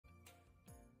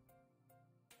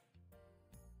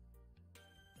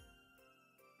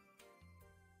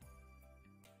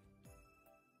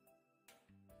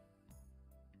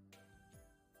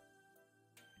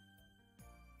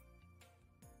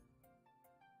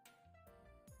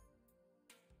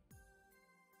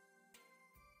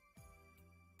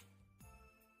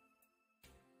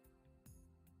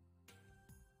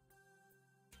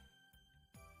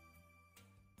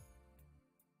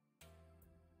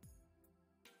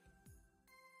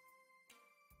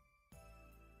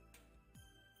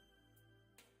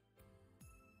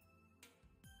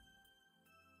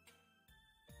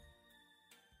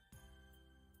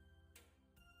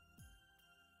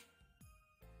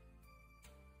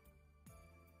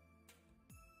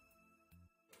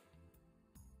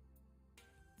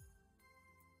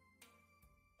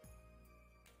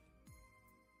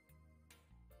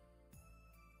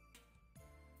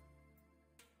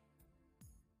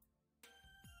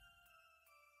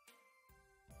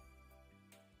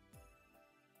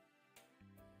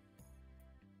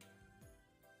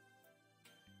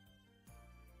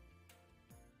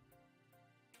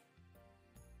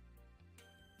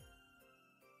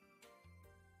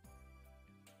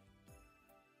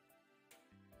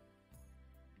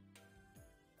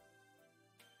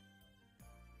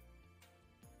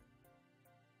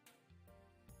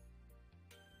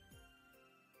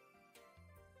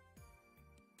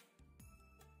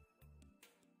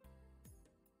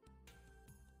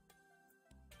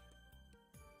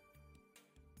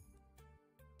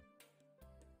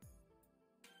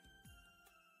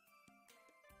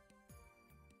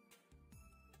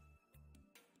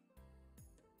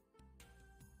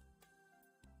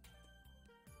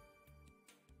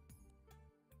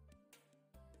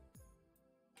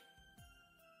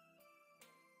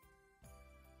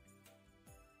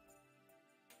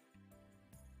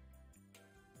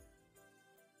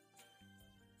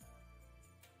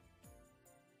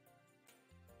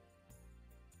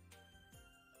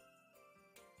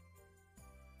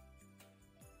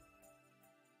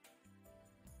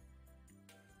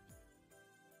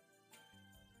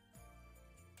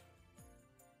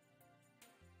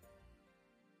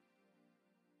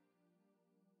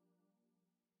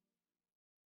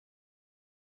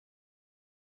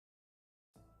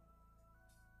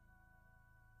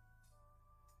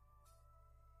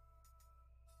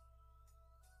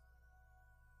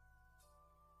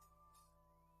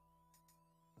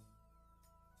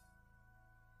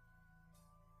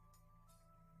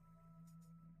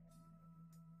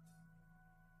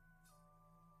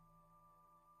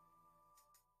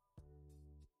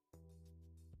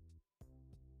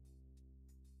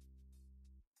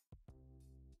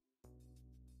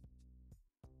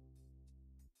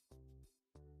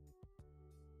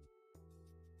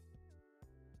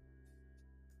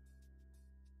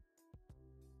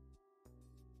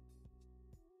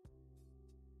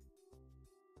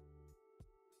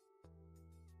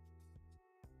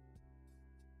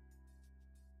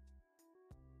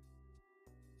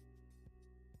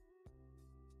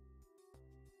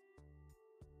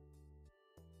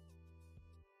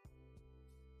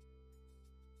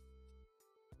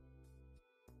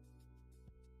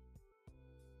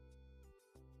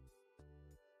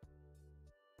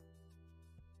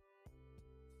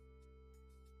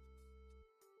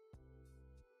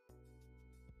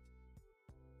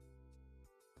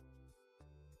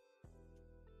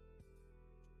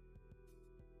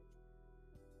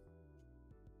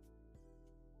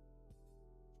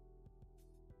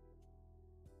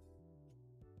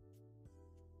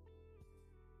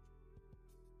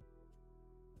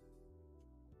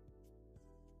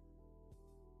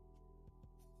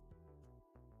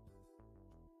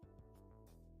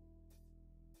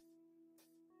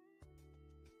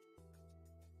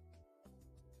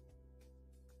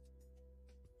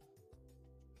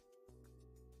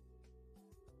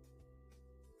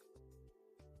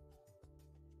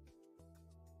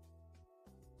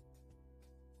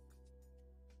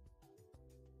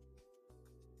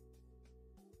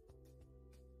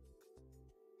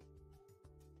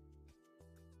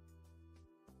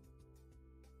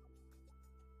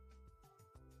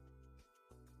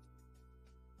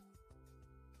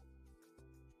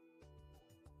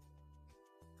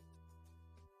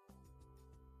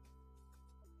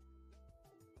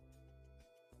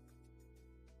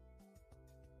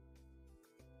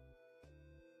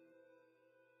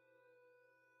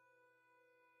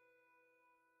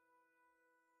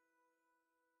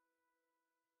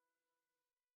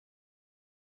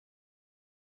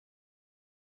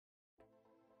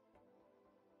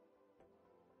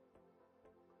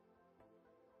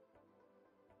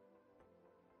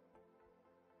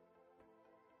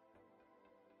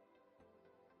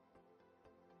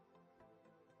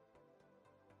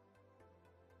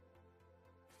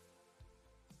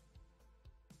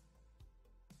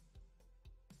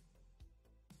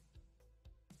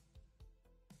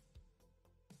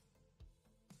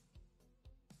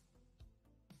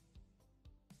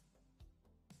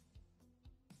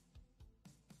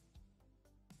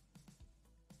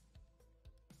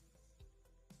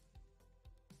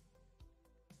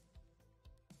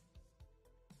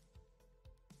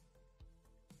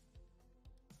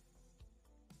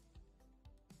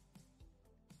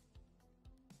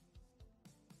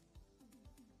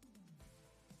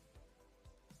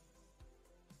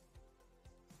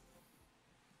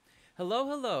Hello,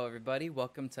 hello, everybody.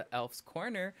 Welcome to Elf's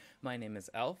Corner. My name is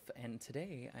Elf, and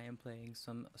today I am playing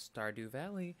some Stardew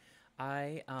Valley.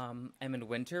 I am in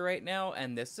winter right now,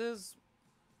 and this is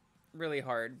really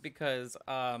hard because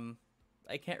I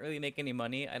can't really make any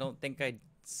money. I don't think I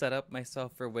set up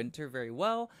myself for winter very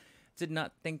well. Did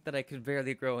not think that I could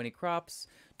barely grow any crops.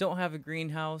 Don't have a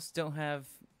greenhouse. Don't have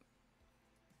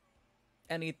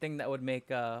anything that would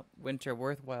make winter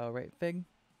worthwhile, right, Fig?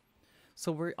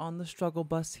 So we're on the struggle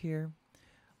bus here.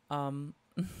 Um,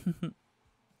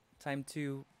 Time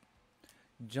to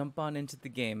jump on into the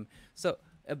game. So,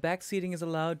 backseating is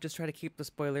allowed. Just try to keep the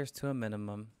spoilers to a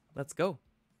minimum. Let's go.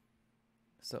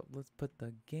 So, let's put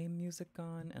the game music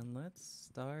on and let's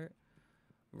start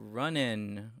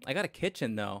running. I got a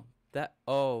kitchen though.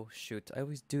 Oh, shoot. I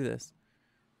always do this.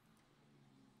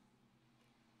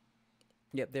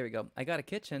 Yep, there we go. I got a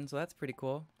kitchen, so that's pretty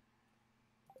cool.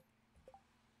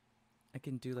 I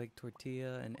can do like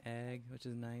tortilla and egg, which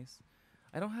is nice.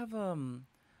 I don't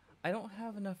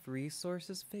have enough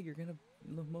resources. Fig, you're gonna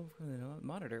move from the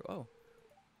monitor. Oh.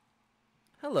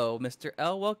 Hello, Mr.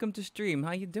 L. Welcome to stream.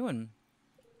 How you doing?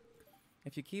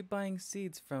 If you keep buying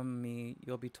seeds from me,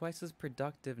 you'll be twice as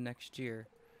productive next year.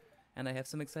 And I have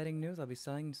some exciting news. I'll be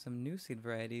selling some new seed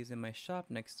varieties in my shop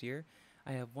next year.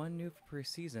 I have one new per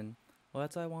season. Well,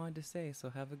 that's all I wanted to say,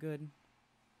 so have a good...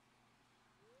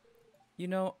 You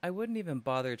know, I wouldn't even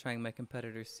bother trying my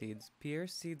competitor's seeds.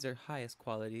 Pierre's seeds are highest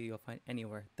quality you'll find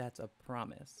anywhere. That's a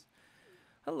promise.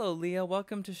 Hello, Leah.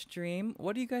 Welcome to stream.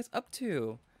 What are you guys up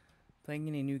to? Playing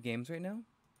any new games right now?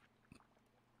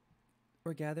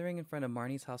 We're gathering in front of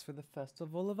Marnie's house for the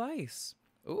Festival of Ice.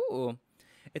 Ooh.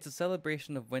 It's a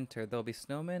celebration of winter. There'll be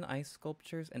snowmen, ice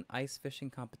sculptures, and ice fishing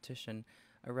competition.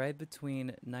 Arrive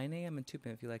between 9 a.m. and 2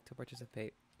 p.m. if you'd like to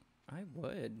participate. I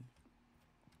would.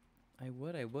 I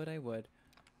would.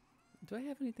 Do I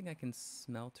have anything I can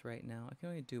smelt right now? I can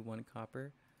only do 1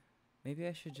 copper. Maybe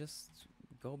I should just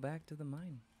go back to the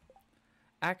mine.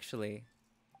 Actually.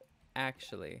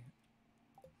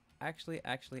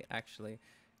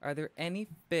 Are there any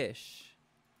fish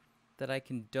that I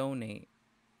can donate?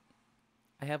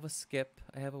 I have a skip.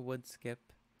 I have a wood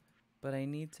skip. But I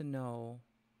need to know...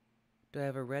 Do I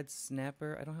have a red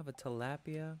snapper? I don't have a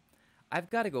tilapia. I've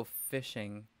got to go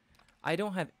fishing. I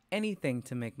don't have anything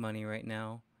to make money right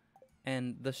now.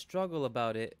 And the struggle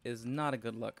about it is not a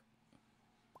good look.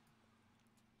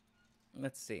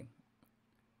 Let's see.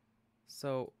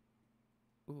 So,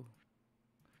 ooh.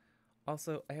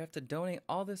 Also, I have to donate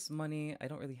all this money. I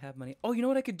don't really have money. Oh, you know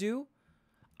what I could do?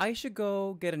 I should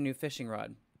go get a new fishing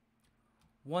rod.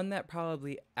 One that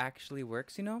probably actually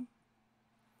works, you know?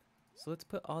 So let's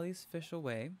put all these fish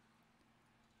away.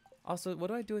 Also, what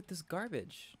do I do with this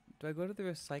garbage? Do I go to the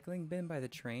recycling bin by the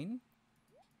train?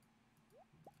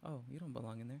 Oh, you don't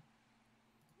belong in there.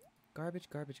 Garbage.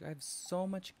 I have so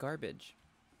much garbage.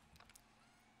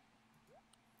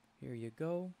 Here you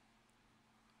go.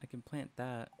 I can plant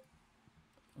that.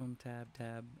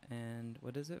 Tab, and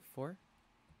what is it? 4?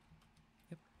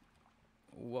 Yep.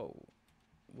 Whoa.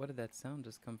 What did that sound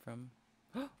just come from?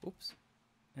 Oops.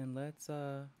 And let's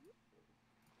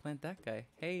plant that guy.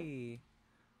 Hey.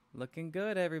 Looking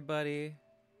good, everybody.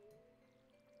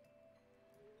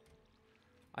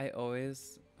 I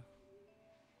always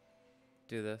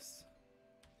do this.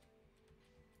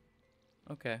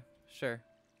 Okay, sure.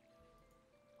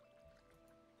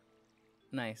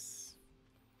 Nice.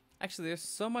 Actually, there's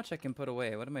so much I can put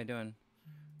away. What am I doing?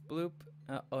 Bloop.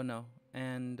 Oh no.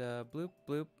 And bloop,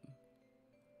 bloop.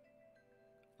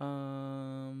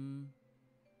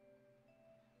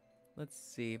 Let's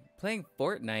see. Playing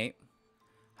Fortnite.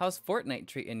 How's Fortnite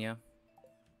treating you?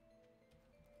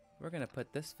 We're gonna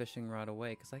put this fishing rod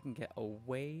away because I can get a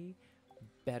way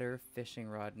better fishing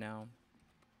rod now.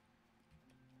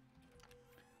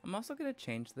 I'm also gonna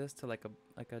change this to like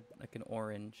an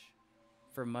orange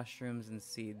for mushrooms and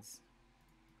seeds.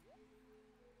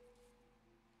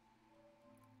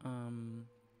 I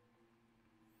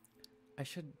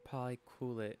should probably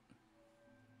cool it.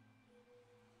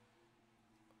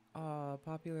 Aw,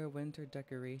 popular winter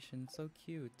decoration, so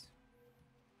cute.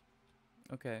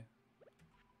 Okay.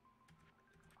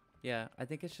 Yeah, I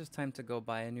think it's just time to go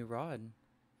buy a new rod.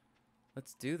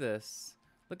 Let's do this.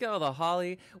 Look at all the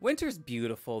holly. Winter's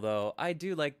beautiful, though. I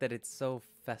do like that it's so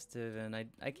festive, and I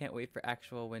can't wait for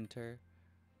actual winter.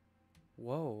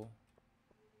 Whoa.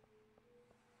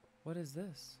 What is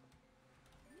this?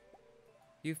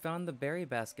 You found the berry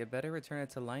basket. Better return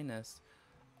it to Linus.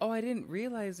 Oh, I didn't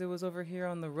realize it was over here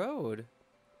on the road.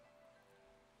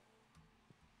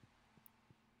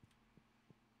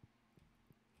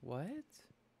 What?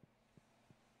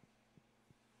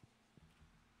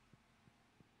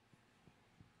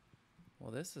 Well,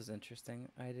 this is interesting.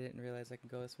 I didn't realize I could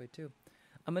go this way too.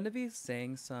 I'm gonna be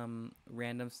saying some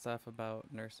random stuff about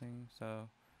nursing, so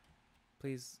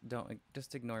please don't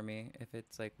just ignore me if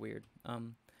it's like weird.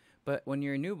 But when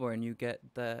you're a newborn, you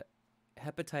get the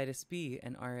hepatitis B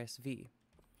and RSV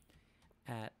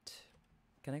at.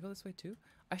 Can I go this way too?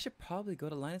 I should probably go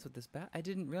to Linus with this bat. I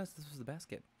didn't realize this was the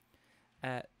basket.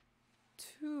 At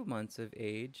 2 months of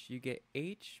age, you get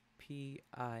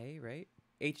HPI, right?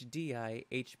 HDI,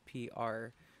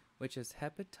 HPR, which is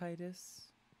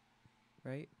hepatitis,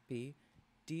 right? B,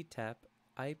 DTaP,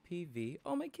 IPV.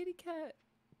 Oh, my kitty cat.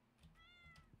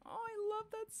 Oh, I love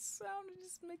that sound. It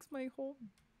just makes my whole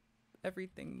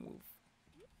everything move.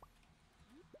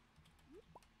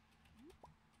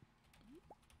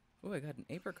 Oh, I got an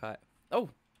apricot. Oh!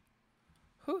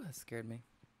 Whew, that scared me.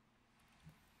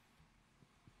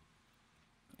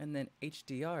 And then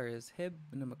HDR is Hib,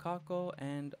 pneumococcal,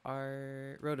 and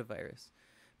our rotavirus.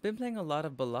 Been playing a lot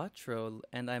of Balatro,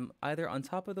 and I'm either on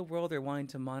top of the world or wanting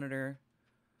to monitor.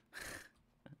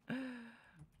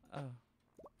 Oh,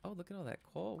 oh, look at all that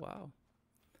coal! Wow.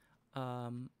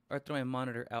 Or throw my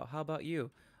monitor out. How about you?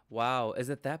 Wow, is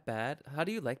it that bad? How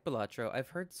do you like Balatro? I've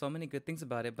heard so many good things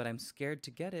about it, but I'm scared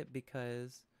to get it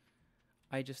because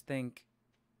I just think,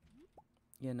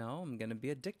 you know, I'm gonna be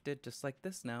addicted just like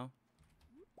this now.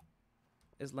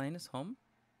 Is Linus home?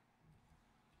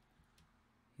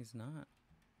 He's not.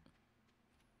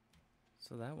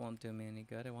 So that won't do me any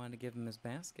good. I wanted to give him his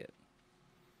basket.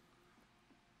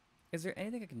 Is there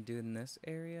anything I can do in this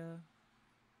area?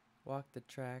 Walk the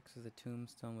tracks. There's a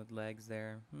tombstone with legs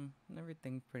there.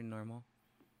 Everything pretty normal.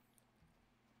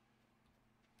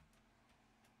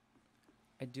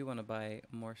 I do want to buy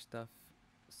more stuff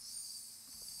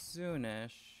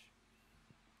soonish.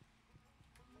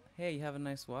 Hey, you have a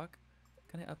nice walk?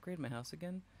 Can I upgrade my house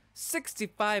again?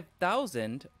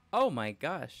 65,000? Oh my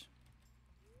gosh.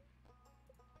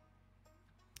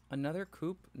 Another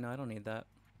coop? No, I don't need that.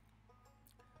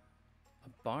 A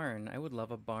barn. I would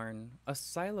love a barn. A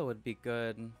silo would be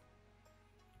good.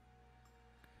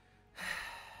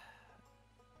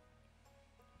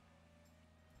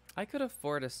 I could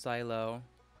afford a silo.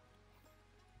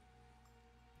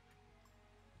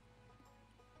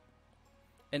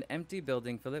 An empty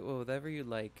building, fill it with whatever you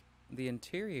like. The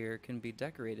interior can be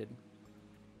decorated.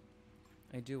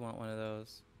 I do want one of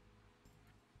those.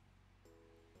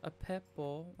 A pet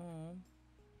bowl. Oh.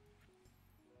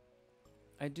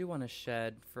 I do want a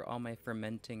shed for all my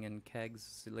fermenting and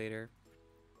kegs later.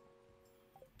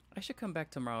 I should come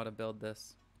back tomorrow to build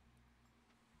this.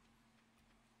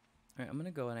 Alright, I'm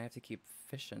gonna go and I have to keep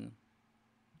fishing.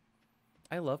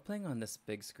 I love playing on this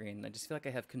big screen. I just feel like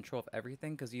I have control of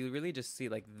everything because you really just see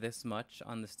like this much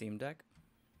on the Steam Deck.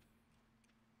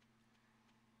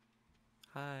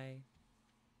 Hi.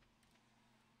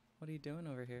 What are you doing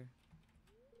over here?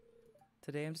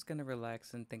 Today I'm just gonna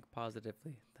relax and think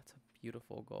positively. That's a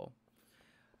beautiful goal.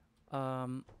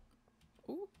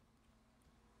 Ooh.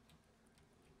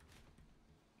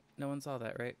 No one saw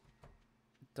that, right?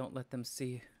 Don't let them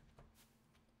see.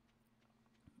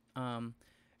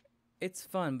 It's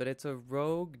fun, but it's a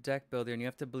rogue deck builder and you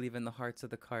have to believe in the hearts of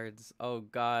the cards. Oh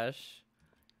gosh.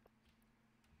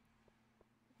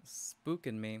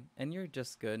 Spooking me. And you're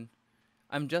just good.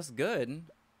 I'm just good.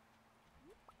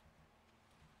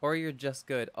 Or you're just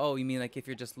good. Oh, you mean like if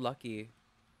you're just lucky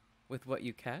with what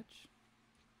you catch?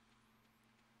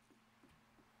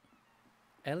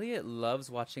 Elliot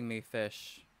loves watching me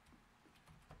fish.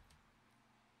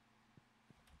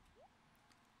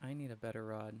 I need a better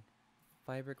rod.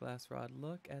 Fiberglass rod.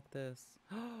 Look at this.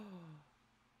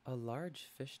 A large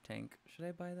fish tank. Should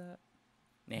I buy that?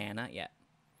 Nah, not yet.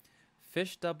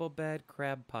 Fish double bed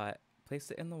crab pot. Place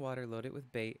it in the water, load it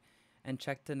with bait, and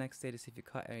check the next day to see if you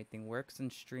caught anything. Works in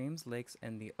streams, lakes,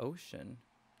 and the ocean.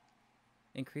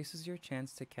 Increases your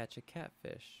chance to catch a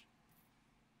catfish.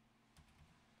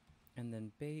 And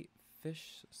then bait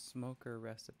fish smoker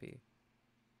recipe.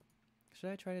 Should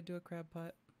I try to do a crab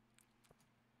pot?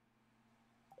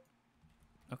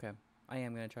 Okay, I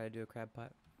am going to try to do a crab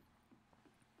pot.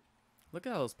 Look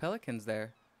at all those pelicans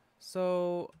there.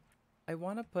 So, I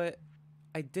want to put...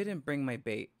 I didn't bring my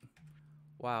bait.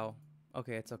 Wow.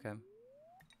 Okay, it's okay.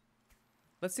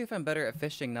 Let's see if I'm better at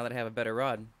fishing now that I have a better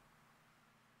rod.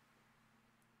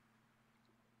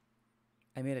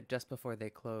 I made it just before they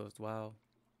closed. Wow.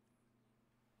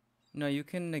 No, you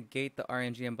can negate the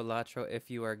RNG and Balatro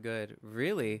if you are good.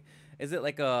 Really? Is it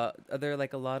like are there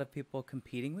like a lot of people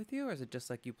competing with you, or is it just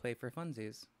like you play for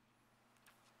funsies?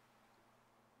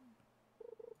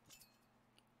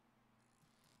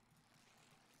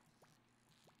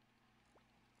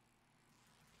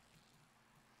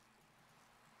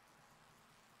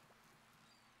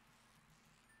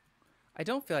 I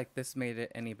don't feel like this made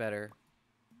it any better.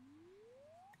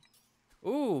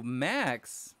 Ooh,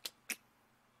 Max.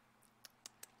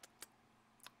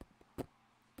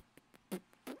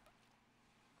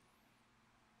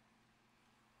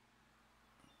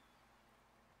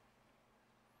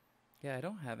 Yeah, I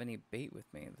don't have any bait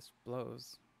with me. This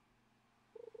blows.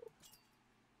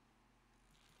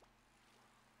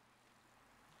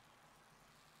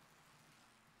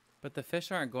 But the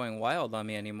fish aren't going wild on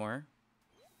me anymore.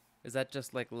 Is that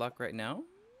just like luck right now?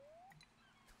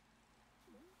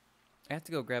 I have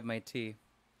to go grab my tea.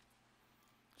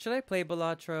 Should I play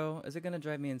Balatro? Is it gonna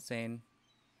drive me insane?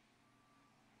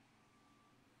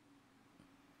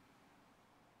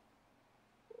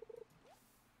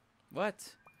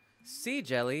 What? Sea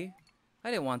jelly?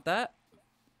 I didn't want that.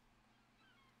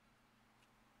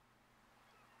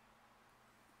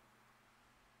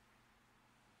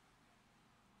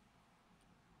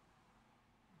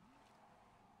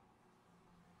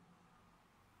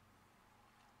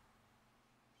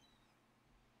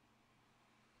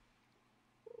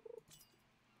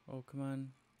 Oh, come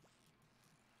on.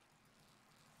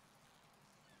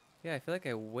 Yeah, I feel like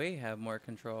I way have more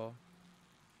control.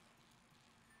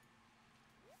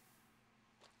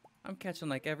 I'm catching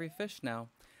like every fish now.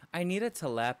 I need a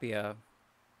tilapia.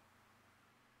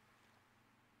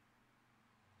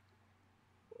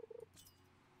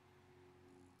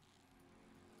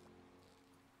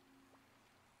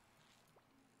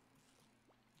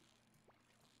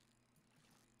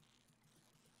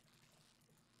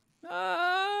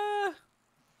 Ah!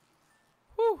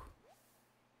 Whew!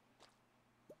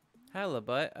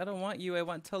 Halibut, I don't want you, I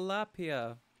want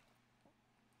tilapia.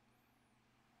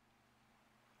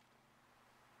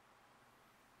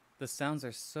 The sounds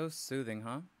are so soothing,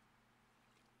 huh?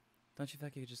 Don't you feel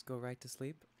like you could just go right to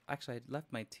sleep? Actually, I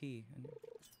left my tea. And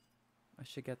I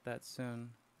should get that soon.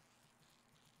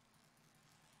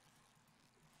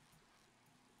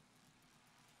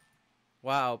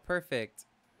 Wow, perfect.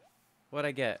 What'd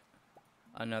I get?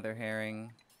 Another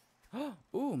herring.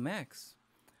 Ooh, Max.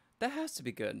 That has to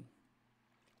be good.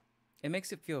 It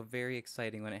makes it feel very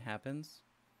exciting when it happens.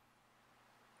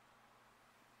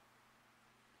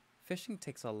 Fishing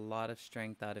takes a lot of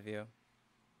strength out of you.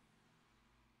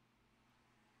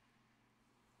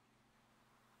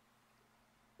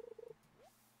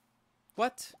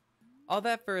 What? All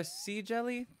that for a sea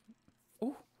jelly?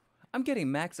 Ooh, I'm getting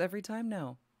Max every time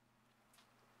now.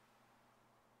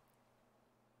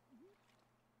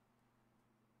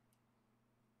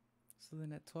 So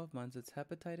then at 12 months, it's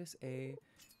hepatitis A,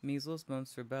 measles,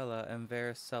 mumps, rubella, and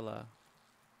varicella.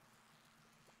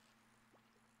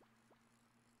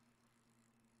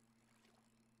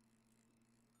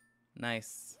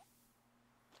 Nice.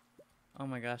 Oh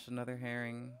my gosh, another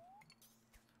herring.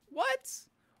 What?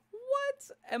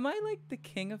 What? Am I like the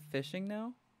king of fishing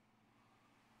now?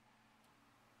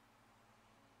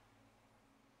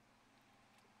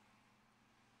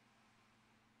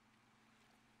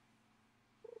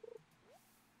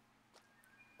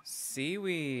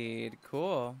 Seaweed.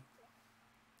 Cool.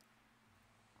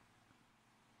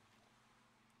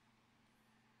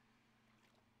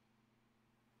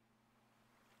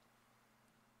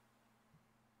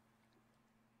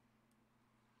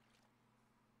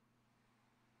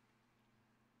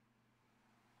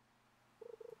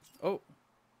 Oh.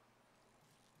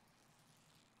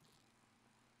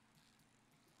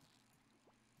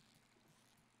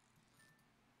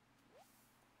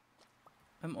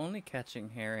 I'm only catching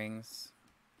herrings.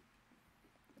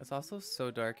 It's also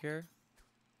so dark here.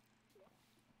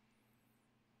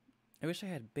 I wish I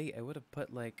had bait. I would have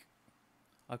put like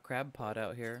a crab pot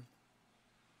out here.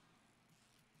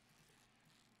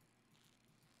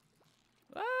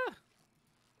 Ah!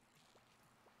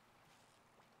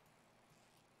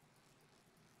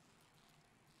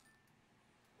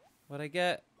 What'd I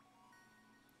get?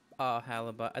 Oh,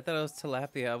 halibut. I thought it was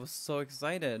tilapia. I was so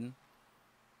excited.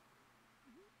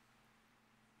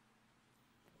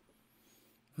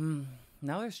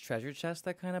 Now there's treasure chests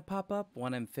that kind of pop up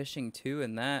when I'm fishing too,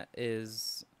 and that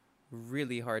is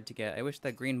really hard to get. I wish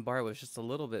that green bar was just a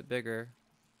little bit bigger.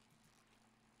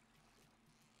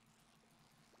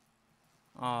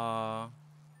 Aw.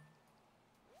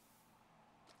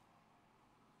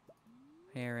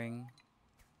 Herring.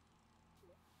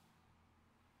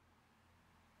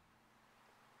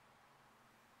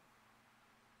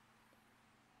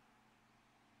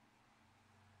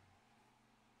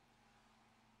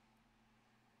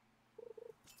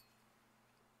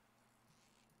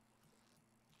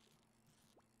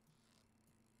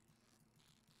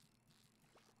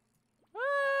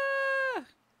 Ah!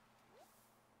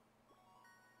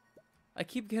 I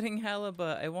keep getting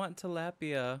halibut. I want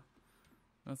tilapia.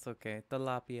 That's okay.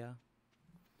 Tilapia.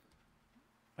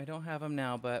 I don't have them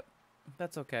now, but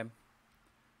that's okay.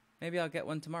 Maybe I'll get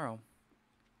one tomorrow.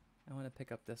 I want to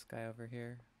pick up this guy over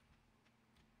here.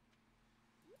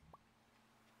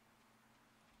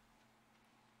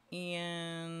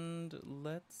 And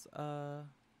let's, I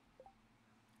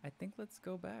think let's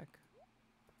go back.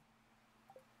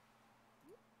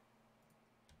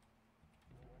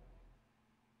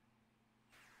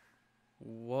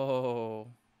 Whoa.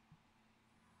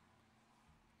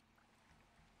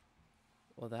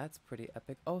 Well, that's pretty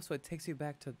epic. Oh, so it takes you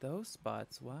back to those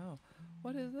spots. Wow.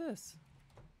 What is this?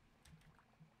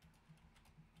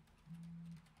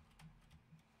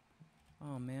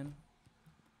 Oh, man.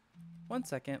 1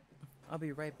 second. I'll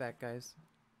be right back, guys.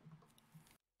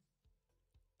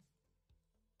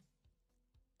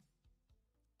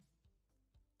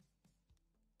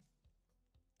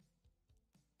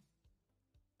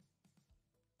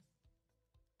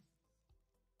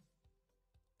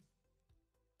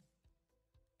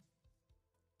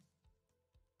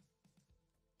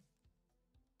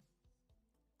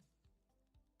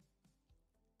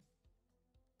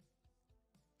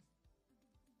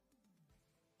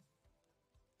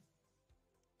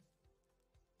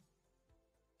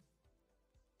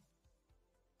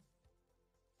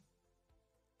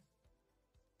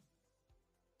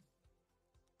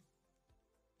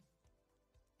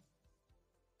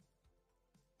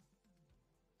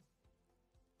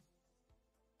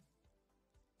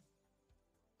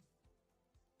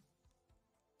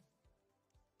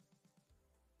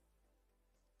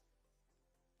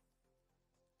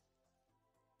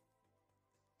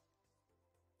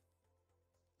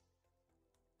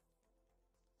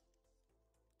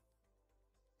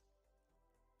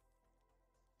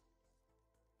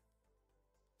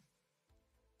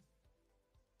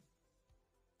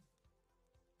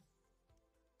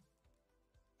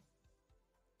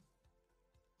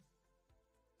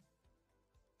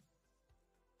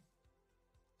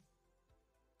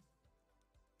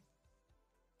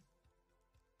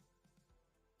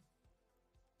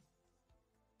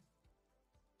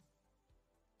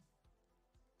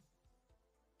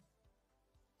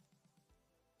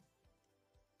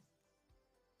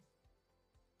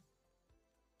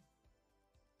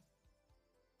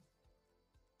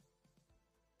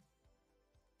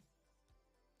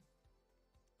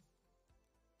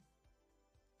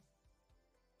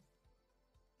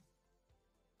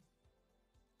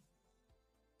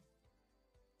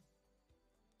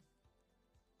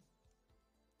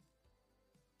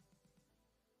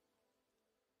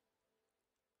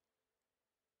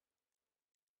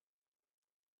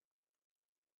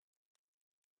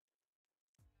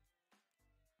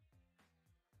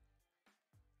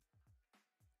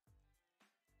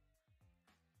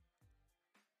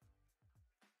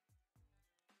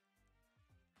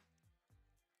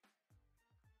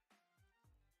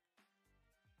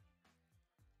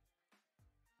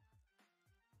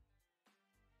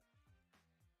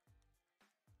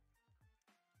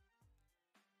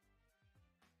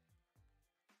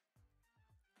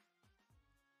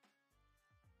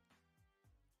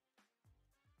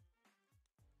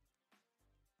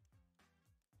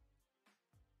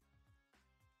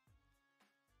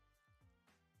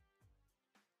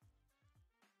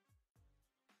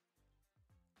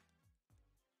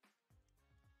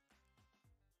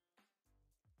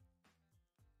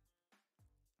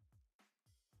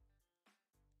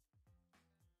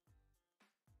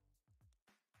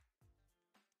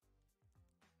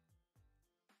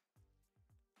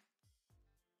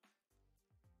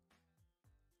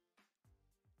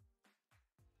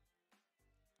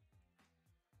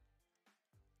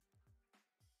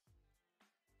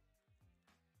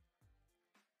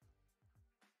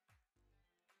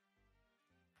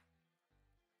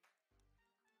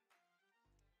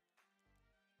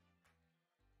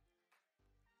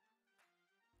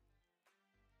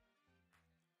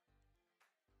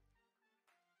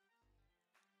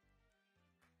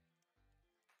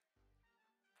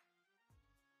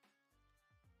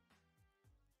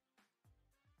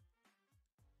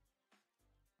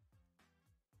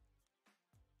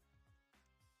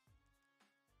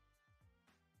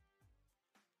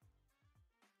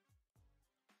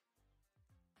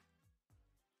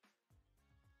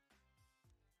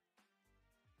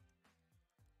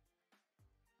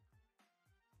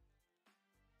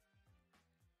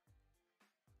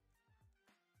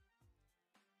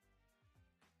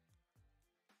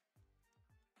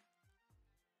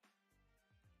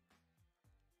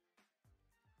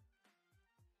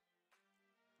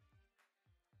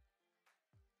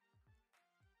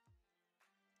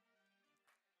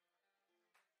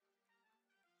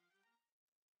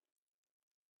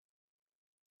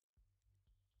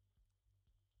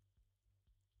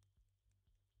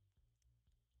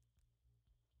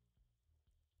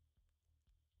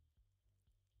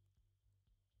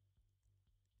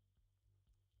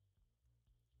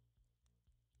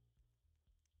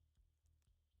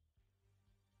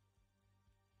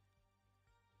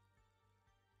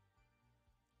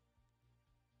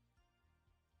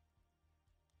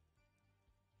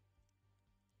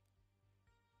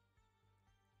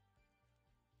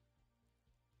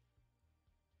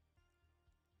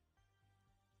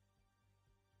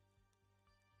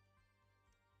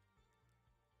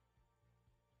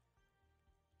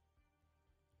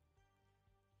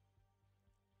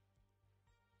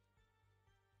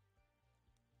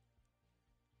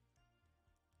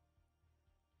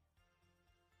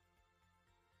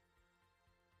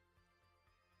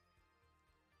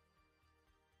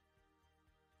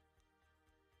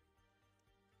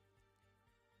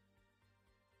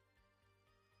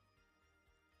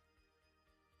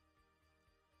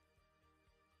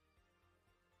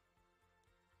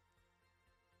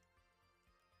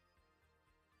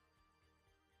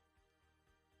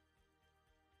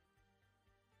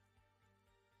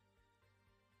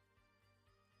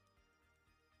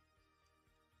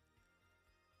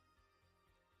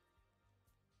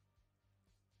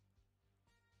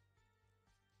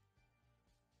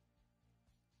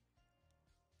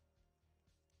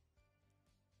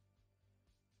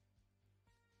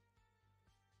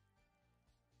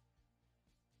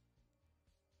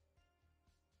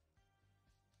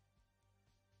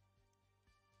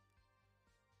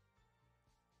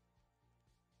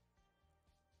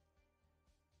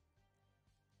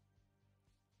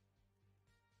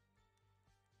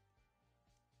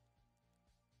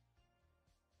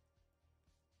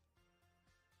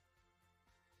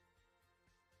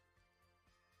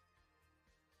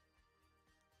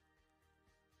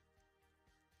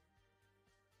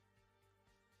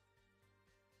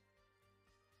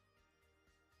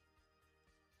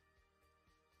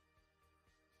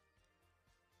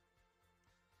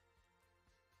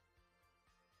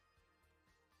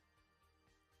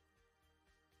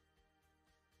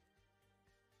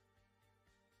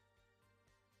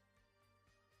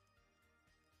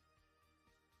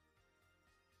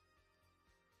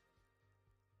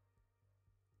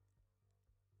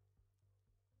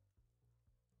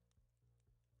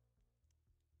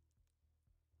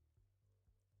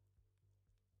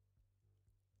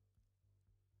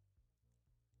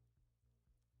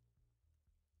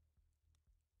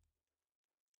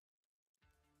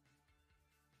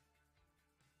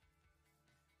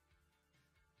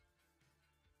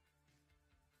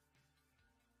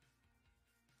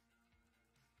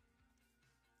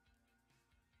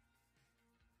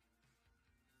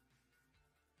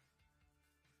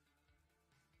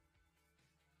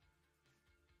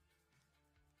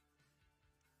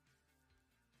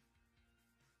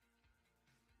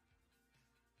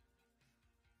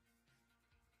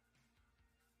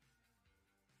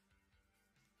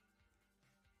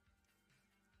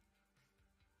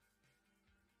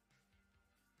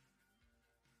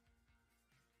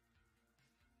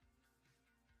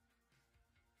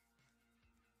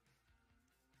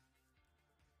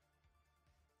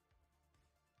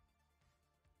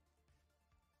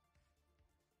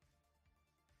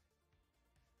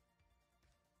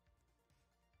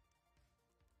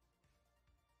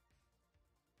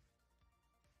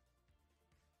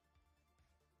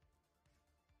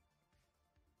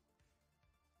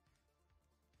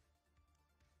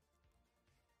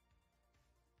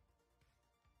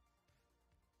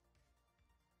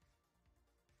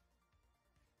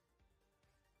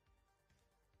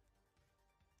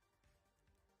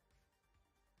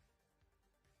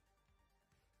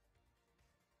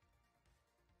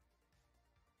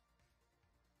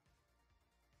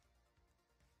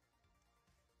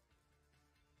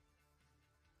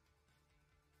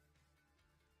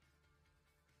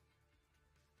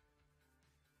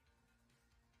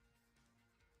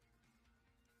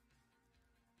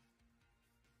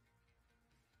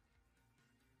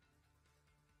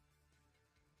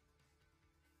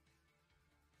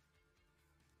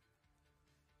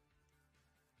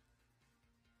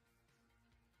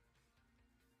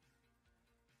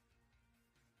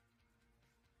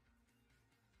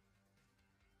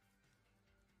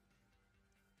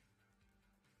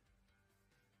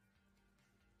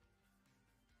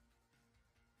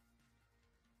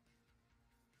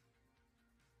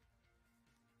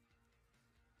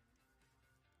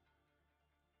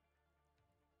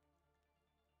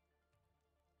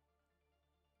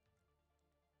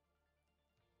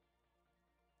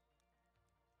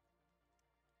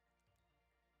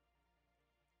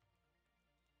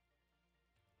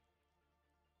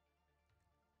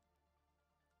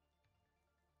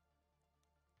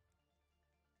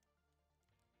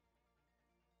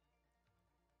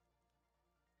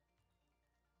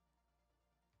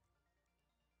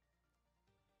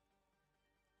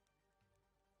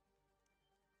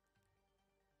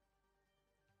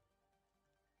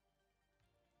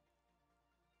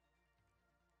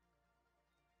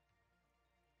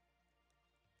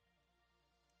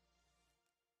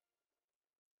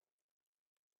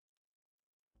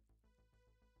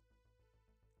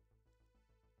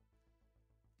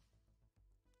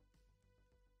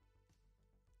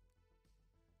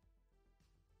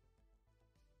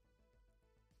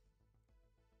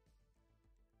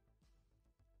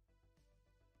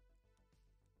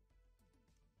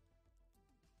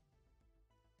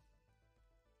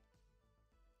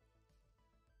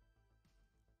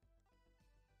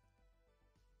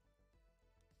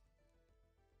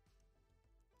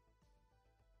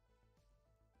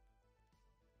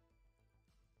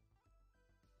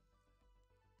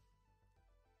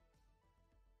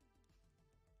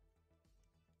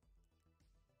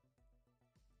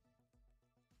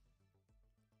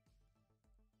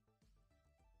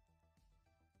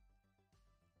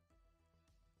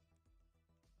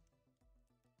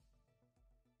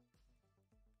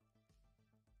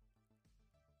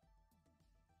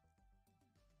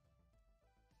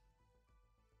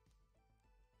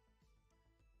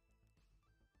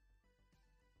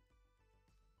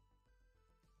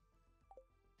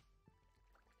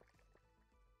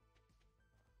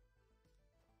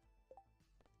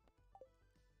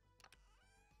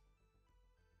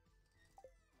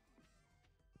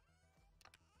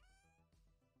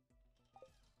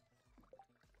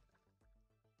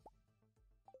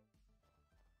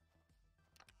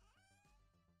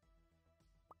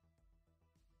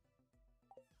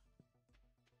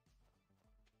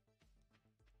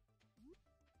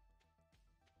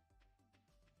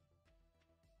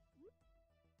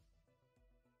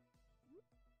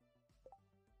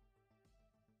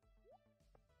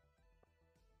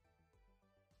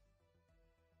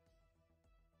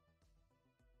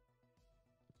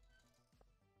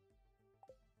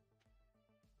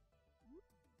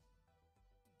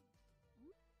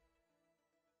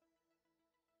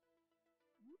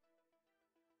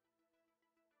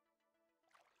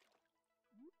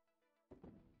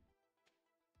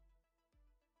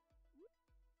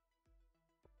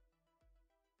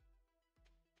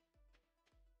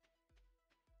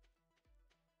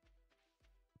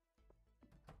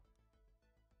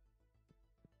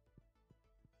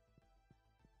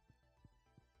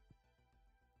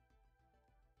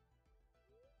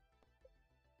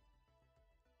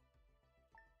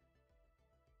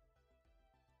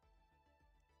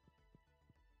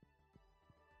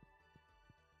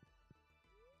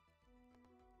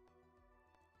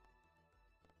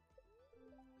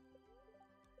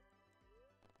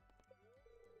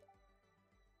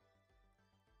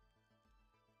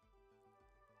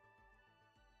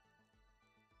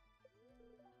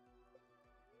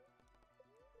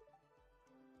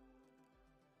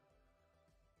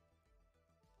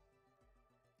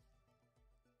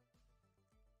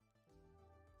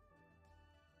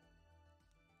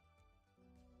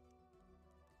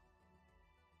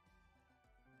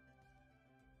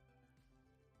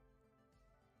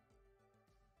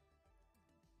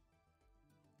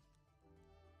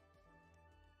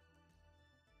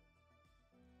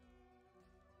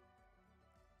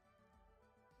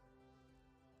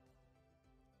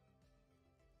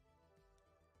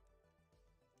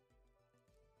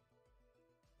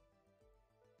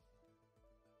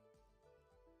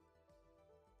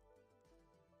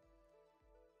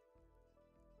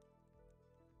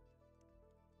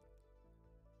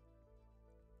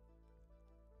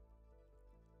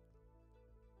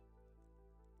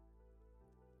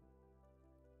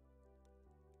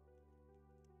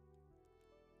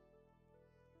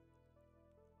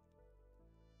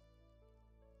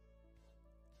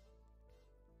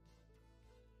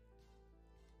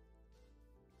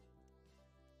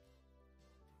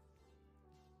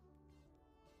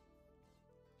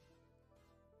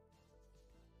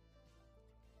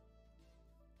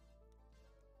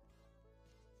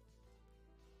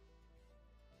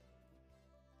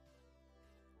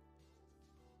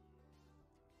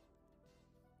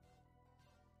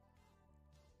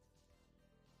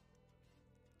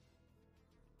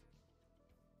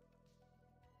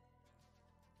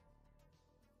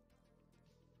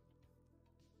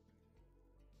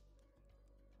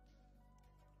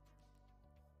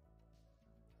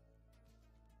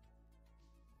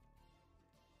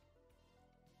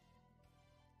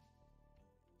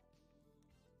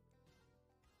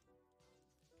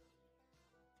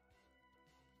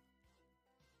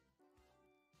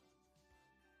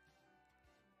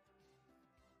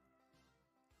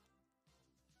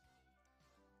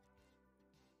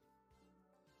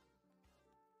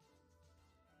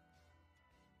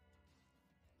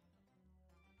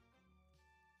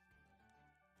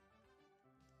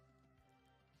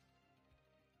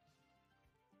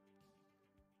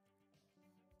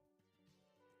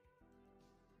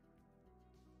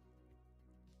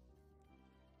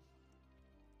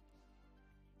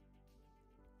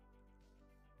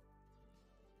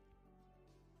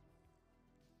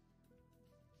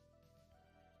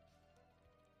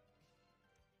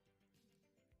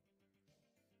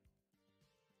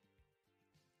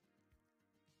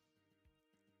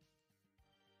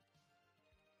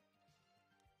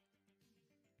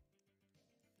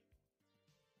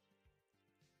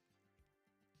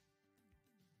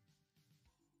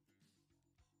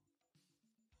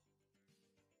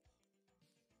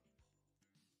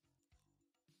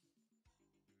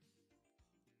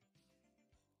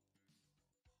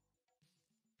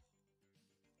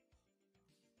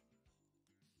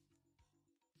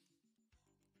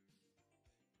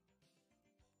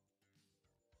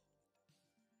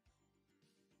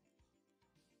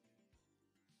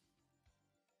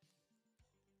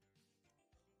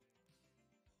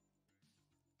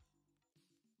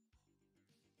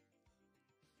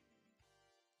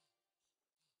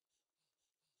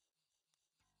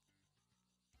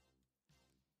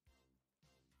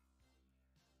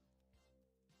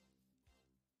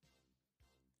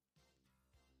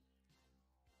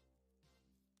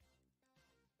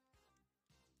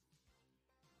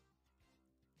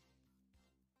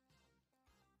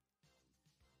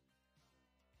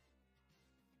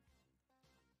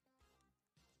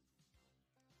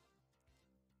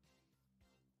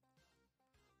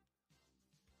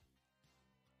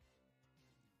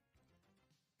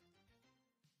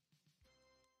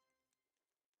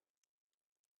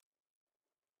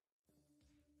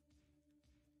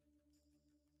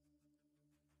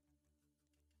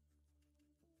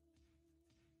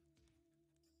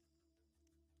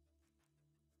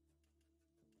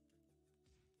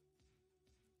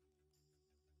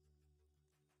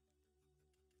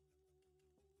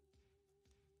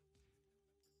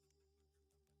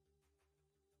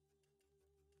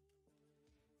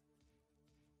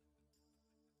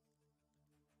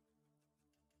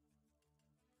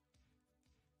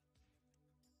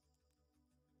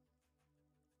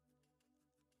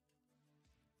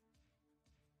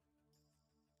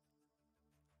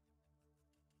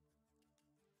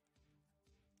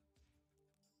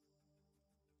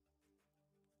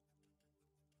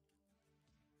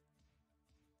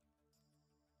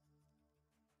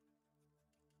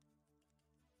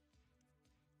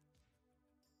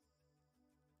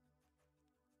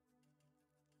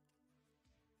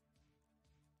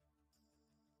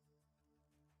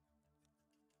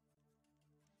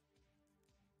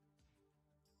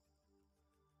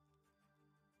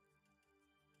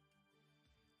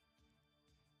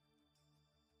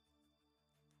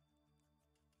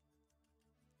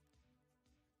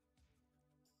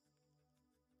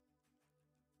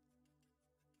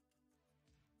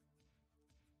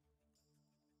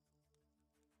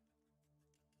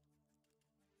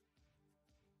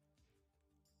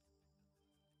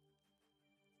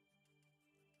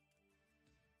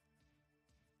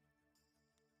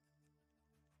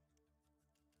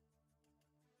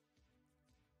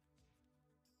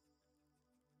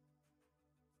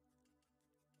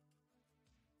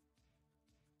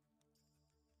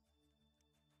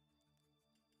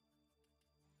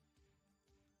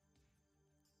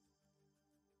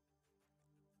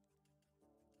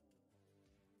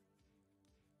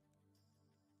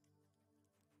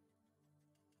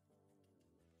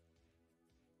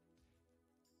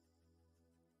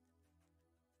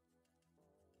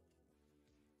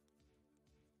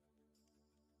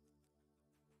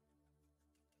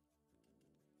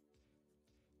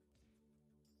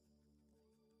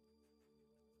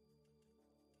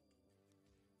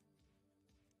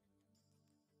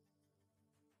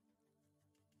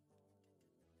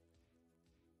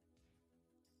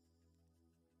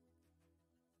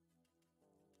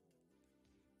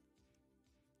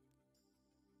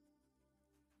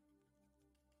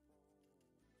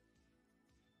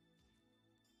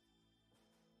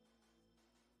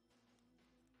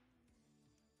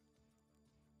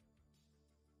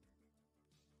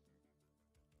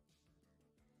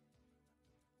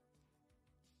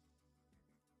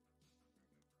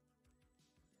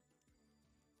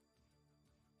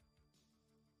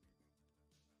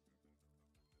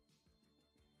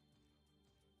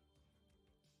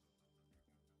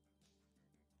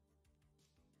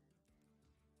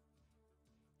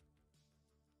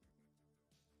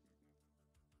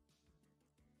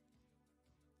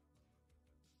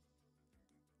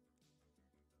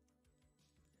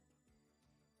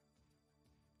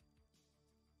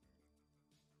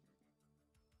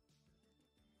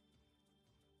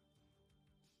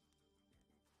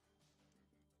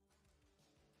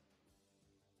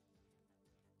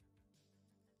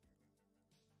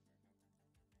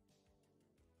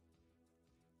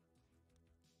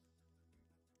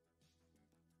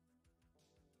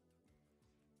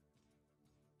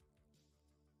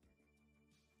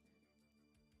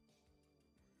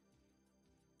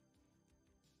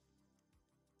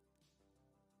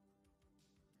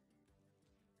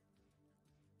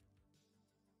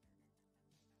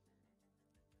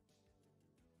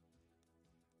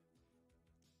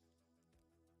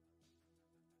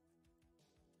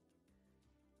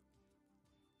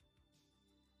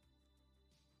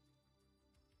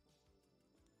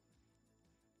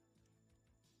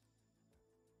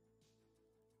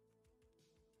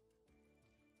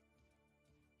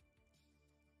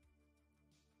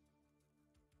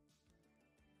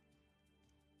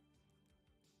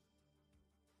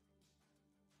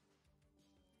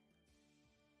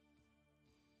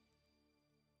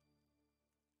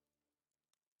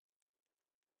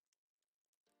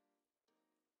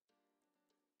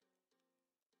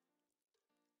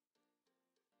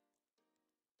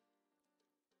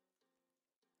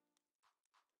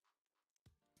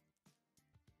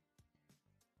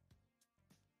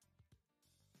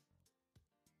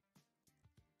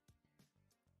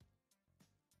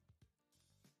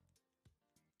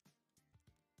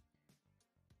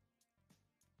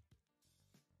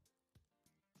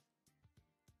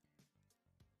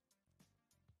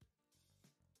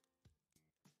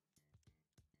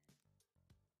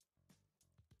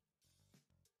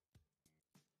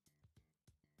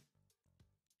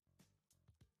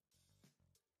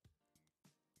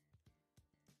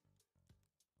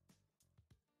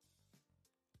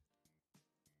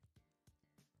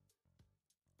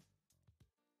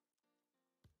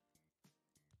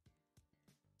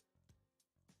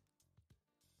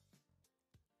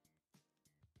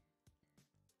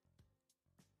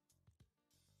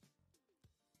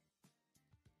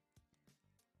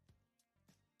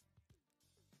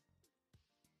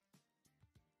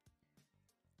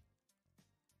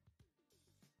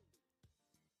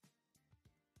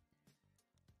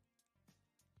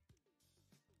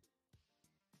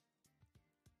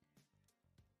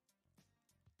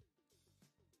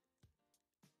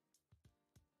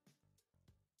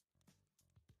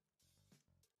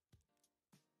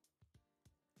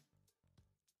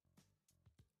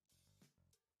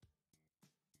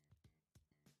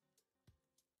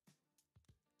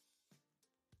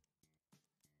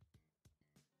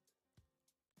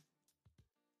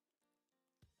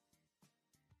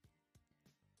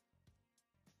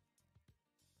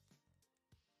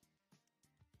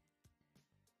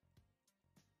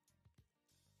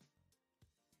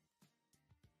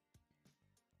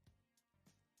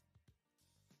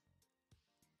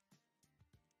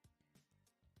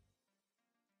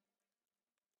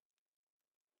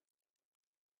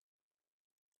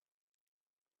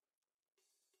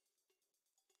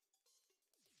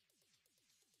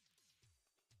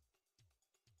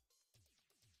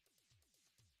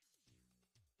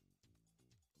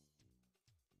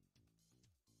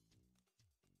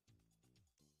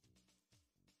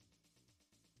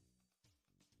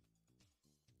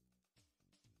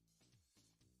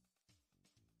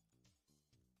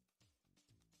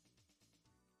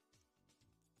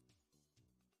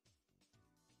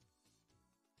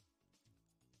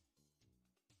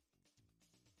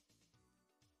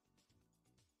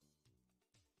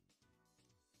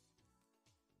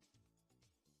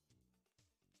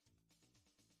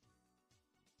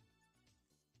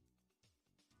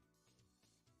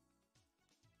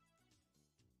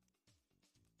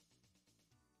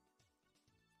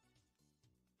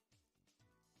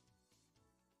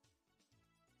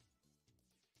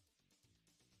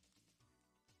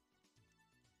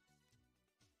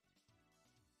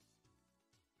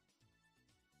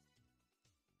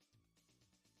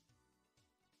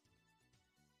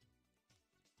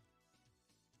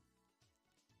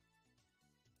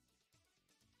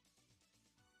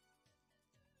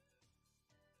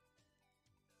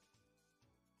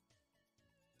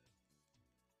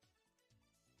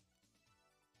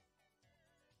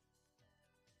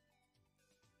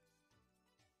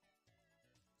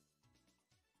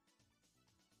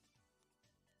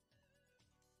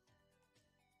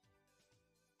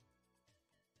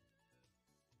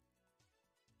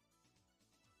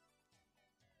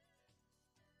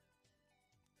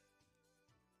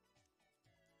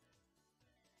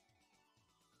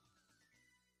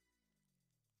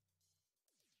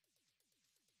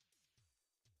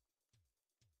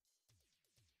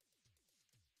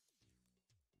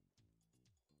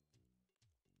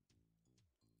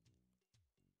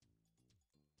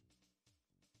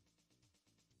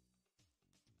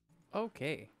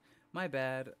 Okay. My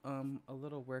bad. A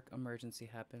little work emergency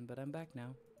happened, but I'm back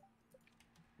now.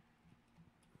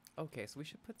 Okay, so we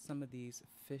should put some of these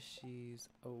fishies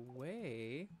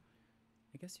away.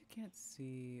 I guess you can't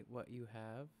see what you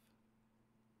have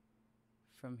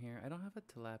from here. I don't have a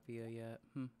tilapia yet.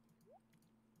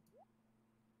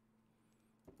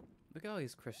 Look at all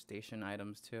these crustacean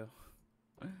items too.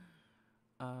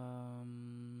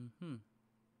 um, hmm.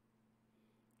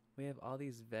 We have all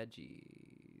these veggies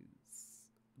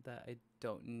that I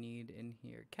don't need in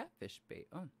here. Catfish bait.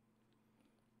 Oh.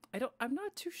 I'm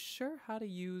not too sure how to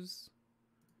use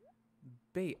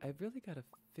bait. I've really got to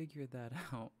figure that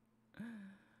out.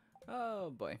 Oh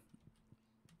boy.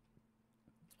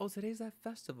 Oh, today's that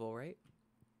festival, right?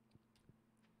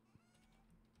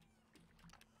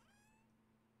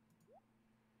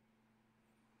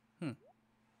 Hmm.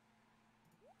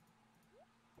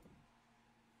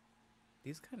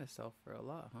 These kind of sell for a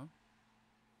lot, huh?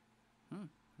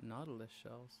 Nautilus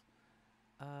shells.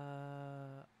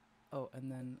 Oh,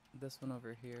 and then this one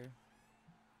over here.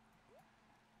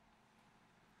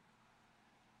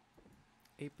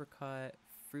 Apricot,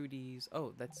 fruities.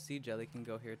 Oh, that sea jelly can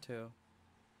go here too.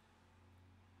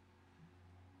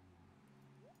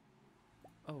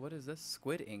 Oh, what is this?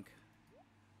 Squid ink.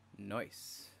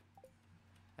 Nice.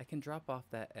 I can drop off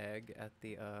that egg at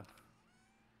the,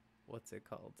 what's it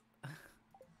called?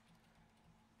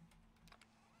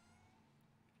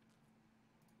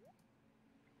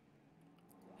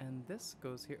 And this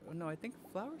goes here. Oh, no, I think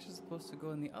flowers are supposed to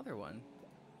go in the other one.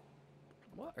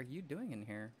 What are you doing in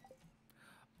here?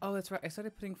 Oh, that's right. I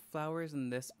started putting flowers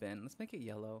in this bin. Let's make it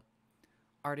yellow.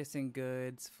 Artisan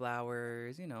goods,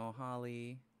 flowers, you know,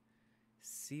 holly.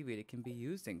 Seaweed. It can be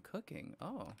used in cooking.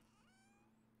 Oh.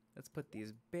 Let's put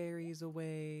these berries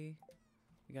away.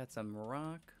 We got some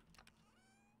rock.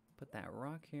 Put that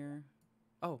rock here.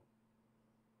 Oh.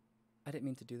 I didn't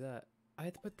mean to do that. I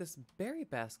had to put this berry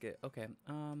basket. Okay.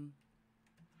 Oh,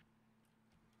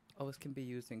 this can be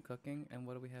used in cooking. And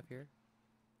what do we have here?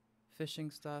 Fishing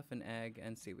stuff, an egg,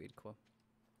 and seaweed. Cool.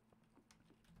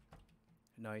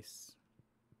 Nice.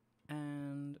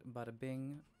 And bada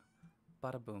bing,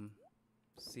 bada boom.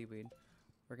 Seaweed.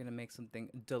 We're gonna make something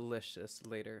delicious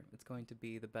later. It's going to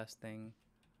be the best thing.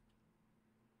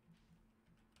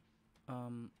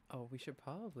 Oh, we should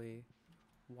probably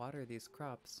water these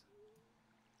crops.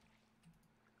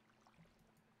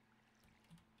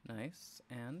 Nice.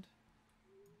 And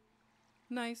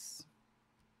nice.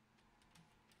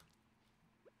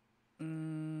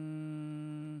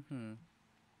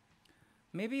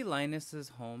 Maybe Linus is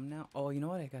home now. Oh, you know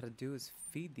what I gotta do is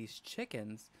feed these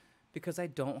chickens because I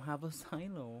don't have a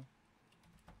silo.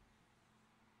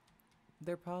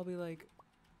 They're probably like,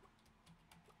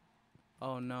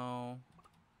 oh no.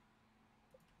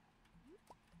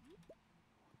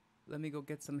 Let me go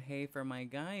get some hay for my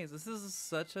guys. This is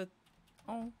such a...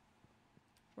 Oh.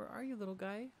 Where are you, little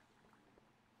guy?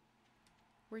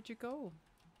 Where'd you go?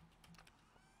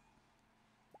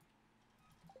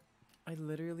 I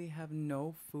literally have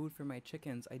no food for my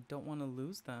chickens. I don't want to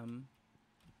lose them.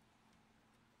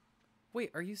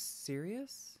 Wait, are you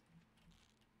serious?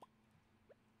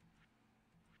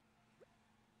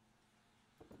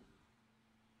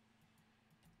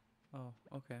 Oh,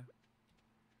 okay.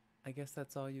 I guess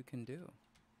that's all you can do.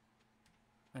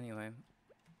 Anyway.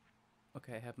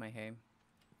 Okay, I have my hay.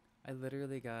 I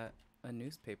literally got a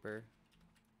newspaper.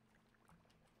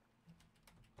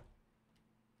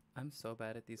 I'm so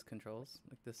bad at these controls.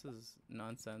 Like, this is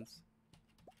nonsense.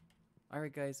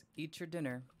 Alright, guys, eat your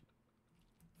dinner.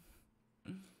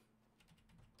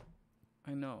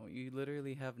 I know, you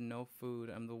literally have no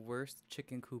food. I'm the worst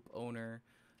chicken coop owner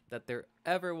that there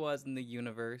ever was in the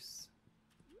universe.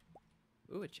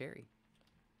 Ooh, a cherry.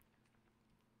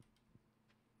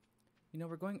 You know,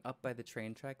 we're going up by the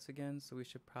train tracks again, so we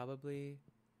should probably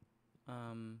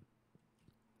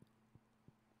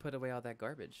put away all that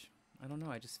garbage. I don't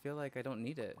know, I just feel like I don't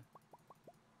need it.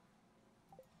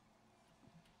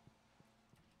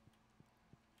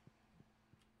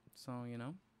 So, you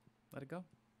know, let it go.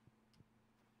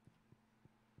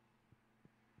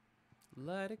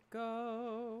 Let it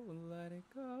go, let it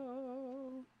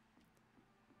go.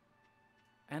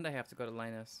 And I have to go to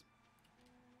Linus.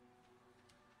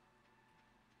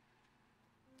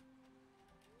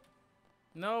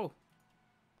 No!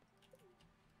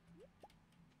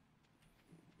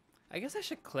 I guess I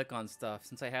should click on stuff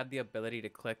since I have the ability to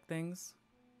click things.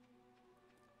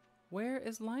 Where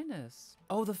is Linus?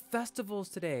 Oh, the festival's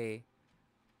today.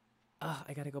 Ah,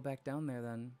 I gotta go back down there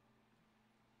then.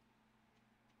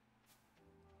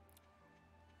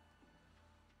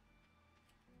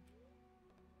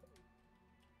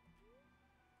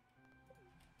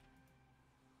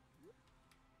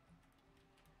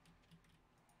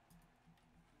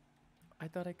 I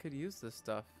thought I could use this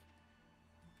stuff.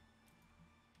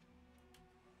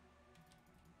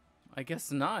 I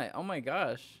guess not. Oh my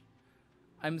gosh.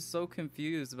 I'm so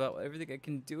confused about everything I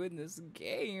can do in this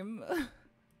game.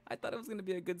 I thought I was going to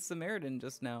be a good Samaritan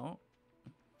just now.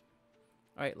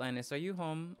 Alright, Linus, are you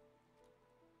home?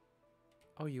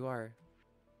 Oh, you are.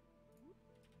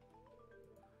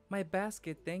 My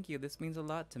basket, thank you. This means a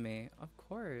lot to me. Of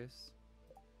course.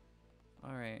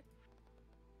 Alright.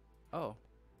 Oh.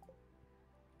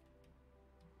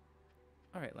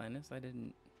 Alright, Linus, I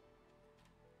didn't...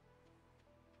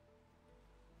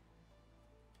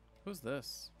 Who's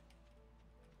this?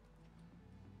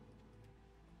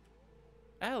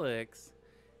 Alex!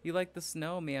 You like the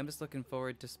snow? Me, I'm just looking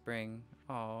forward to spring.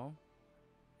 Aw.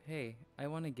 Hey, I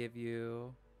want to give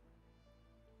you...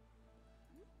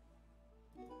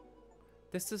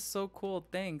 This is so cool,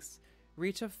 thanks.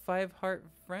 Reach a 5-heart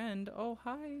friend. Oh,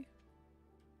 hi.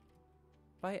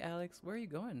 Bye, Alex. Where are you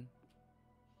going?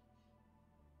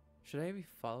 Should I be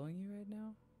following you right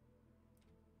now?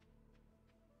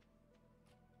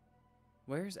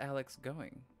 Where's Alex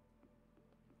going?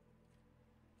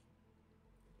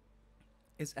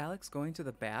 Is Alex going to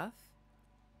the bath?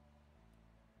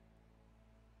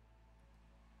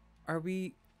 Are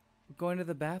we going to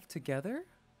the bath together?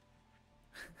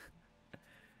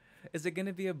 Is it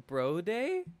gonna be a bro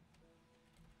day?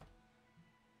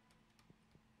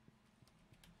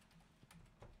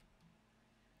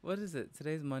 What is it?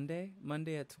 Today's Monday?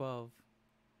 Monday at 12.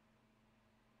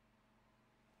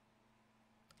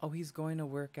 Oh, he's going to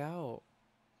work out.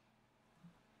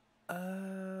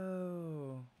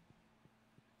 Oh.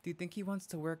 Do you think he wants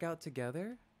to work out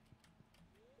together?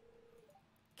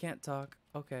 Can't talk.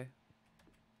 Okay.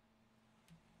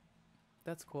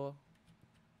 That's cool.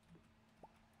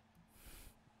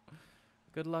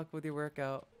 Good luck with your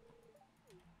workout.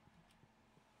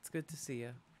 It's good to see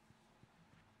you.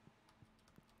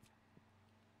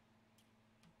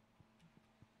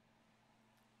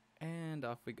 And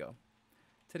off we go.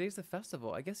 Today's the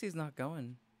festival. I guess he's not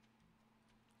going.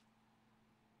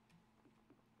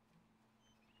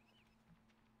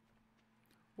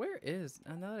 Where is...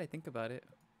 now that I think about it.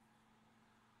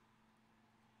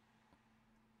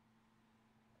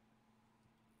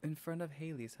 In front of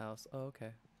Haley's house. Oh,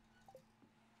 okay.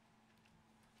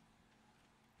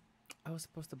 I was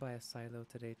supposed to buy a silo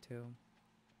today too.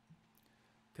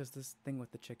 Because this thing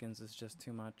with the chickens is just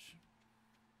too much.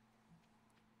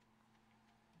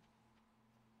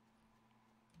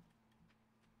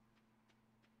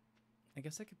 I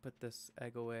guess I could put this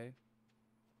egg away.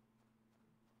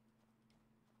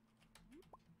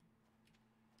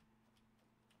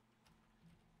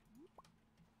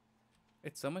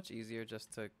 It's so much easier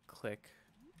just to click.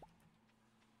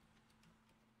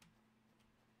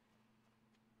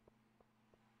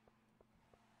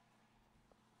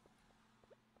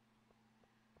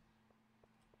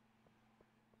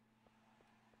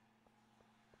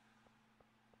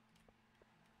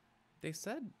 They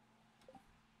said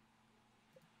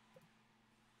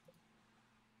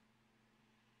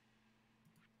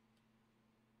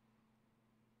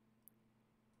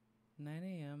 9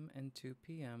 a.m. and 2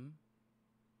 p.m.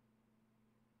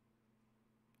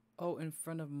 Oh, in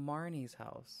front of Marnie's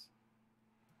house.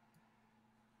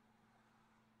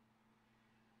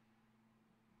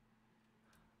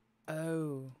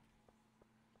 Oh.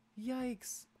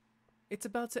 Yikes. It's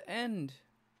about to end.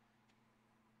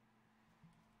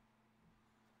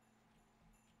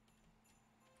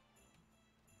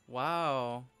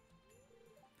 Wow.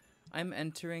 I'm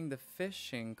entering the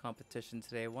fishing competition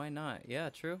today. Why not? Yeah,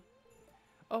 true.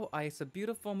 Oh, ice, a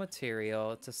beautiful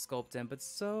material to sculpt in, but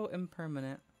so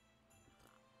impermanent.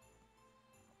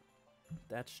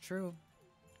 That's true.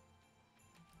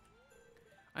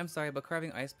 I'm sorry, but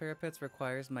carving ice parapets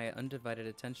requires my undivided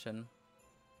attention.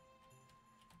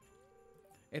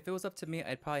 If it was up to me,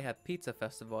 I'd probably have pizza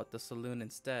festival at the saloon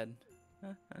instead.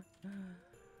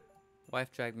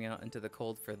 Wife dragged me out into the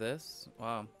cold for this.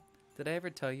 Wow. Did I ever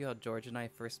tell you how George and I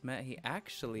first met? He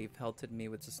actually pelted me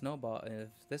with a snowball at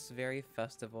this very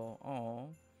festival.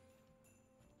 Aww.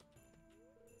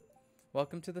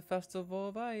 Welcome to the Festival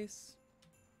of Ice.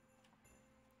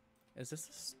 Is this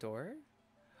a store?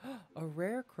 A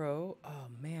rare crow? Oh,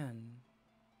 man.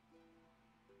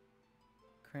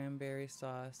 Cranberry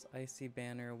sauce, icy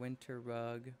banner, winter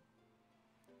rug.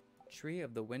 Tree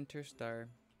of the Winter Star.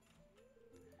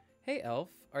 Hey, Elf.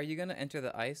 Are you gonna enter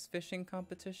the ice fishing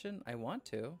competition? I want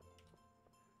to.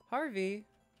 Harvey!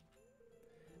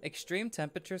 Extreme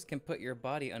temperatures can put your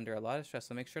body under a lot of stress,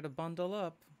 so make sure to bundle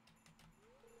up.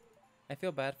 I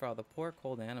feel bad for all the poor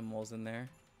cold animals in there.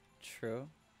 True.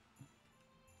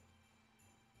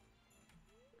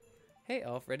 Hey,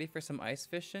 Elf, ready for some ice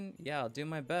fishing? Yeah, I'll do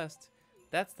my best.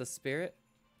 That's the spirit.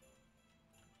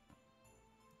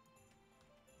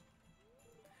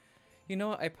 You know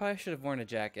what? I probably should have worn a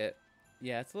jacket.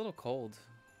 Yeah, it's a little cold.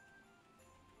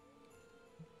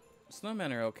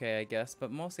 Snowmen are okay, I guess, but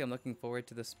mostly I'm looking forward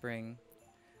to the spring.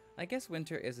 I guess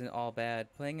winter isn't all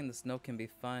bad. Playing in the snow can be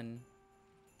fun.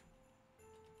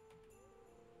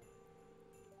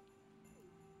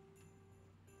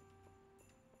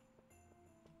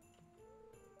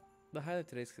 The highlight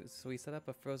today is so we set up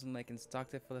a frozen lake and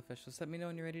stocked it full of fish. Just let me know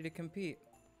when you're ready to compete.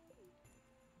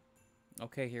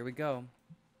 Okay, here we go.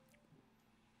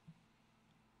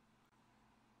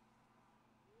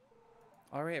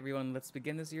 Alright everyone, let's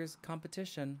begin this year's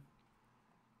competition.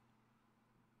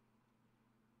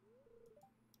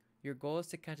 Your goal is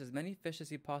to catch as many fish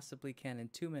as you possibly can in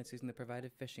 2 minutes using the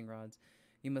provided fishing rods.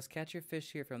 You must catch your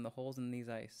fish here from the holes in these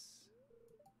ice.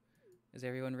 Is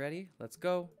everyone ready? Let's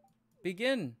go.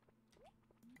 Begin!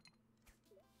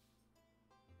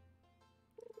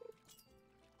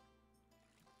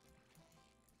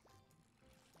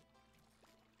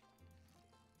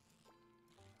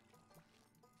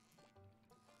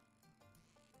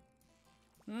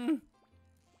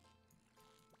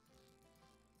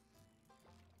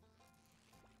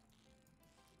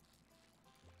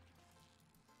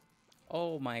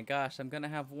 Oh my gosh, I'm gonna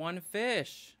have one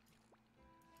fish.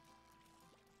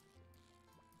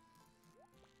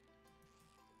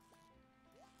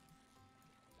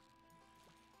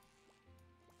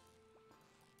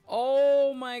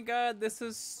 Oh my god, this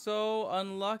is so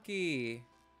unlucky.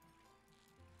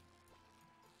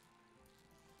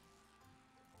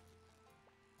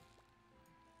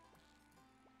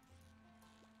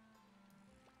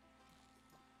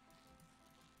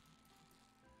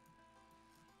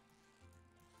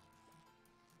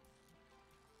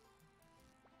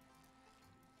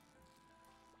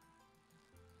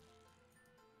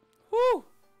 Whew!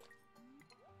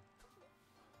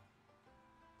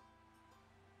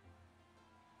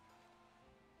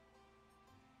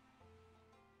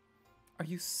 Are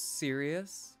you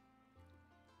serious?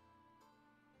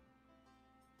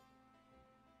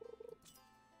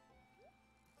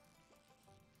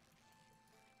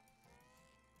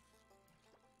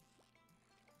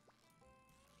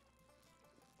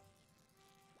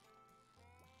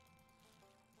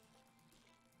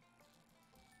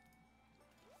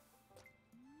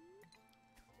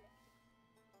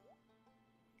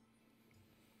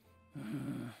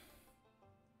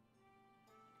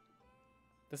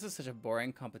 This is such a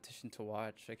boring competition to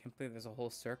watch. I can't believe there's a whole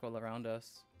circle around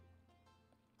us.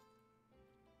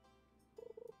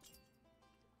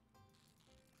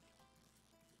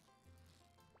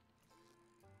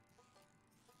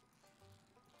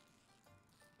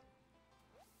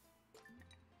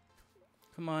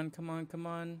 Come on, come on, come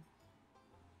on.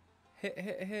 Hit,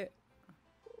 hit, hit.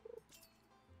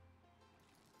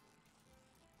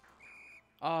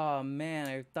 Oh man,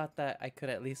 I thought that I could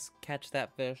at least catch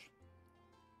that fish.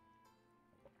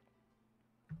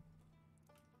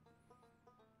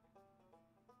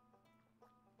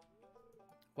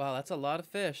 Wow, that's a lot of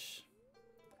fish.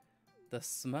 The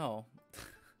smell.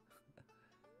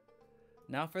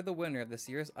 Now for the winner of this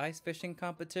year's ice fishing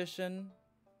competition.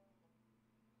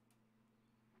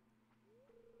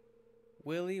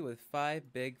 Willie with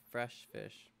 5 big fresh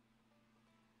fish.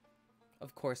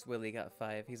 Of course Willie got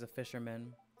 5. He's a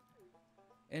fisherman.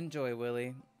 Enjoy,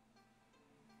 Willie.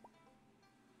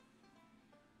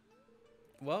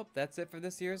 Well, that's it for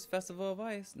this year's Festival of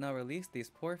Ice. Now release these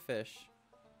poor fish.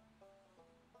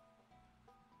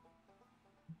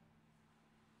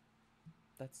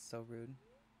 That's so rude.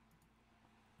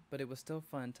 But it was still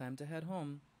fun. Time to head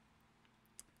home,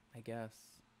 I guess.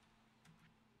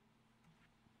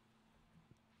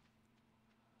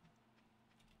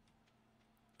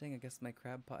 Dang, I guess my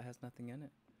crab pot has nothing in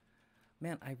it.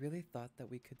 Man, I really thought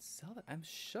that we could sell it. I'm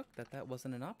shook that that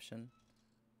wasn't an option.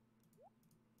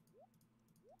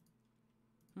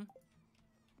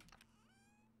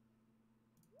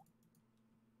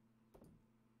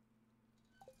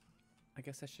 I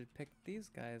guess I should pick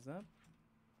these guys up.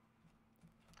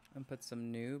 And put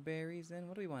some new berries in.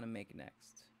 What do we want to make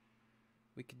next?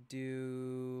 We could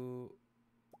do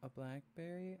a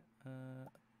blackberry,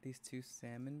 these 2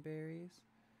 salmon berries,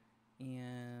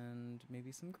 and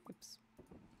maybe some grapes.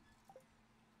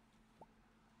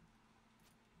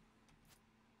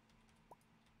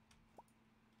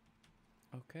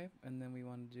 Okay, and then we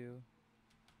want to do,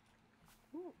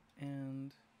 ooh,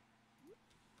 and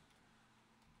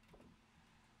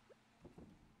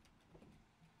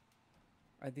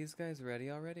are these guys ready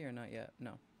already or not yet?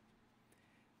 No.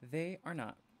 They are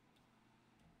not.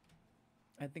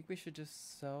 I think we should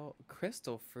just sell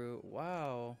crystal fruit.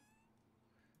 Wow.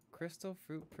 Crystal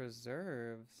fruit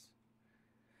preserves.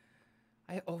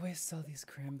 I always sell these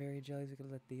cranberry jellies. We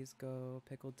could let these go.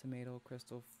 Pickled tomato,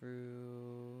 crystal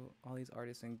fruit. All these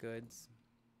artisan goods.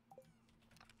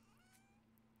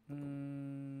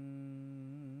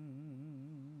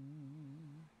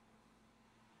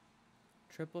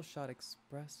 Triple shot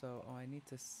espresso. Oh, I need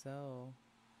to sell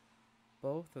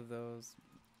both of those.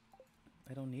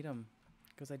 I don't need them.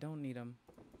 Because I don't need them.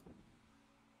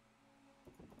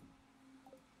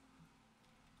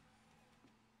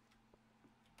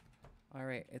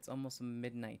 Alright, it's almost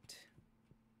midnight.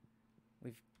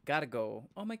 We've gotta go.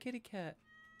 Oh, my kitty cat.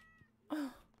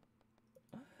 Oh,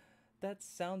 that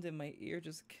sound in my ear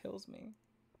just kills me.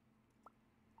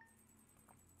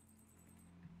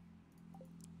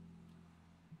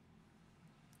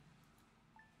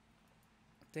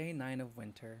 Day 9 of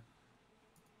winter.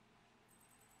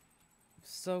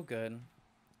 So good.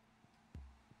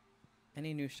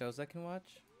 Any new shows I can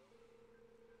watch?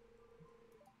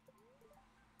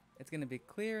 It's gonna be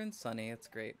clear and sunny. It's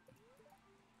great.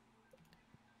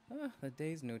 Ah, the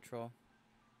day's neutral.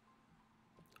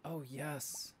 Oh,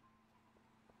 yes.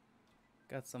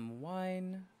 Got some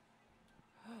wine.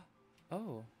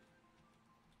 Oh.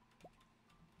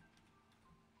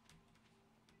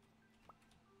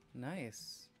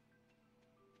 Nice.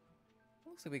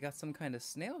 Looks like we got some kind of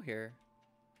snail here.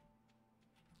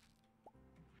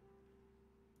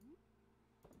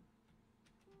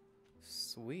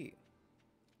 Sweet.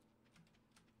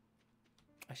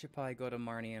 I should probably go to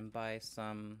Marnie and buy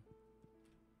some,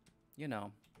 you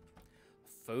know,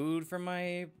 food for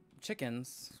my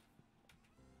chickens.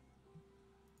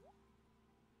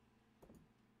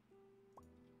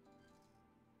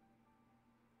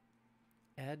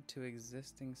 Add to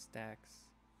existing stacks.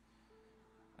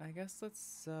 I guess let's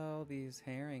sell these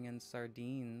herring and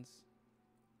sardines.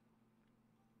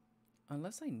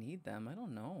 Unless I need them, I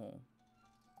don't know.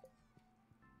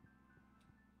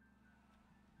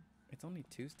 It's only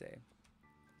Tuesday.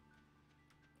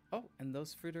 Oh, and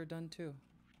those fruit are done too.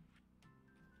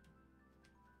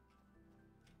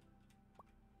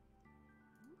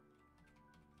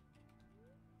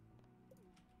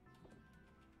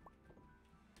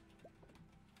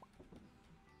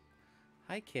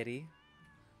 Hi, kitty.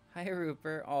 Hi,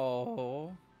 Rupert.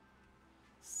 Oh,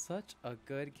 such a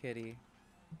good kitty.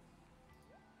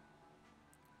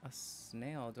 A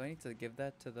snail. Do I need to give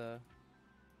that to the...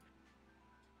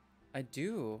 I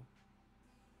do.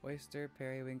 Oyster,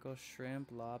 periwinkle, shrimp,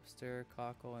 lobster,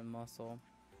 cockle, and mussel.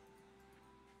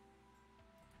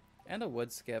 And a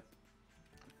wood skip.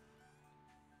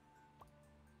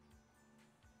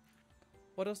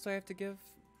 What else do I have to give?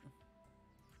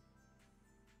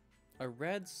 A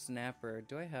red snapper.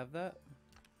 Do I have that?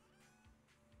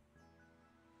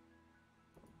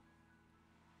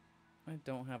 I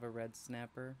don't have a red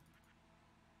snapper.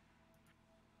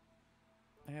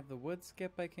 I have the wood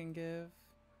skip I can give.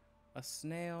 A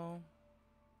snail.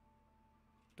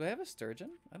 Do I have a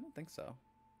sturgeon? I don't think so.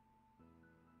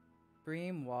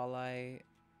 Bream, walleye.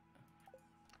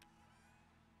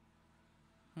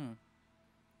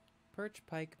 Perch,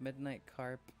 pike, midnight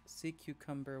carp, sea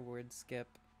cucumber, wood skip.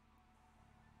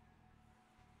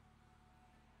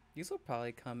 These will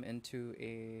probably come into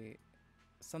a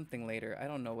something later. I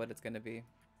don't know what it's going to be.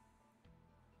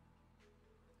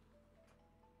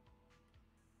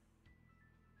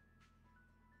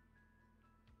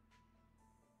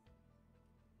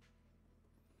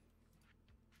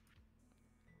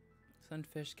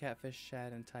 Sunfish, catfish,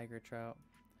 shad, and tiger trout.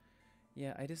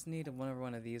 Yeah, I just need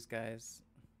one of these guys.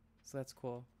 So that's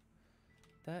cool.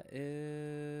 That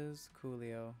is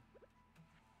coolio.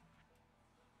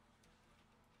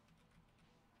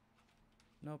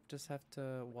 Nope, just have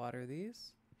to water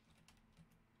these.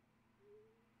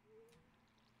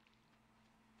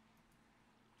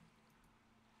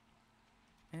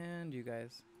 And you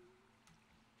guys.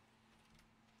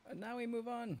 And now we move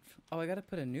on. Oh, I gotta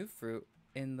put a new fruit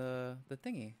in the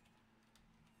thingy.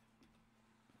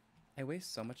 I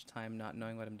waste so much time not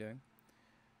knowing what I'm doing.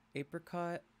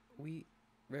 Apricot, wheat,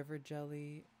 river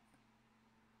jelly.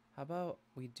 How about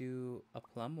we do a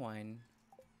plum wine?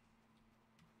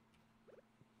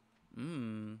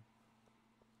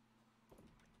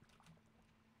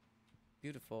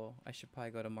 Beautiful. I should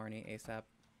probably go to Marnie ASAP.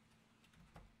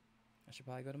 I should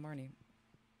probably go to Marnie.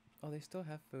 Oh, they still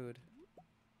have food.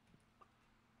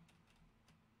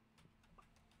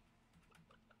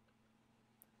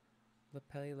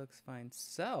 Lapelli looks fine.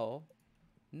 Sell?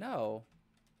 No.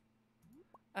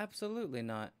 Absolutely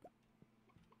not.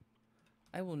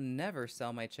 I will never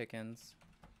sell my chickens.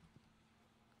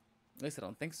 At least I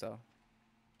don't think so.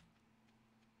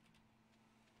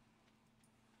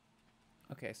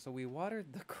 Okay, so we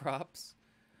watered the crops.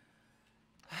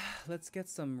 Let's get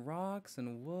some rocks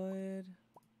and wood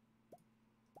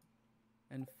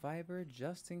and fiber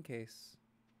just in case.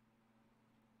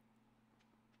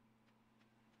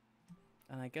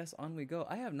 And I guess on we go.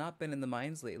 I have not been in the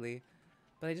mines lately,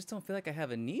 but I just don't feel like I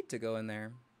have a need to go in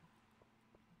there.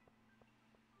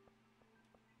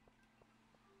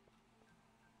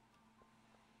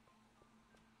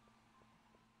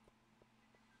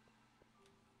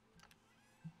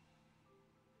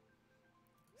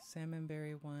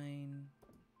 Salmonberry wine.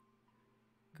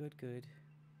 Good, good.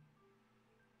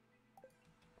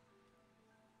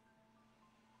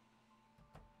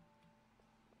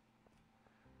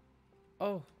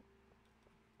 Oh.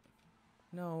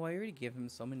 No, I already gave him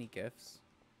so many gifts.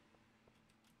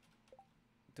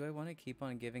 Do I want to keep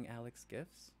on giving Alex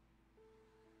gifts?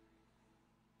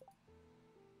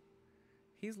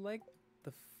 He's like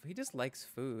he just likes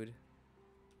food.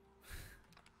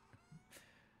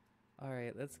 All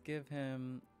right, let's give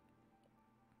him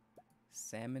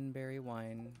salmonberry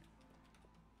wine.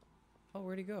 Oh,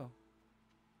 where'd he go?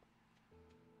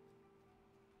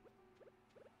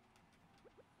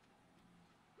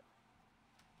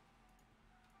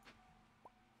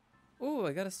 Ooh,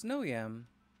 I got a snow yam.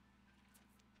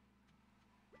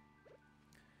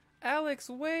 Alex,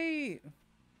 wait!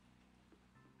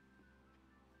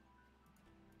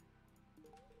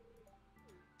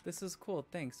 This is cool,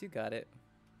 thanks, you got it.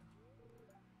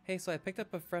 Hey, so I picked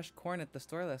up a fresh corn at the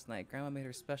store last night. Grandma made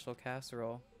her special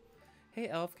casserole. Hey,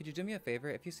 Elf, could you do me a favor?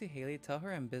 If you see Haley, tell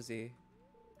her I'm busy.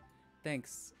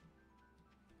 Thanks.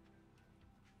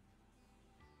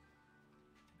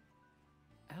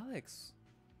 Alex,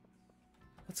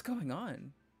 what's going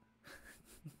on?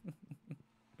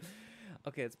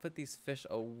 Okay, let's put these fish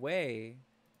away.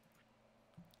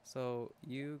 So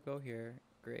you go here.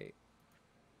 Great.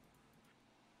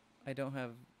 I don't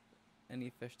have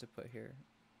any fish to put here.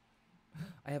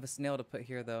 I have a snail to put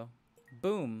here though.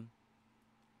 Boom.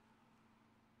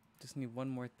 Just need one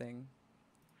more thing.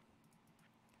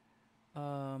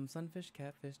 Sunfish,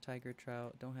 catfish, tiger,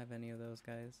 trout. Don't have any of those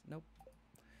guys. Nope.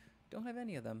 Don't have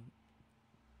any of them.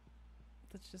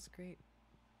 That's just great.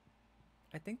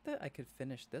 I think that I could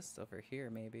finish this over here,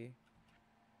 maybe.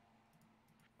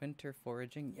 Winter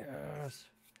foraging. Yes!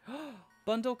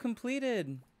 Bundle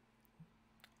completed!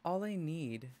 All I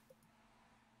need.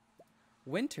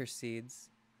 Winter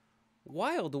seeds.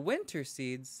 Wild winter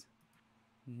seeds.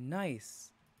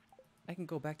 Nice. I can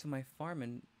go back to my farm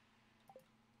and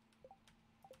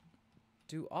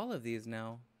do all of these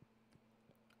now.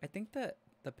 I think that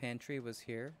the pantry was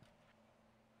here.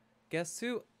 Guess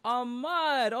who?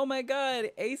 Ahmad! Oh my god!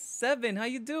 A7, how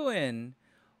you doing?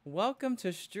 Welcome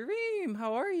to stream!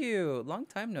 How are you? Long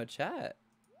time no chat.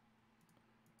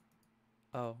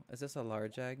 Oh, is this a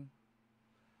large egg?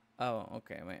 Oh,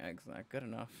 okay, my egg's not good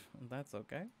enough. That's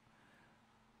okay.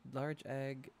 Large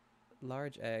egg,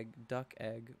 duck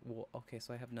egg. Well, okay,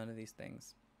 so I have none of these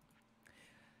things.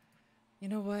 You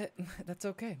know what? That's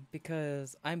okay,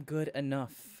 because I'm good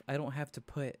enough. I don't have to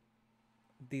put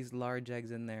these large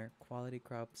eggs in there. Quality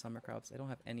crop, summer crops. I don't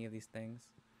have any of these things.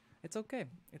 It's okay.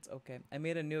 It's okay. I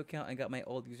made a new account and got my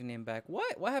old username back.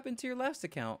 What? What happened to your last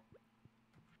account?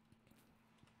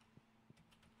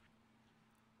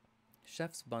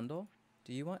 Chef's bundle?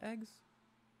 Do you want eggs?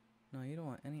 No, you don't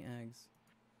want any eggs.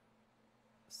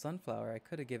 Sunflower. I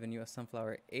could have given you a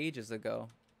sunflower ages ago.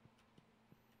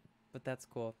 But that's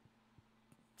cool.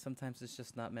 Sometimes it's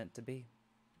just not meant to be.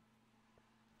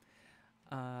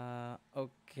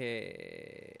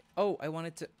 Okay. Oh, I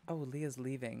wanted to... Oh, Leah's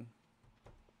leaving.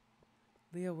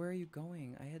 Leah, where are you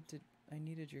going? I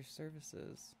needed your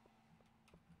services.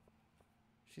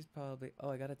 She's probably... Oh,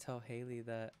 I gotta tell Haley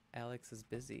that Alex is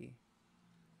busy.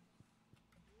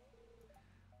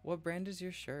 What brand is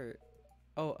your shirt?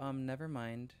 Oh, never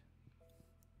mind.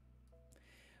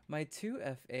 My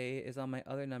 2FA is on my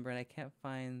other number and I can't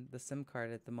find the SIM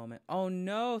card at the moment. Oh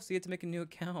no, so you have to make a new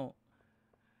account.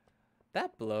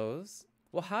 That blows.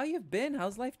 Well, how you been?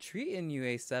 How's life treating you,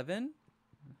 A7?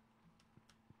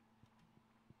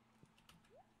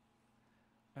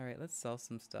 Alright, let's sell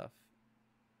some stuff.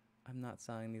 I'm not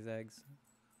selling these eggs.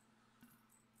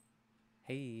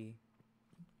 Hey.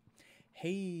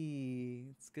 Hey,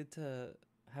 it's good to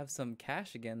have some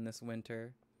cash again this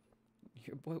winter.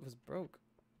 Your boy was broke.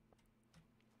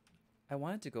 I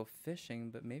wanted to go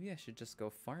fishing, but maybe I should just go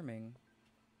farming.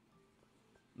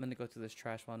 I'm gonna go to this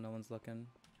trash while no one's looking.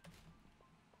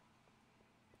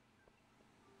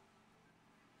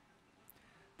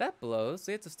 That blows.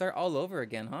 So you have to start all over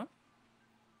again, huh?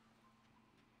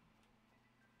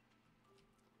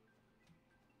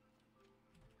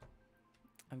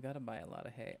 I'm I've got to buy a lot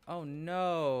of hay. Oh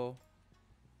no.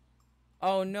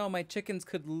 Oh no, my chickens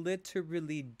could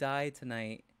literally die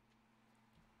tonight.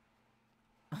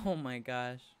 Oh my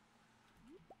gosh.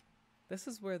 This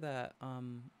is where that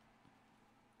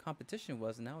competition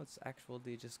was. Now it's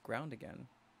actually just ground again.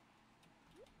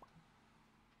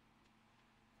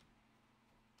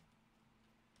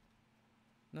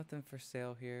 Nothing for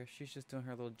sale here. She's just doing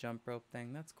her little jump rope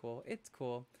thing. That's cool. It's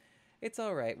cool. It's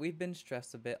all right. We've been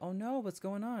stressed a bit. Oh no, what's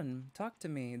going on? Talk to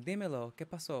me. Dímelo. ¿Qué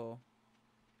pasó?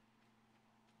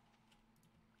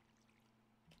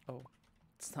 Oh,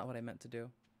 it's not what I meant to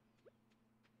do.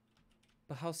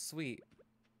 But how sweet.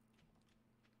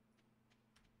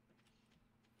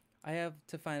 I have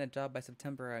to find a job by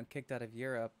September. I'm kicked out of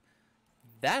Europe.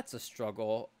 That's a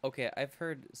struggle. Okay, I've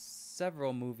heard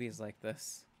several movies like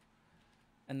this.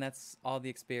 And that's all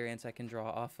the experience I can draw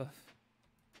off of.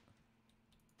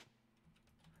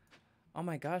 Oh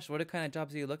my gosh, what kind of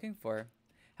jobs are you looking for?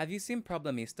 Have you seen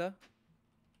Problemista?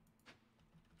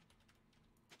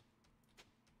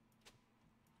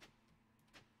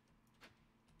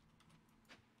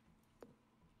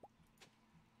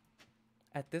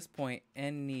 At this point,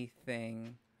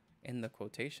 anything in the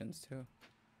quotations too.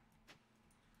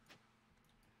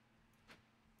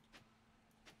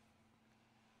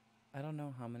 I don't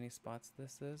know how many spots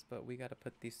this is, but we gotta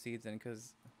put these seeds in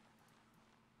because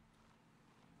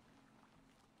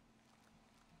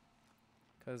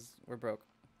we're broke.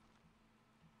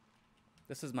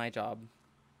 This is my job.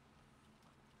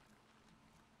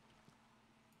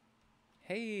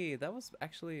 Hey, that was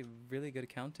actually really good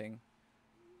counting.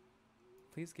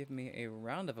 Please give me a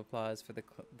round of applause for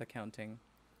the counting,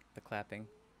 the clapping.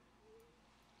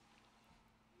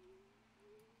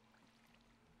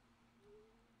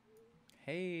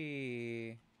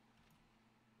 Hey.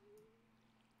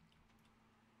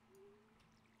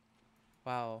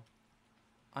 Wow.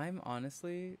 I'm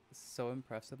honestly so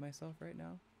impressed with myself right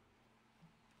now.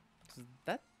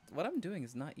 What I'm doing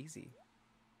is not easy.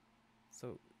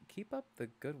 So keep up the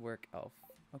good work, Elf.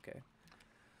 Okay.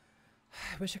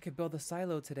 I wish I could build a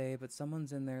silo today, but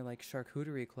someone's in their like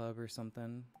charcuterie club or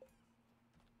something.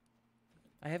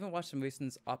 I haven't watched the movie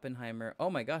since Oppenheimer. Oh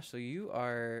my gosh, so you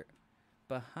are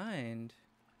behind.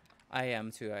 I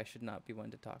am too. I should not be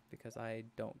one to talk because I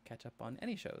don't catch up on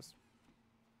any shows.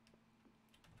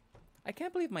 I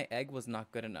can't believe my egg was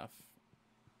not good enough.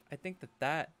 I think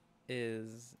that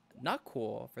is not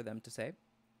cool for them to say.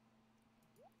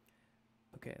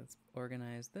 Okay, let's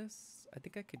organize this. I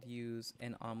think I could use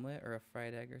an omelet or a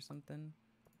fried egg or something.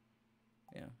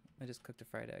 Yeah, I just cooked a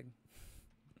fried egg.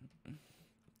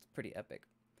 It's pretty epic.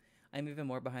 I'm even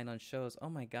more behind on shows. Oh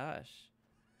my gosh.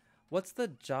 What's the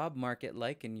job market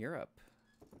like in Europe?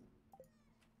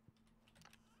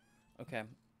 Okay,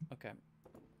 okay,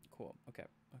 cool, okay,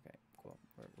 cool.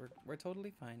 We're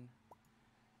totally fine.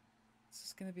 It's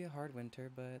just gonna be a hard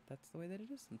winter, but that's the way that it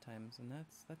is sometimes, and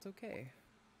that's okay.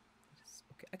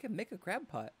 Okay, I can make a crab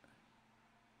pot.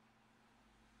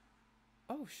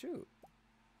 Oh shoot.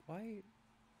 Why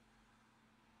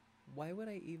would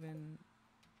I even,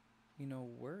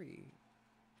 worry?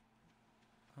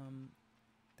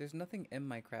 There's nothing in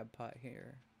my crab pot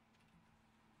here.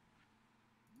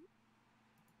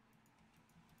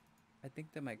 I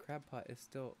think that my crab pot is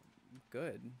still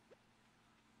good.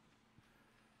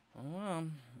 Oh well,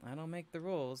 I don't make the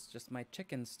rules, just my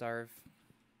chickens starve.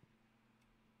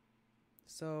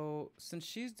 So, since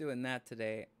she's doing that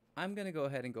today, I'm gonna go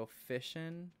ahead and go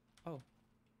fishing. Oh.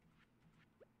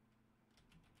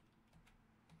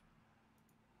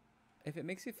 If it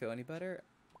makes you feel any better,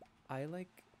 I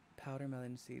like powder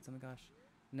melon seeds. Oh my gosh.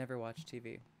 Never watch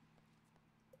TV.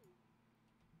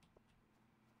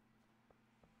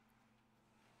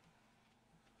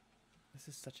 This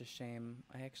is such a shame.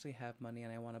 I actually have money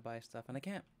and I want to buy stuff and I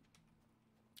can't.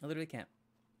 I literally can't.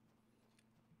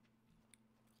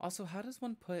 Also, how does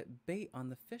one put bait on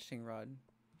the fishing rod?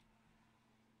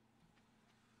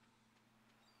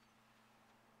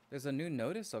 There's a new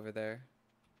notice over there.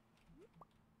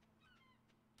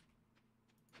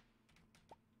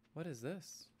 What is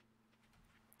this?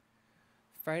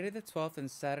 Friday the 12th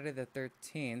and Saturday the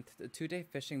 13th, the 2-day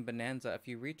fishing bonanza. If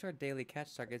you reach our daily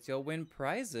catch targets, you'll win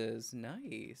prizes.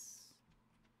 Nice.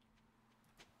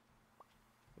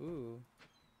 Ooh.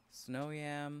 Snow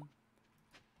yam.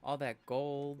 All that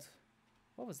gold.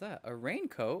 What was that? A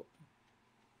raincoat?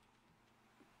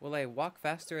 Will I walk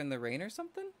faster in the rain or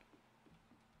something?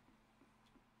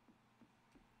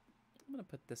 I'm gonna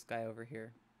put this guy over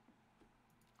here.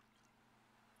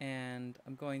 And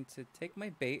I'm going to take my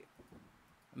bait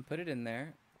and put it in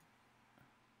there.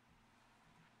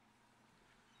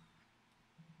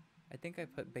 I think I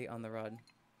put bait on the rod.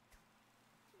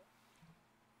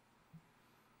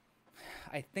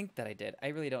 I think that I did. I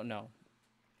really don't know.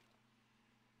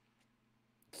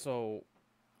 So,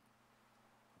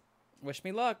 wish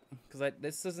me luck, because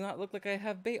this does not look like I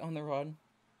have bait on the rod.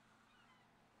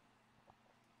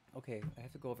 Okay, I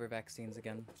have to go over vaccines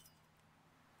again.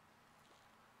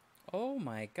 Oh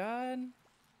my god.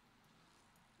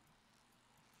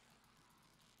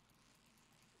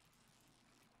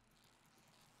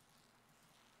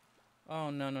 Oh,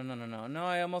 no, no, no, no, no. No,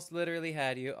 I almost literally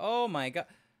had you. Oh my god.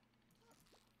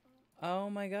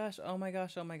 Oh my gosh, oh my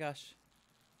gosh, oh my gosh.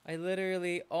 I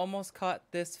literally almost caught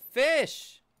this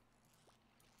fish!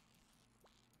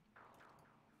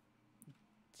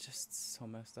 Just so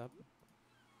messed up.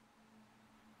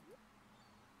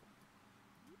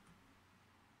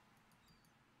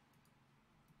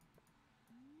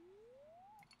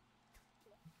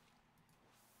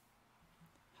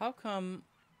 How come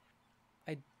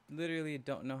I literally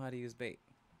don't know how to use bait?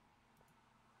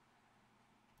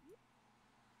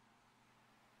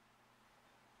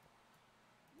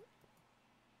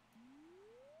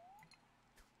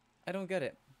 I don't get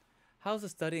it. How's the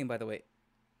studying, by the way?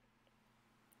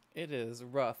 It is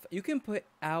rough. You can put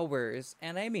hours,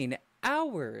 and I mean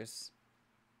hours,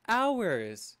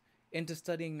 hours into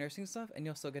studying nursing stuff, and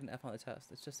you'll still get an F on the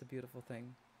test. It's just a beautiful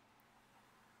thing.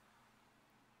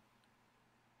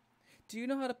 Do you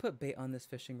know how to put bait on this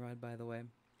fishing rod, by the way?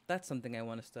 That's something I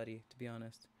want to study, to be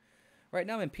honest. Right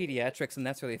now I'm in pediatrics, and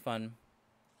that's really fun.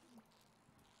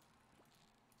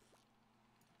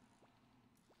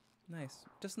 Nice.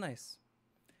 Just nice.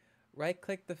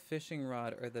 Right-click the fishing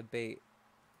rod or the bait.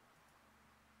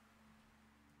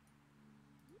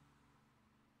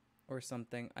 Or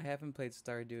something. I haven't played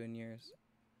Stardew in years.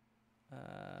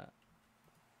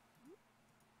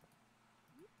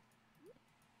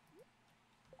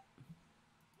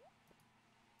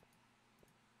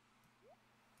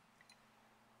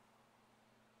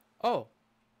 Oh!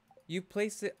 You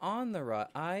place it on the rod.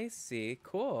 I see.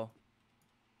 Cool.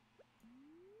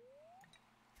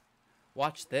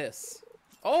 Watch this.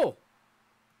 Oh!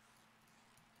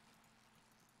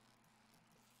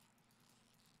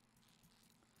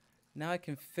 Now I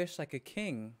can fish like a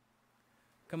king.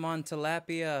 Come on,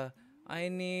 tilapia. I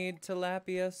need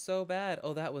tilapia so bad.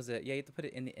 Oh, that was it. Yeah, you have to put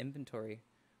it in the inventory.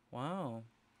 Wow.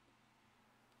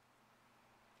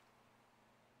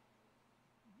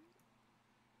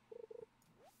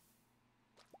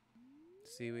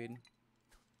 Seaweed.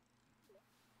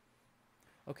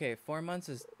 Okay, 4 months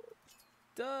is...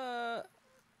 Duh!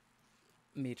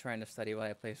 Me trying to study while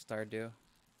I play Stardew.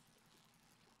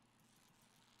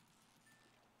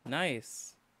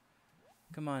 Nice.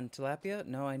 Come on, tilapia?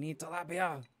 No, I need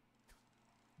tilapia!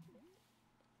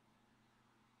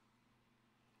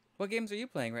 What games are you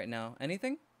playing right now?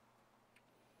 Anything?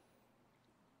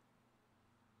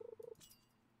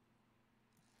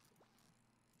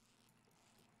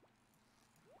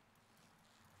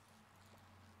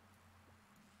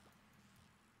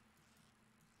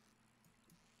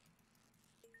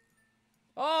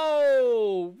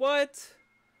 Oh! What?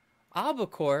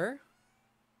 Albacore?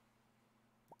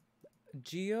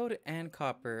 Geode and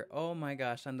copper. Oh my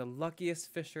gosh, I'm the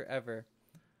luckiest fisher ever.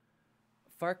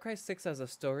 Far Cry 6 has a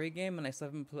story game, and I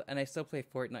still play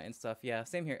Fortnite and stuff. Yeah,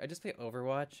 same here. I just play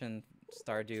Overwatch and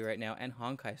Stardew right now, and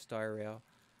Honkai Star Rail.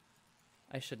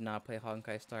 I should not play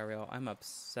Honkai Star Rail. I'm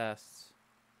obsessed.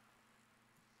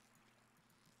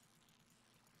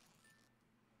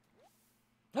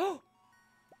 Oh!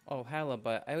 Oh,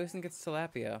 halibut. I always think it's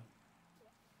tilapia.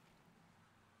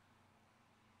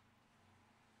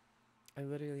 I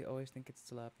literally always think it's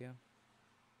tilapia.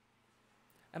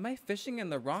 Am I fishing in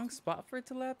the wrong spot for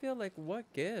tilapia? Like, what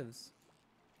gives?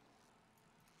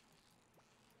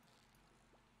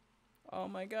 Oh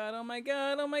my god, oh my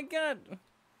god, oh my god!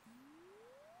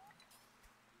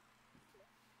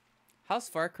 How's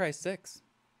Far Cry 6?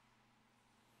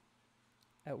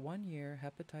 At 1 year,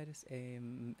 hepatitis A,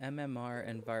 MMR,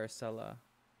 and varicella.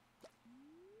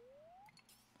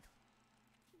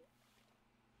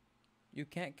 You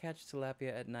can't catch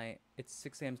tilapia at night. It's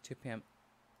 6 a.m. to 2 p.m.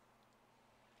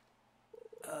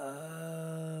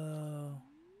 Oh.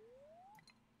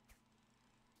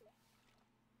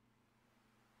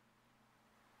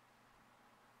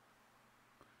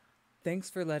 Thanks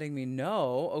for letting me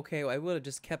know. Okay, well, I would have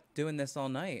just kept doing this all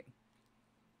night.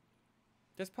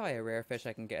 There's probably a rare fish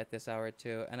I can get at this hour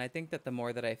too. And I think that the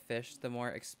more that I fish, the more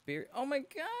experience... Oh my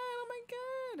god! Oh my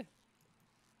god!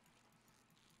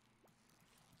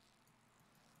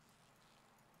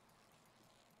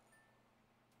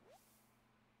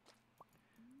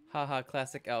 Haha,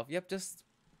 classic elf. Yep, just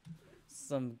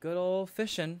some good old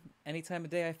fishing. Any time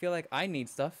of day I feel like I need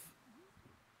stuff.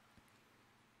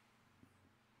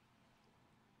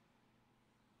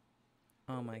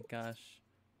 Oh my gosh.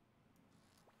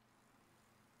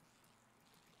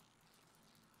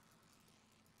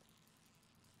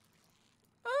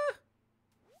 Ah!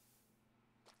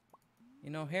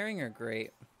 You know, herring are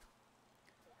great.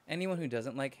 Anyone who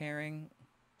doesn't like herring,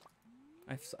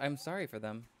 I'm sorry for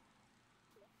them.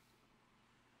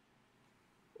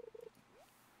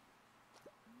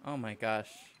 Oh my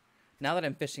gosh. Now that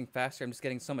I'm fishing faster, I'm just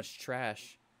getting so much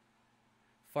trash.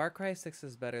 Far Cry 6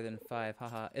 is better than 5,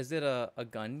 haha. Is it a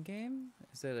gun game?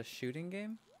 Is it a shooting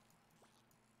game?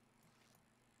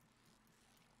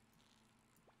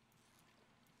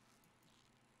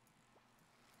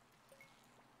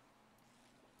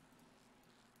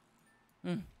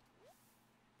 Hmm.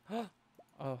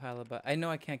 Oh, halibut. I know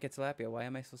I can't get tilapia. Why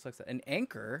am I so successful? An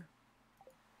anchor?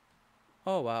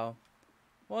 Oh, wow.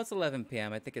 Well, it's 11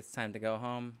 p.m. I think it's time to go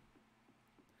home.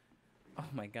 Oh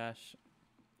my gosh.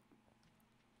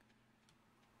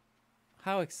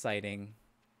 How exciting.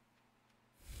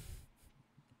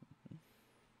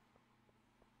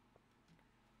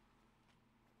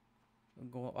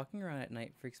 Walking around at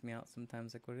night freaks me out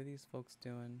sometimes. Like, what are these folks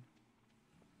doing?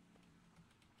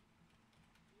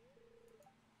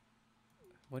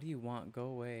 What do you want? Go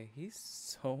away. He's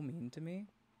so mean to me.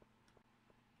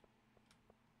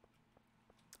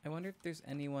 I wonder if there's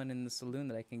anyone in the saloon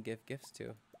that I can give gifts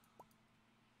to.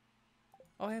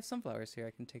 Oh, I have sunflowers here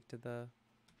I can take to the...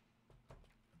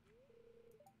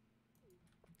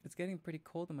 It's getting pretty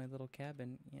cold in my little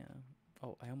cabin. Yeah.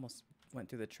 Oh, I almost went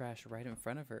through the trash right in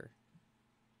front of her.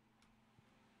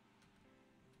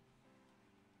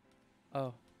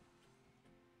 Oh.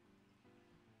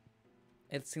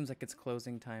 It seems like it's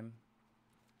closing time.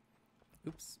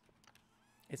 Oops.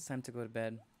 It's time to go to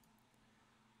bed.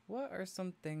 What are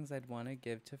some things I'd want to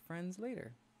give to friends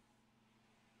later?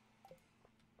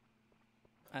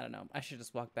 I don't know. I should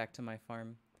just walk back to my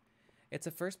farm. It's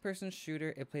a first-person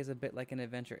shooter. It plays a bit like an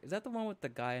adventure. Is that the one with the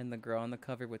guy and the girl on the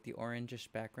cover with the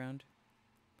orangish background?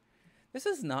 This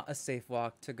is not a safe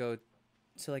walk to go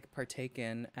to, like, partake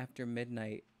in after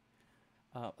midnight.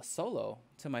 Solo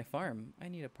to my farm. I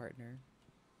need a partner.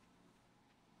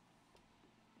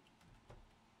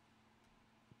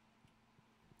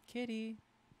 Kitty.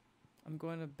 I'm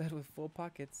going to bed with full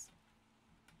pockets.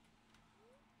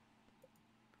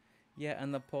 Yeah,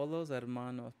 and the Pollos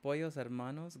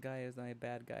Hermanos guy is my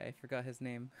bad guy. I forgot his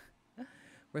name.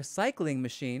 Recycling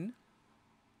machine.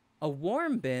 A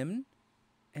warm bin.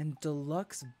 And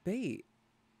deluxe bait.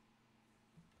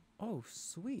 Oh,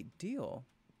 sweet deal.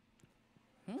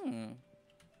 It's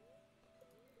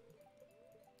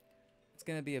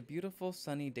going to be a beautiful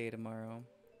sunny day tomorrow.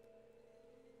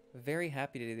 Very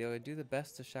happy today. They would do the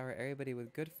best to shower everybody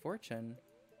with good fortune.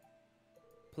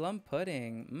 Plum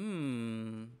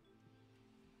pudding.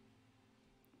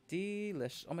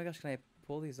 Delish. Oh my gosh, can I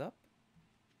pull these up?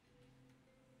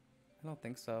 I don't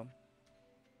think so.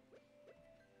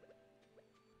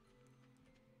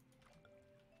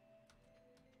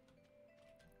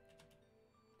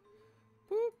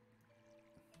 Boop.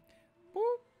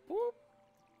 Boop, boop.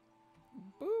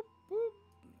 Boop, boop.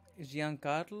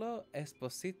 Giancarlo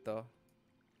Esposito.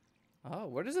 Oh,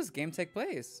 where does this game take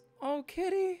place? Oh,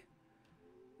 kitty.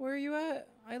 Where are you at?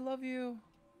 I love you.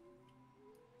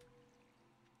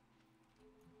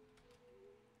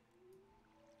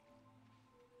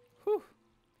 Whew.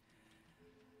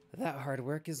 That hard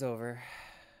work is over.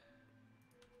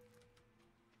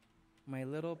 My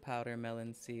little powder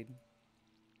melon seed.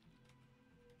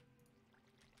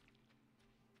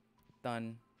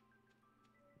 Done.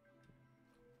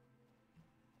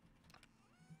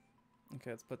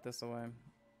 Okay, let's put this away.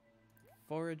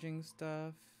 Foraging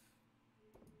stuff.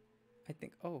 I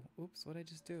think... Oh, oops, what did I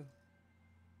just do?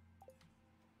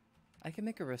 I can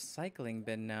make a recycling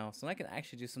bin now, so I can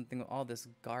actually do something with all this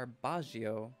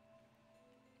garbaggio.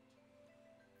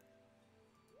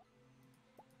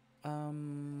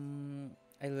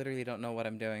 I literally don't know what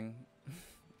I'm doing.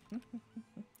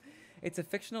 It's a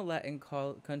fictional Latin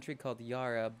country called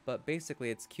Yara, but basically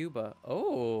it's Cuba.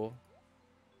 Oh!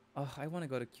 Oh, I want to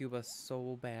go to Cuba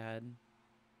so bad.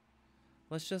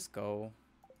 Let's just go.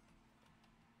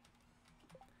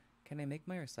 Can I make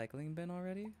my recycling bin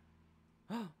already?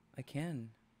 Oh, I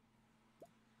can.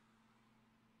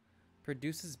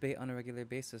 Produces bait on a regular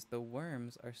basis. The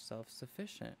worms are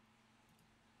self-sufficient.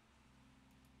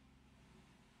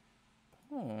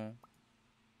 Oh.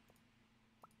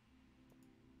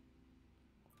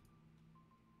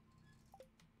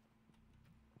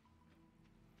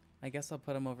 I guess I'll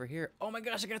put them over here. Oh my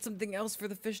gosh, I got something else for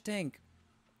the fish tank.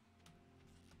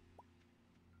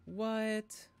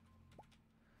 What?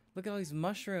 Look at all these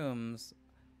mushrooms.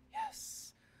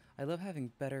 Yes. I love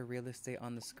having better real estate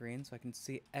on the screen so I can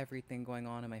see everything going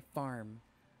on in my farm.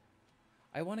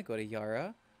 I want to go to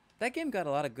Yara. That game got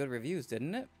a lot of good reviews,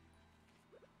 didn't it?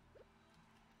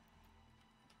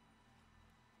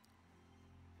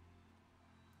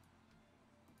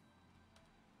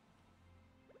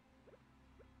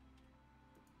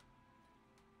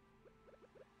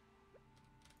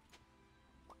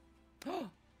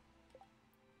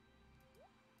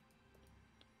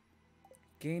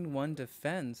 Gain 1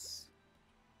 defense.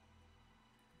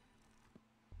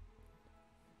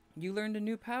 You learned a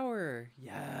new power.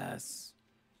 Yes.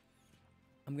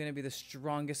 I'm gonna be the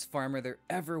strongest farmer there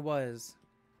ever was.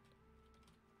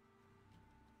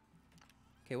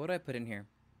 Okay, what do I put in here?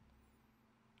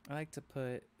 I like to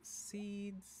put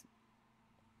seeds.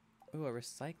 Ooh, a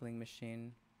recycling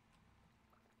machine.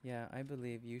 Yeah, I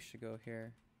believe you should go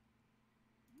here.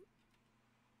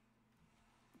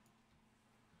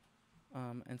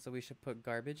 And so we should put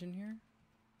garbage in here.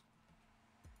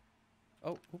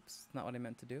 Oh, oops, not what I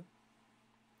meant to do.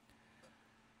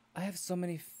 I have so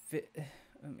many oh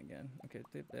my god. Okay,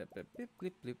 blip, blip, blip, blip,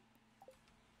 blip, blip.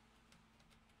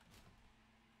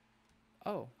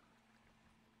 Oh.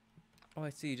 Oh, I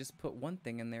see. You just put one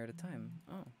thing in there at a time.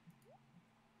 Oh.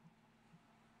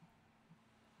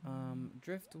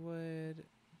 Driftwood.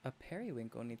 A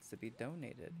periwinkle needs to be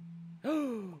donated.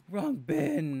 Oh, wrong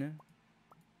bin.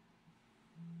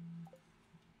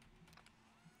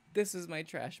 This is my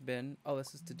trash bin. Oh,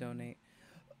 this is to donate.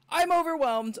 I'm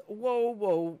overwhelmed. Whoa,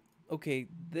 whoa. Okay,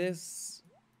 this.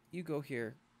 You go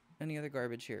here. Any other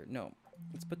garbage here? No.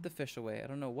 Let's put the fish away. I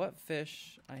don't know what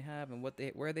fish I have and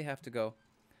where they have to go.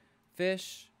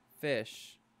 Fish,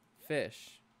 fish,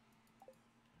 fish.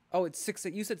 Oh, it's 6.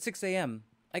 You said 6 a.m.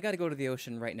 I gotta go to the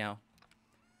ocean right now.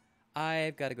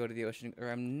 I've gotta go to the ocean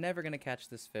or I'm never gonna catch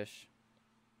this fish.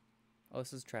 Oh,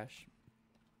 this is trash.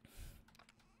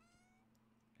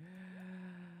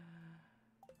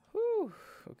 Whew.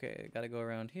 Okay, gotta go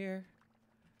around here.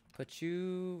 Put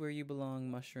you where you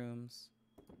belong, mushrooms.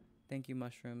 Thank you,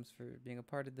 mushrooms, for being a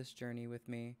part of this journey with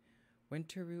me.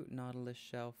 Winter root, nautilus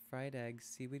shell, fried eggs,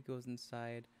 seaweed goes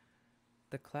inside.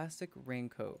 The classic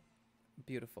raincoat.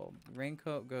 Beautiful.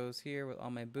 Raincoat goes here with all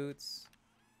my boots.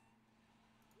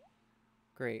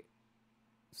 Great.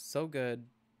 So good.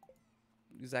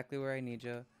 Exactly where I need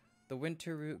you. The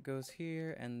winter root goes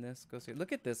here, and this goes here.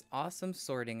 Look at this awesome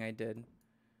sorting I did.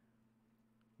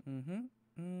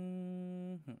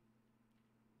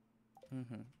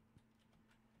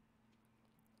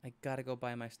 I gotta go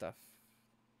buy my stuff.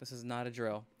 This is not a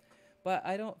drill. But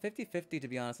I don't... 50-50, to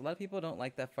be honest. A lot of people don't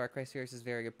like that Far Cry series is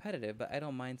very repetitive, but I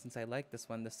don't mind since I like this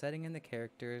one. The setting and the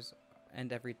characters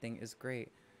and everything is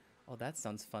great. Oh, that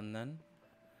sounds fun, then.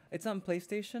 It's on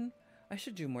PlayStation? I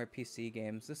should do more PC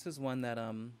games. This is one that,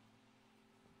 I'm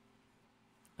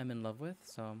in love with,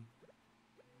 so...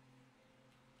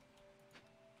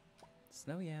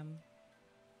 Snow Yam.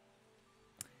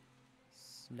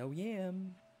 Snow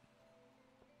Yam.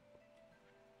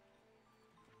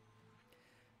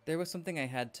 There was something I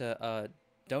had to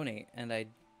donate, and I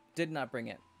did not bring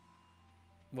it.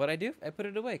 What'd I do? I put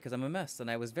it away because I'm a mess,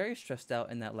 and I was very stressed out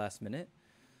in that last minute.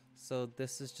 So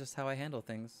this is just how I handle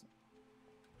things.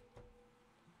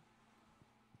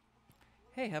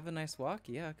 Hey, have a nice walk.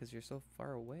 Yeah, because you're so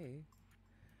far away.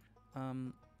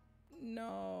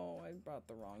 No, I brought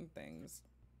the wrong things.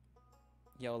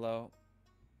 YOLO.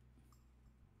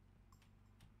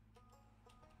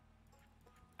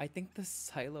 I think the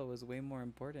silo is way more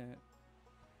important.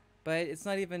 But it's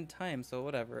not even time, so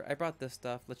whatever. I brought this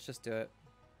stuff. Let's just do it.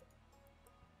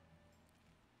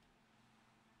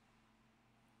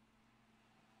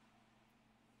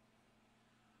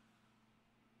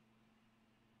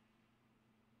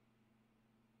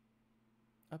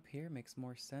 Up here makes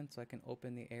more sense, so I can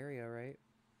open the area, right?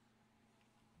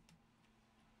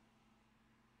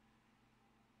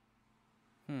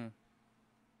 Well,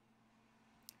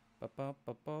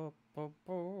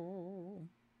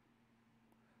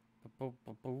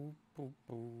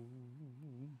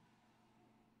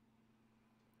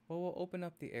 we'll open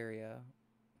up the area.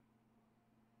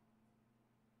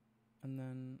 And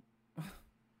then...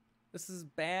 This is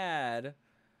bad.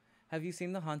 Have you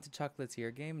seen the Haunted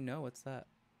Chocolatier game? No, what's that?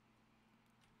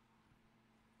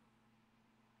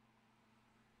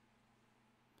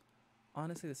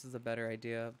 Honestly, this is a better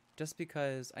idea. Just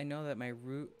because I know that my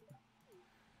route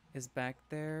is back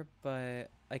there, but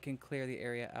I can clear the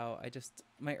area out.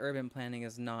 My urban planning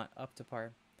is not up to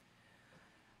par.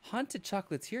 Haunted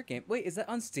Chocolatier game. Wait, is that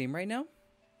on Steam right now?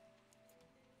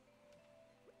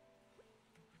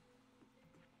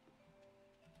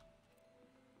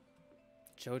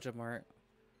 Joja Mart.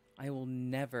 I will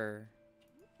never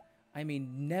I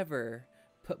mean, never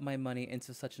put my money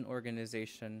into such an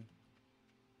organization.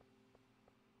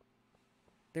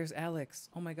 There's Alex.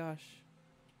 Oh my gosh.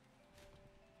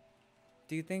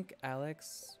 Do you think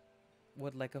Alex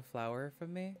would like a flower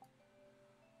from me?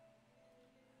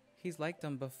 He's liked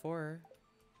them before.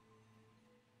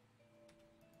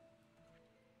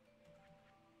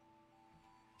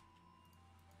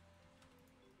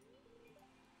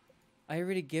 I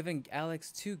already given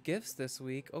Alex 2 gifts this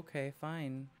week. Okay,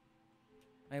 fine.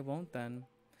 I won't then.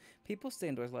 People stay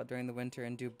indoors a lot during the winter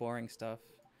and do boring stuff.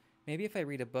 Maybe if I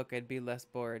read a book, I'd be less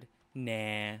bored.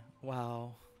 Nah.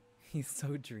 Wow. He's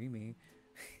so dreamy.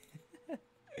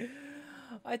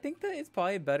 I think that it's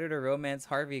probably better to romance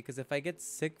Harvey, because if I get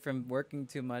sick from working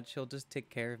too much, he'll just take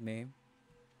care of me.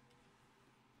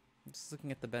 I'm just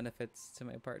looking at the benefits to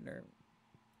my partner.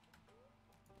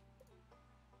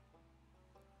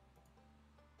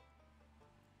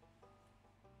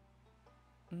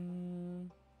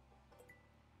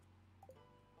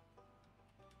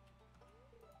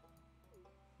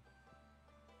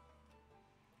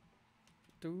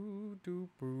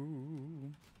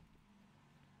 Boo.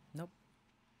 Nope.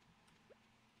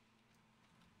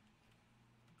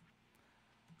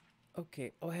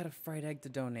 Okay. Oh, I had a fried egg to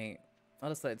donate. I'll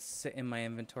just let it sit in my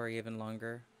inventory even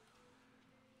longer.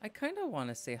 I kind of want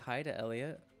to say hi to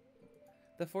Elliot.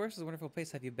 The forest is a wonderful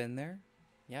place. Have you been there?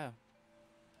 Yeah.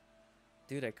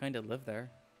 Dude, I kind of live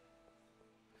there.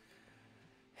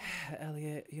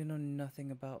 Elliot, you know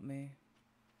nothing about me.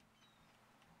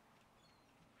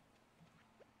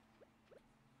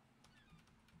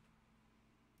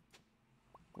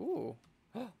 Ooh.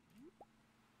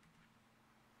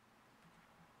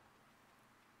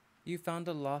 You found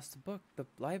a lost book. The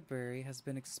library has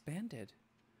been expanded.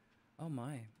 Oh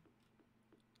my.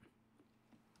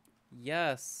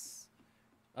 Yes.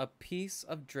 A piece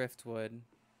of driftwood.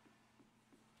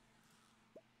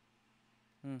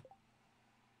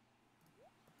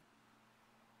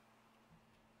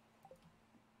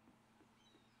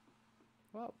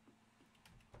 Wow.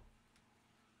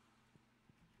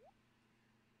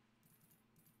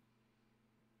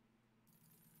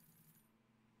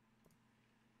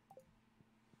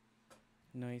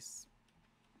 Nice.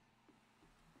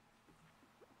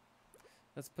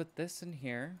 Let's put this in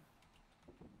here.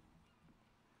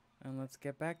 And let's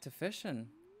get back to fishing.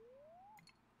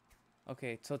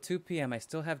 Okay, till 2 p.m. I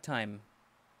still have time.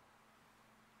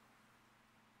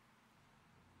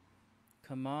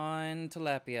 Come on,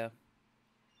 tilapia.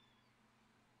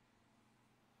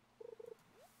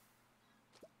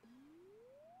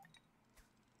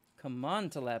 Come on,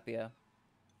 tilapia.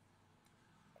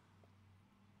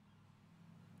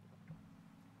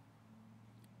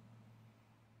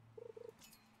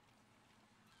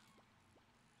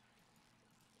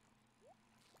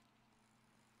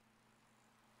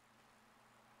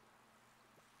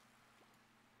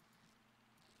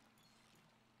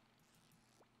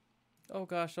 Oh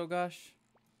gosh, oh gosh.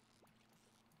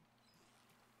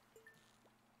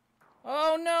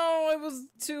 Oh no, I was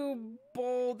too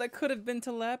bold. That could have been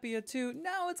tilapia too.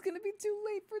 Now it's gonna be too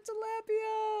late for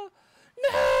tilapia.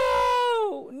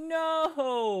 No!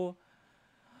 No!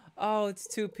 Oh, it's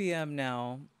 2 p.m.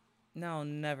 now. Now I'll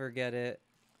never get it.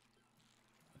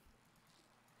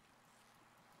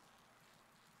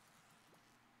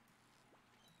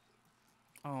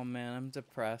 Oh man, I'm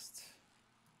depressed.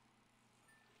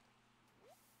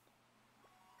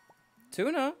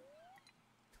 Tuna?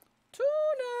 Tuna!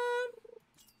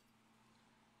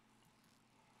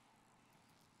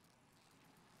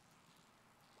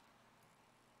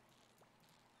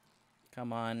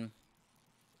 Come on.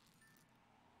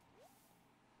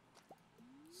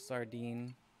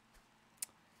 Sardine.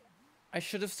 I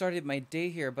should have started my day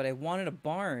here, but I wanted a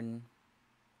barn.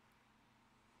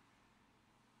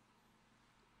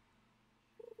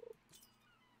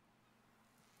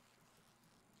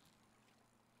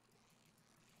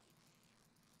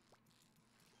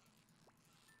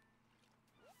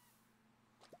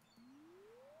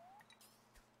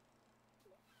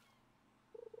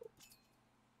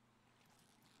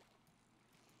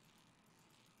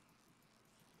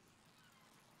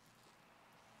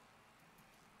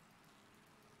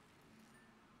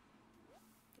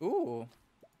 Ooh,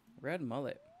 red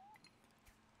mullet.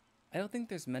 I don't think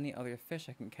there's many other fish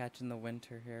I can catch in the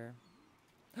winter here.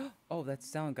 Oh, that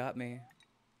sound got me.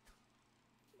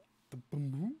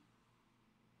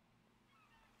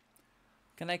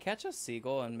 Can I catch a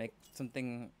seagull and make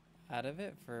something out of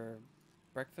it for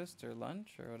breakfast or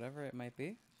lunch or whatever it might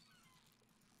be?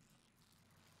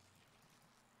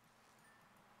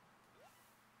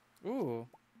 Ooh.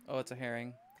 Oh, it's a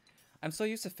herring. I'm so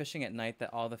used to fishing at night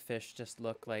that all the fish just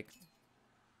look like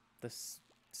the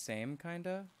same,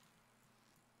 kinda.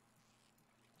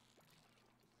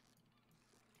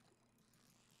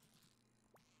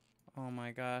 Oh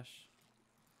my gosh.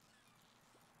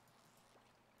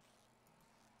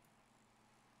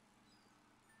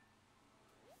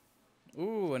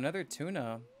 Ooh, another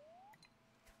tuna.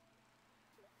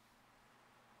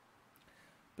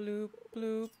 Bloop,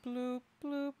 bloop, bloop,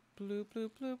 bloop, bloop, bloop,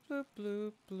 bloop, bloop,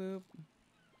 bloop, bloop.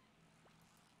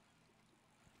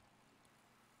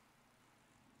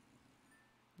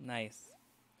 Nice.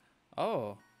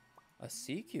 Oh, a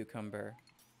sea cucumber.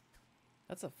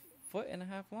 That's a 1.5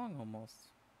 feet long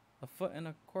almost.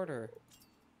 1.25 feet.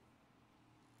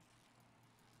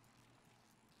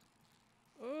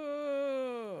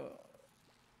 Oh.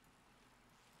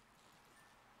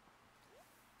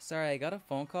 Sorry, I got a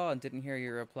phone call and didn't hear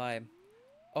your reply.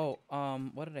 Oh,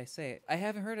 what did I say? I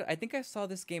haven't heard it. I think I saw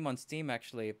this game on Steam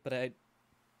actually, but I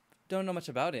don't know much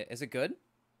about it. Is it good?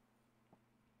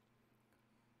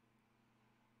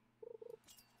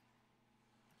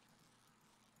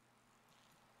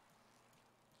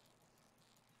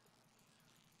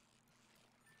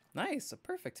 Nice, a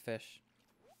perfect fish.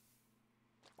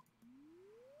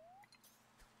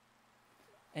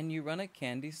 And you run a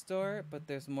candy store, but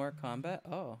there's more combat?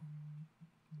 Oh.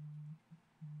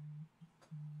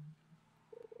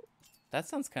 That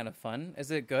sounds kind of fun. Is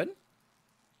it good?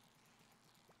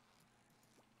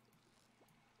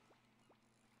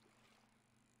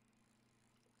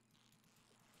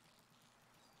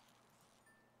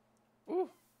 Ooh,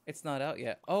 it's not out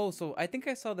yet. Oh, so I think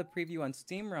I saw the preview on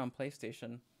Steam or on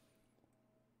PlayStation.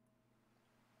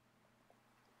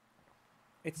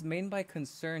 It's made by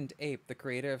Concerned Ape, the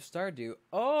creator of Stardew.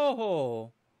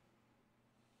 Oh!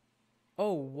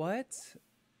 Oh, what?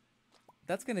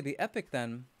 That's gonna be epic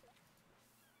then.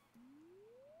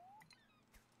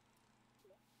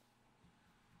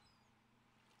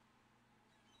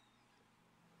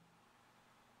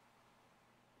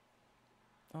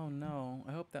 Oh no,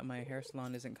 I hope that my hair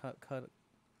salon isn't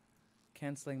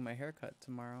canceling my haircut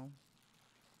tomorrow.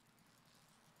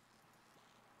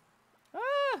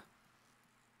 Ah!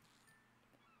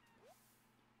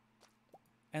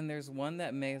 And there's one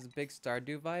that makes big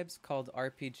Stardew vibes called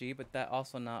RPG, but that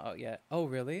also not out yet. Oh,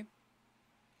 really?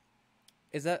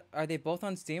 Are they both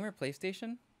on Steam or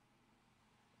PlayStation?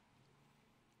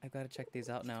 I've got to check these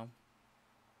out now.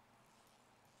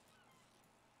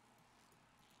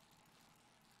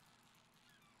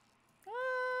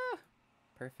 Ah!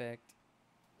 Perfect.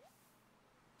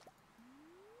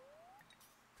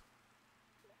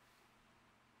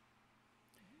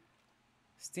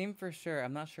 Steam for sure.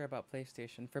 I'm not sure about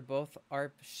PlayStation. For both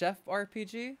Chef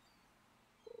RPG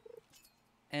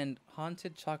and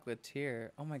Haunted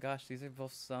Chocolatier. Oh my gosh, these are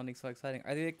both sounding so exciting.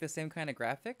 Are they like the same kind of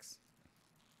graphics?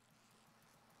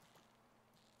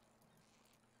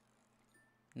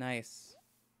 Nice.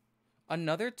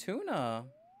 Another tuna.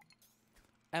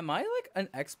 Am I like an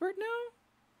expert now?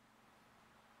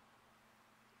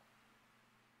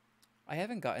 I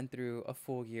haven't gotten through a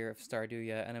full year of Stardew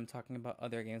yet, and I'm talking about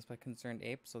other games by Concerned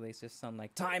Ape, so they just sound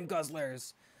like time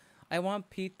guzzlers. I want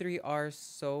P3R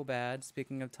so bad,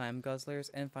 speaking of time guzzlers,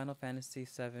 and Final Fantasy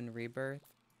VII Rebirth.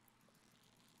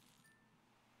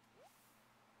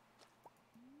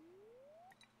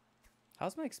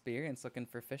 How's my experience looking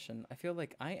for fishing? I feel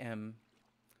like I'm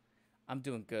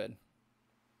doing good.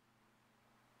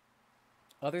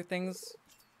 Other things...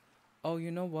 Oh,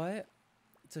 you know what?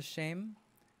 It's a shame.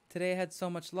 Today I had so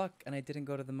much luck and I didn't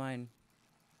go to the mine.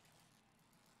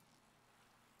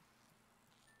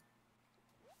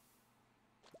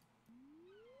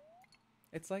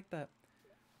 It's like that.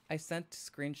 I sent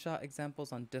screenshot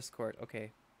examples on Discord.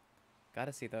 Okay.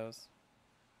 Gotta see those.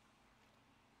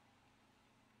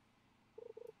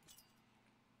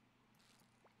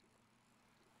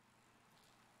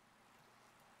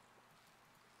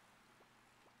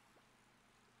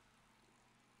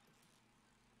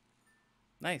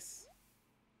 Nice.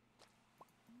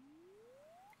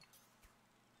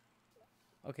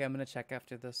 Okay, I'm gonna check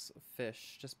after this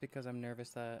fish, just because I'm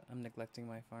nervous that I'm neglecting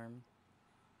my farm.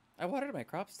 I watered my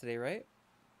crops today, right?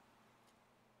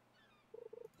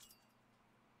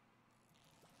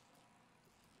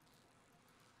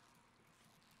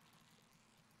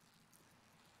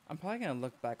 I'm probably gonna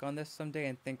look back on this someday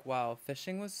and think, wow,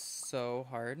 fishing was so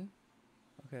hard.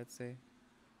 Okay, let's see.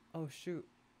 Oh, shoot.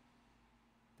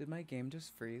 Did my game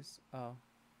just freeze? Oh.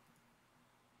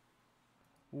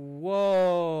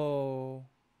 Whoa.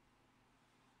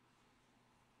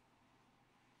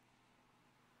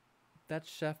 That's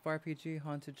Chef RPG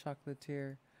Haunted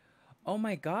Chocolatier. Oh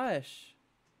my gosh.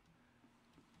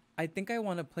 I think I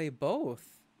want to play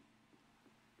both.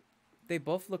 They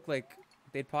both look like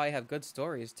they'd probably have good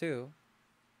stories too.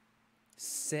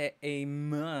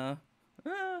 Same.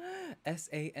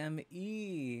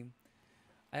 S-A-M-E.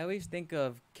 I always think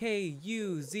of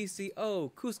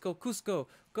K-U-Z-C-O. Cusco, Cusco.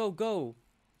 Go, go.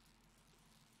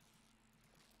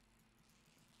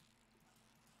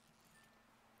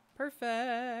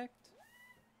 Perfect.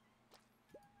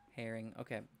 Herring.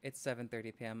 Okay, it's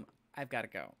 7:30 p.m. I've got to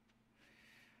go.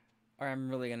 Or I'm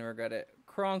really going to regret it.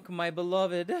 Kronk, my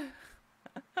beloved.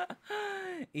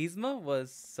 Yzma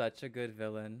was such a good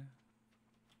villain.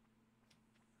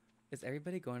 Is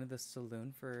everybody going to the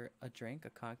saloon for a drink, a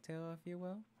cocktail, if you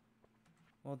will?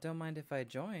 Well, don't mind if I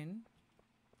join.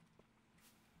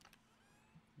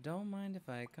 Don't mind if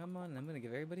I come on. I'm going to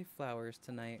give everybody flowers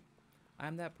tonight.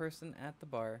 I'm that person at the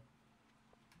bar.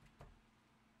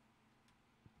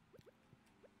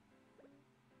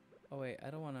 Oh wait,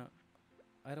 I don't want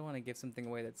to give something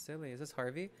away that's silly. Is this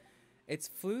Harvey? It's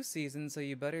flu season, so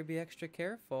you better be extra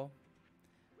careful.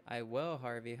 I will,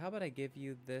 Harvey. How about I give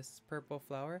you this purple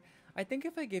flower? I think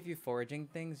if I give you foraging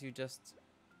things, you just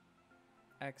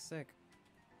act sick.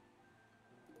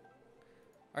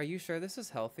 Are you sure this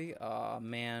is healthy? Aw,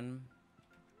 man.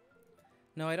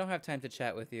 No, I don't have time to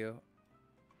chat with you.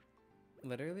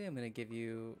 Literally, I'm gonna give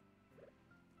you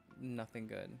nothing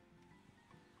good.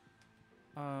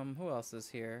 Who else is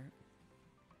here?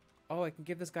 Oh, I can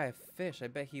give this guy a fish. I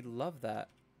bet he'd love that.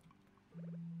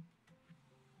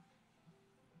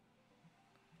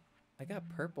 I got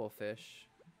purple fish.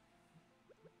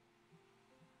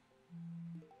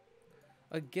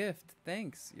 A gift.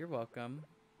 Thanks. You're welcome.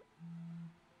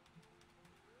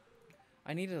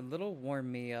 I need a little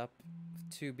warm me up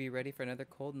to be ready for another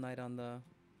cold night on the...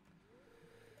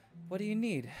 What do you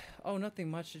need? Oh,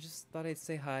 nothing much. I just thought I'd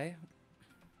say hi.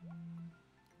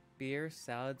 Beer,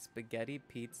 salad, spaghetti,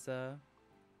 pizza.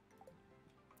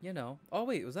 You know. Oh,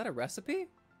 wait. Was that a recipe?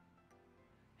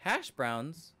 Hash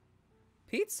browns?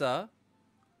 Pizza?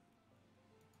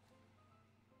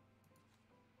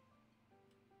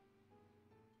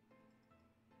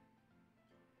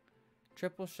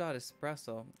 Triple shot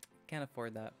espresso. Can't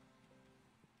afford that.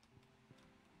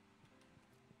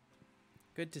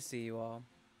 Good to see you all.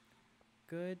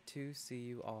 Good to see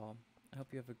you all. I hope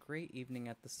you have a great evening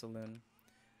at the saloon.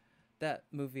 That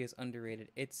movie is underrated.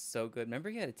 It's so good.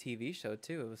 Remember he had a TV show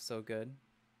too. It was so good.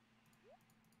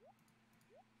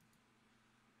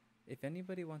 If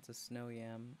anybody wants a snow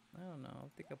yam, I don't know. I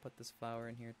think I'll put this flower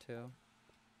in here too.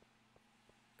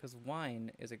 Because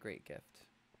wine is a great gift.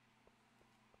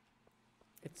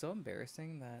 It's so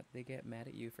embarrassing that they get mad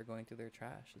at you for going through their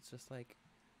trash. It's just like,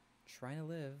 trying to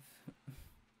live.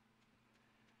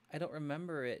 I don't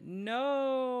remember it.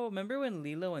 No! Remember when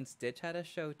Lilo and Stitch had a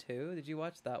show too? Did you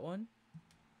watch that one?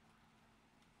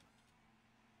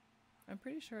 I'm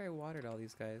pretty sure I watered all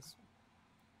these guys.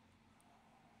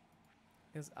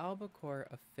 Is albacore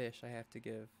a fish I have to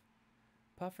give?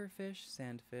 Pufferfish,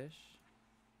 sandfish,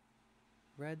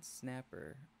 red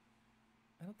snapper.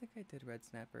 I don't think I did red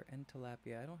snapper and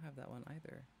tilapia. I don't have that one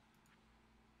either.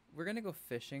 We're gonna go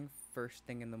fishing first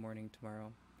thing in the morning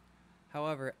tomorrow.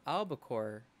 However,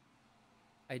 albacore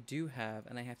I do have,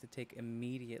 and I have to take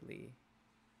immediately.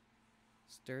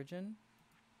 Sturgeon?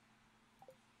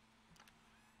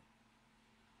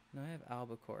 No, I have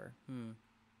albacore.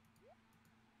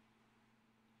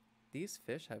 These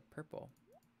fish have purple.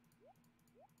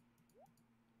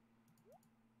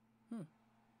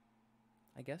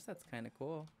 I guess that's kind of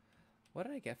cool. What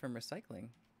did I get from recycling?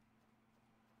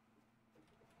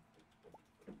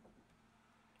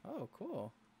 Oh,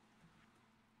 cool.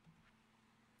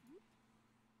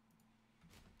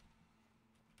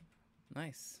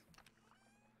 Nice.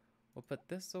 We'll put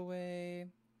this away.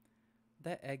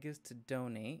 That egg is to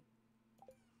donate.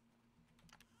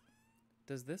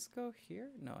 Does this go here?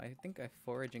 No, I think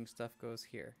foraging stuff goes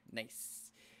here.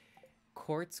 Nice.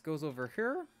 Quartz goes over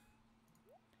here.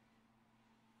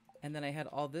 And then I had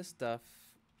all this stuff.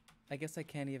 I guess I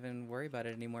can't even worry about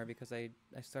it anymore because I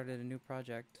started a new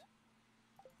project.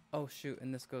 Oh, shoot.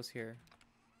 And this goes here.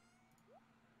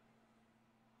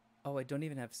 Oh, I don't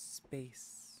even have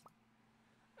space.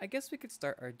 I guess we could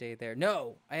start our day there.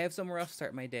 No! I have somewhere else to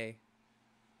start my day.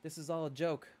 This is all a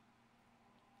joke.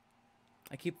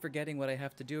 I keep forgetting what I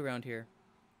have to do around here.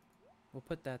 We'll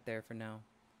put that there for now.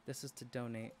 This is to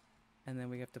donate. And then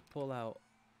we have to pull out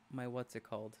my what's it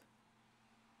called?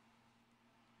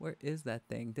 Where is that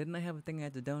thing? Didn't I have a thing I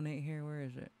had to donate here? Where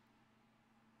is it?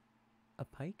 A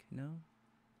pike? No.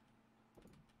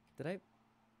 Did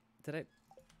I?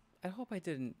 I hope I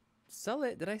didn't sell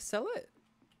it. Did I sell it?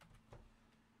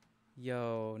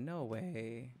 Yo, no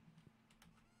way.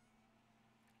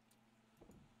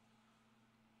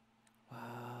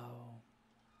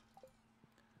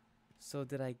 So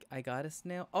did I got a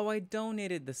snail? Oh, I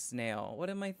donated the snail. What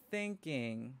am I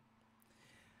thinking?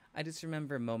 I just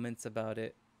remember moments about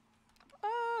it.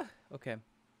 Ah, okay.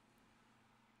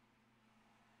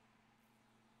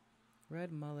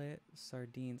 Red mullet,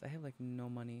 sardines. I have like no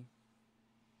money.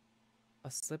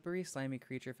 A slippery, slimy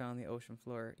creature found on the ocean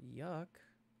floor. Yuck.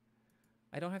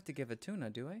 I don't have to give a tuna,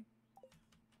 do I?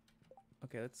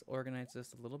 Okay, let's organize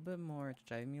this a little bit more. It's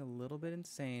driving me a little bit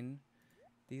insane.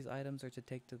 These items are to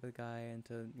take to the guy and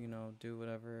to, you know, do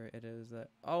whatever it is that...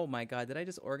 Oh my god, did I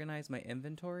just organize my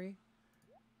inventory?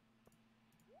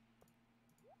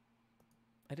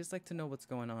 I just like to know what's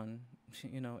going on,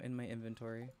 you know, in my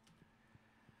inventory.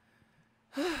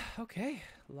 Okay,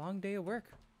 long day of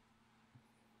work.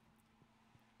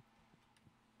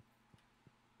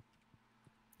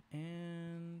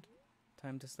 And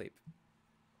time to sleep.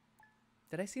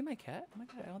 Did I see my cat? Oh my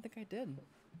god, I don't think I did.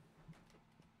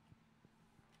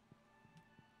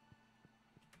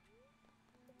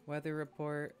 Weather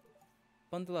report.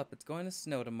 Bundle up, it's going to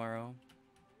snow tomorrow.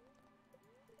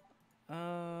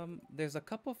 There's a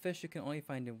couple fish you can only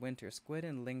find in winter. Squid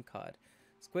and lingcod.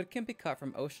 Squid can be caught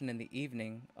from ocean in the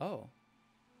evening. Oh.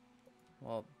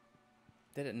 Well,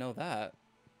 didn't know that.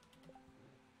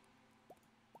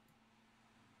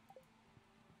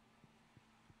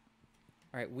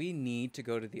 Alright, we need to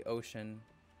go to the ocean.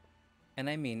 And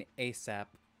I mean ASAP.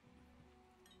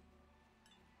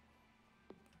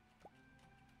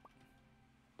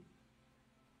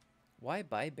 Why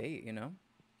buy bait, you know?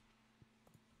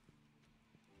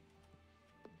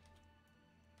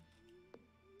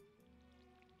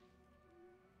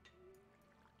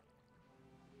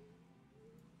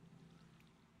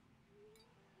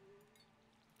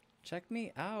 Check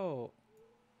me out.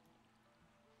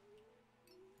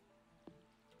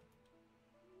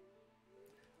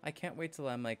 I can't wait till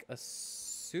I'm like a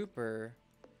super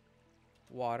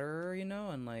waterer, you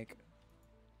know, and like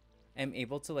am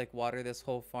able to like water this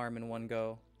whole farm in one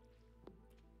go.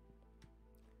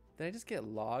 Did I just get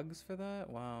logs for that?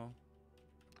 Wow.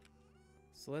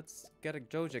 So let's get a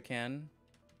Doja can.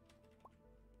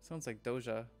 Sounds like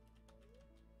Doja.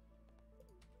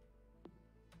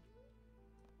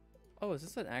 Oh, is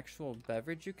this an actual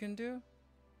beverage you can do?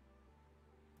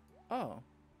 Oh.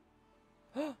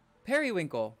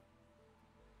 Periwinkle.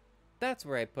 That's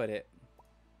where I put it.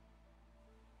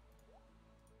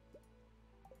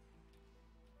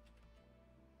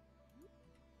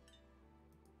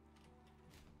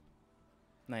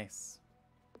 Nice.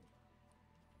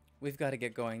 We've got to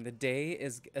get going. The day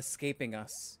is escaping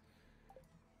us.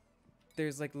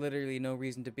 There's like literally no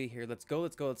reason to be here. Let's go,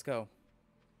 let's go, let's go.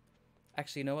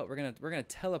 Actually, you know what? We're gonna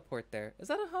teleport there. Is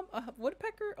that a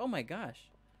woodpecker? Oh my gosh.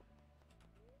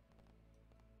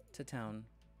 To town.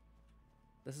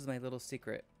 This is my little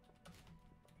secret.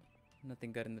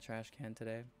 Nothing good in the trash can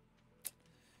today.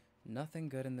 Nothing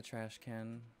good in the trash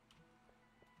can.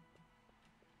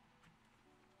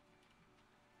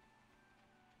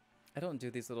 I don't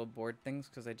do these little board things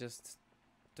because I just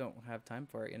don't have time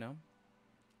for it, you know?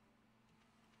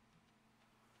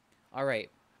 Alright.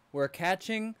 We're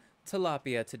catching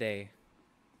tilapia today.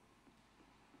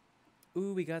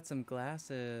 Ooh, we got some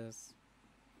glasses.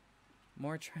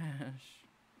 More trash.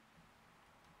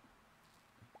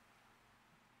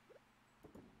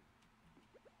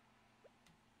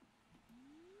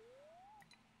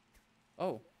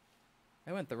 Oh.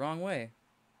 I went the wrong way.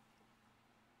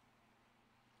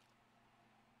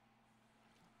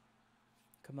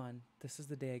 Come on. This is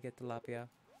the day I get tilapia.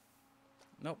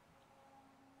 Nope.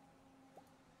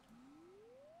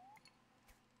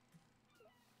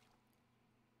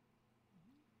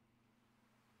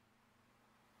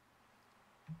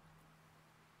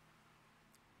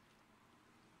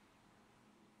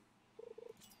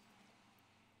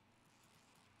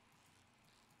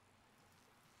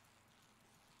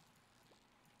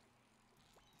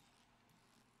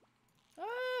 Ah!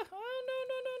 Oh, no,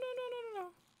 no, no, no, no, no,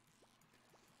 no.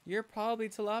 You're probably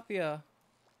tilapia.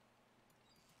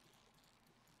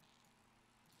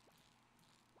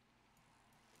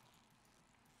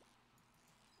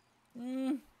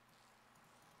 Mm.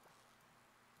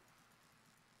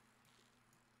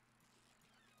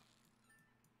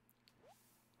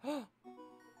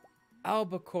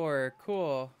 Albacore,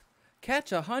 cool.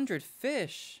 Catch 100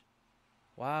 fish.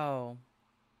 Wow.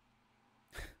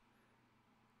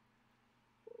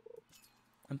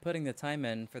 I'm putting the time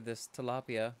in for this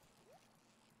tilapia.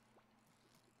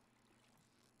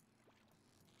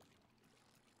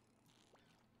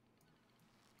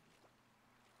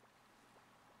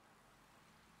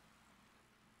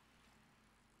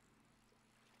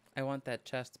 I want that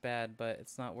chest bad, but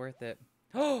it's not worth it.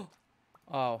 Oh,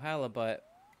 halibut.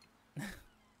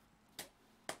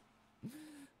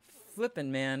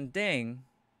 Flippin', man. Dang.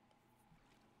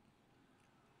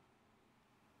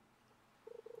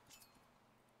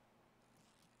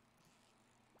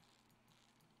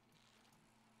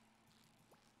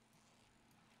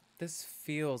 This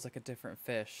feels like a different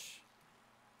fish.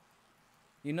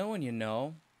 You know when you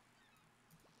know?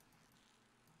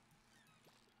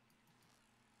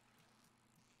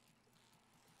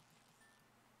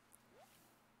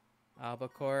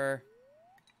 Albacore.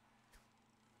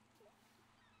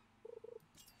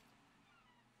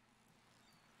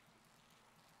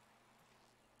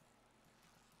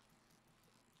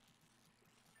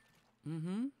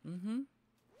 Mm-hmm.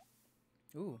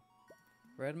 Ooh.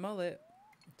 Red mullet.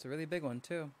 It's a really big one,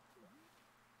 too.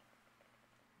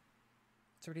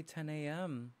 It's already 10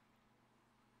 a.m.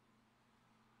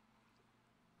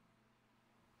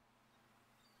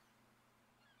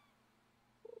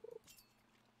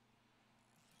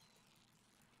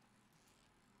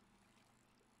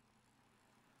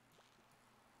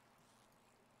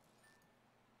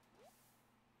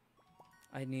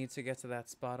 I need to get to that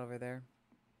spot over there.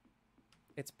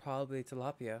 It's probably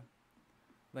tilapia.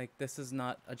 Like, this is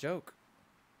not a joke.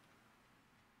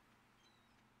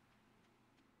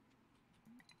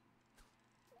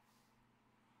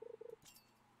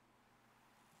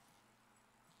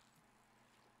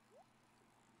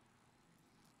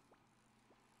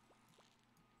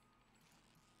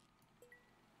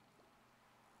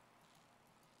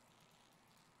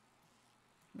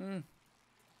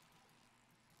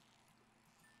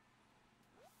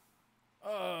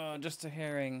 Oh, just a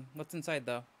herring. What's inside,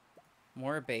 though?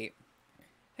 More bait.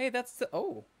 Hey, that's the...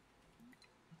 Oh.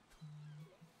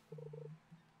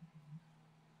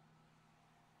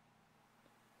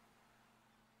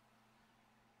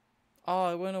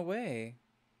 Oh, it went away.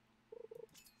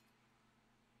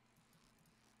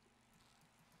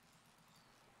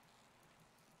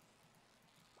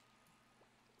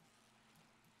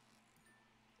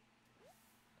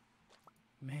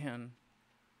 Man.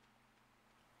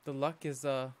 The luck is,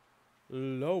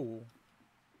 low.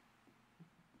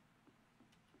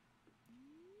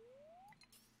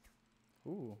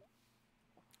 Ooh.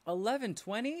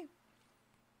 11:20?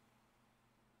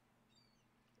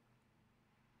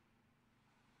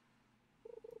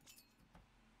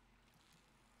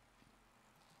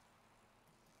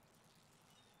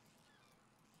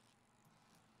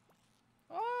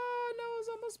 Oh, no, it's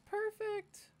almost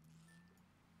perfect.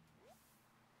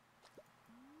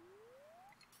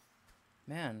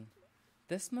 Man,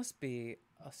 this must be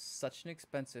such an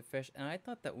expensive fish, and I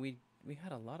thought that we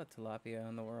had a lot of tilapia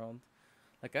in the world.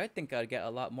 Like, I think I'd get a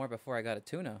lot more before I got a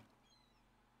tuna.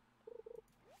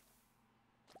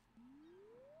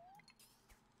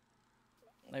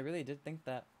 I really did think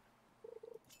that.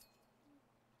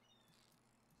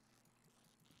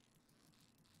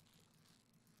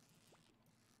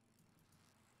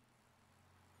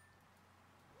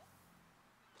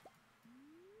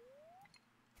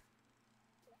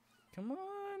 Come on.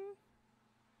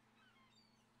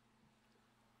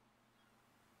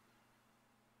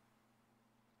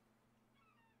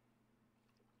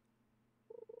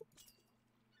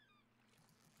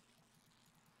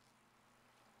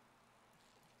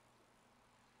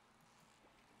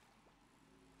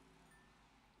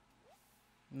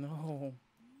 No.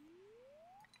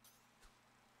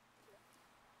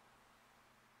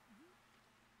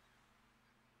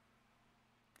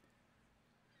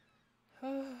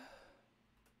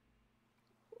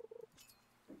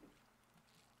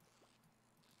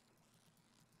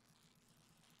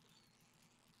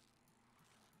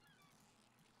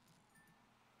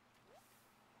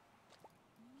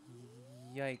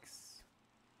 Yikes.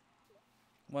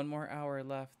 One more hour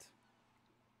left.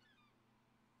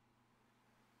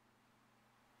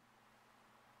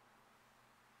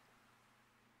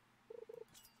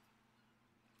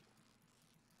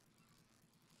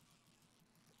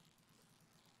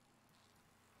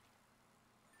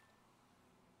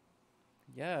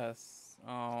 Yes.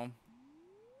 I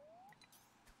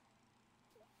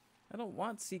don't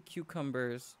want sea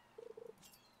cucumbers.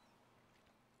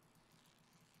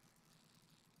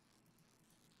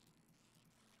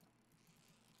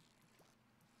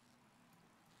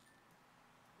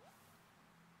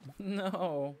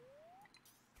 No.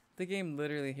 The game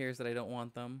literally hears that I don't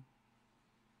want them.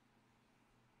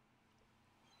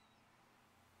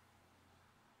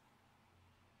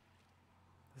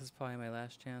 This is probably my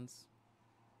last chance.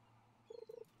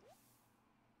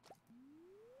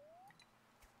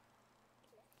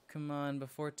 Come on,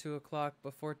 before 2 o'clock,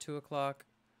 before 2 o'clock.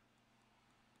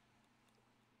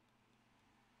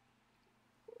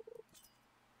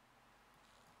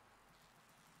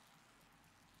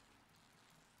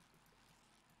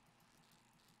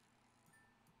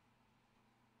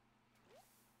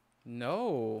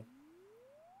 No.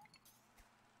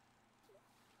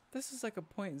 This is like a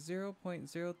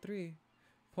 0.0.03.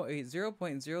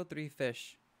 0.03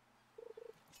 fish.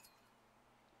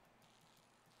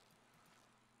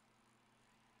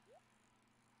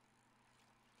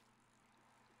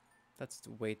 That's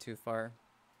way too far.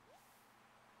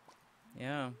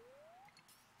 Yeah.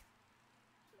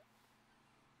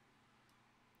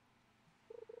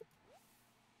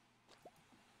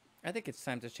 I think it's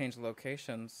time to change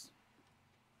locations.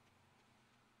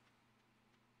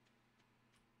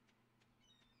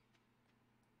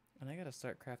 And I gotta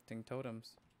start crafting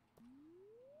totems.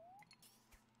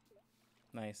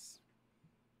 Nice.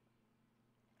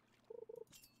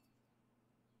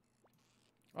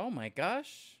 Oh my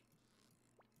gosh.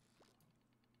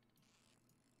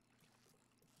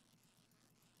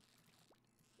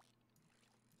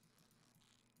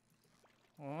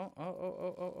 Oh, oh, oh,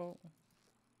 oh, oh, oh.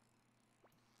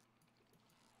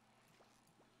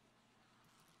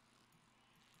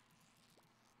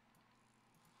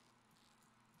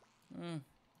 Mm.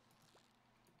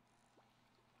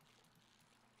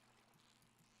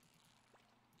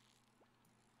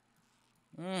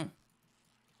 Mm.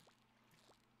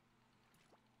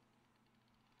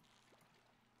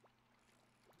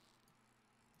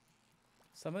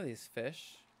 Some of these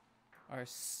fish are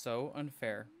so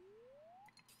unfair.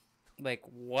 Like,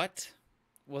 what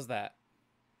was that?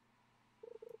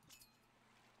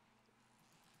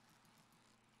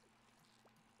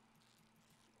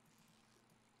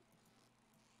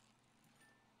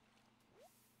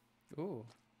 Ooh.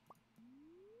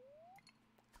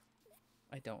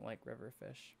 I don't like river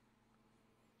fish.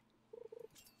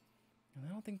 And I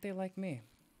don't think they like me.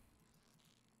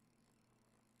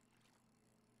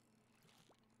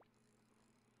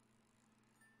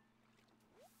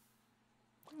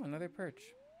 Oh, another perch.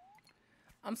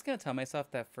 I'm just gonna tell myself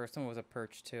that first one was a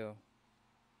perch too.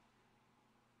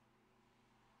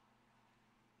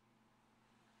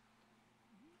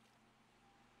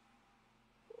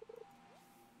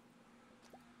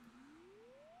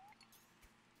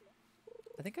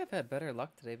 I think I've had better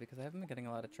luck today because I haven't been getting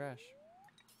a lot of trash.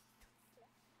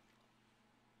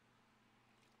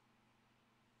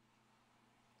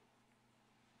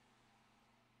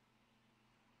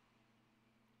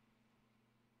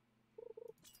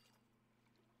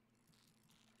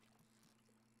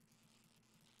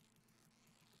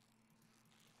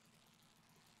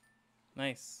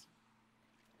 Nice.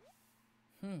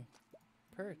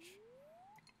 Perch.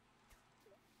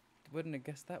 Wouldn't have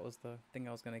guessed that was the thing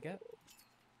I was gonna get.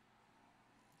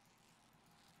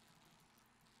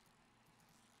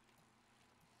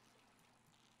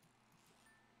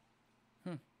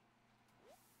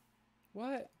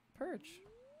 What? Perch.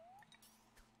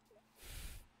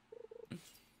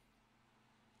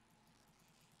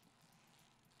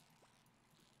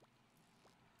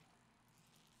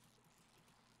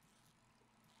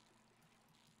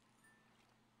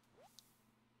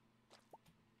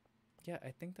 Yeah,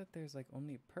 I think that there's like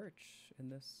only perch in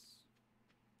this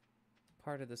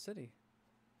part of the city.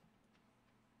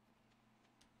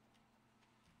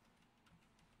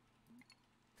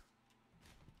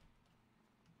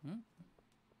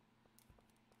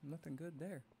 Nothing good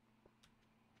there.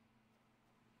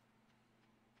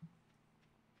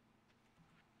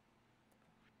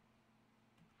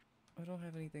 I don't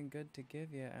have anything good to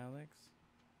give you, Alex.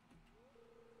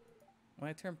 When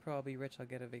I turn pro, I'll be rich. I'll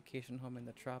get a vacation home in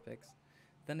the tropics.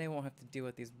 Then I won't have to deal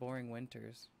with these boring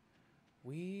winters.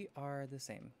 We are the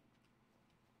same.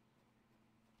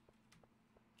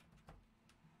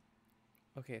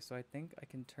 Okay, so I think I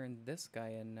can turn this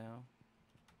guy in now.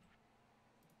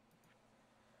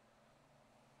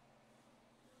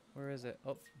 Where is it?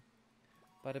 Oh.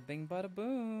 Bada bing, bada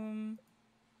boom.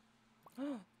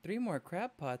 3 more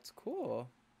crab pots. Cool.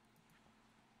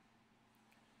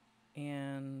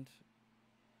 And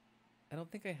I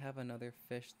don't think I have another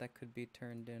fish that could be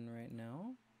turned in right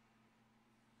now.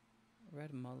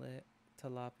 Red mullet,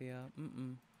 tilapia.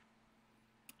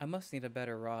 I must need a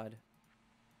better rod.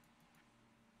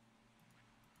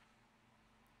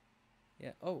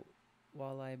 Yeah. Oh,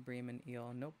 walleye, bream, and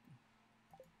eel. Nope.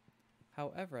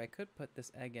 However, I could put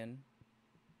this egg in.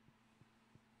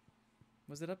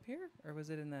 Was it up here? Or was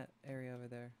it in that area over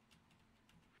there?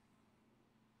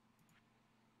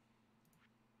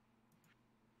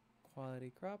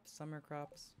 Quality crops, summer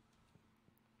crops.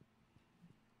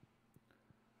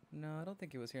 No, I don't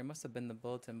think it was here. It must have been the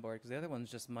bulletin board, because the other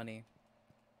one's just money.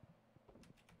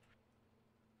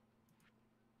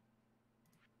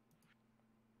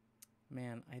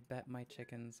 Man, I bet my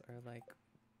chickens are, like,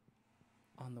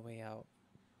 on the way out.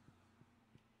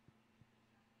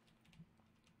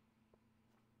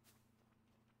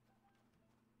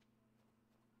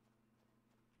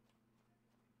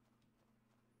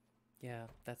 Yeah,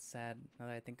 that's sad now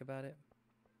that I think about it.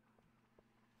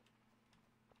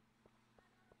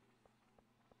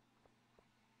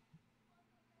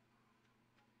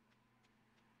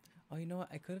 Oh, you know what?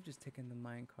 I could have just taken the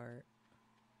minecart.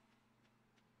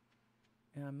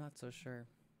 Yeah, I'm not so sure.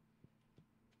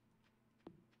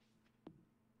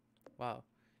 Wow.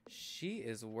 She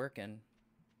is working.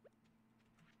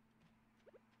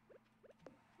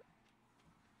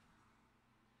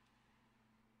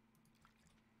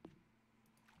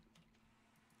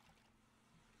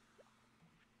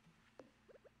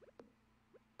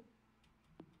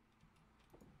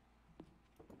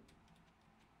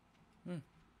 Hmm.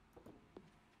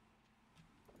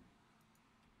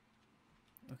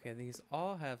 Okay, these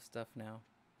all have stuff now.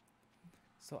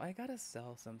 So I gotta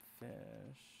sell some fish.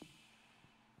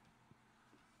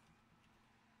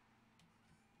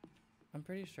 I'm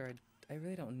pretty sure I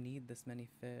really don't need this many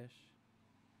fish.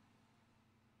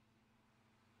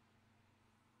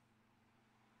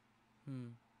 Hmm.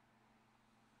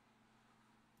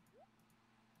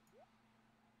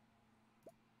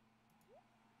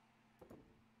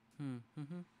 Hmm. Hmm.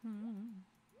 Hmm. Hmm.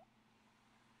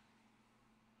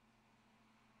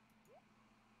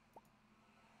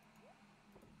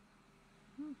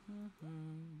 Hmm.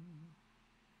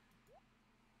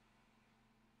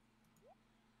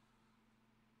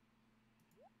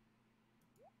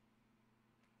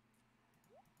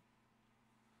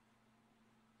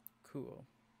 Cool.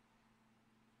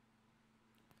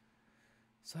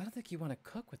 So I don't think you want to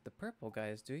cook with the purple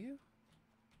guys, do you?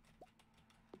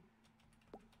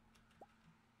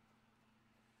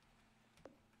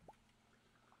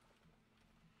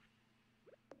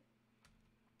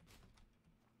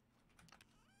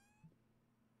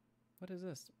 What is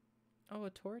this? Oh, a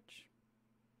torch?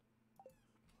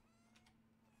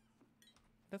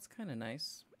 That's kind of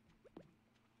nice.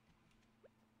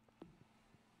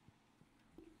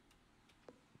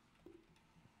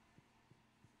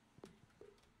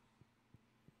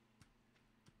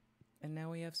 And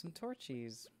now we have some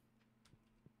torchies.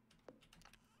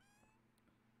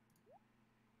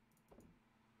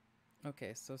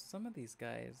 Okay, so some of these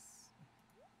guys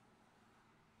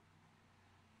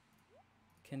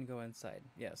can go inside.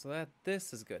 Yeah, so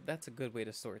this is good. That's a good way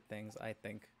to sort things, I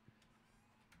think.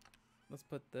 Let's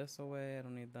put this away. I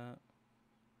don't need that.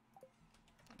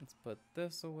 Let's put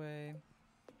this away.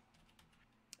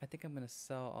 I think I'm gonna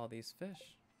sell all these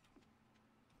fish.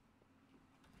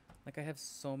 Like, I have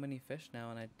so many fish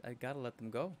now, and I gotta let them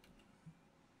go.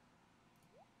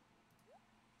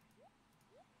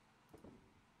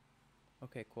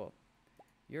 Okay, cool.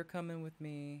 You're coming with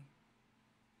me.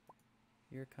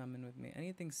 You're coming with me.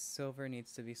 Anything silver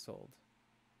needs to be sold.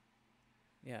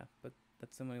 Yeah, but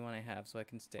that's the only one I have, so I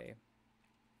can stay.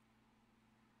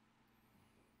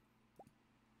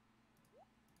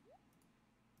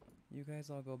 You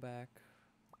guys all go back.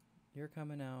 You're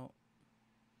coming out.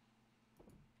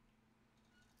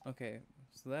 Okay,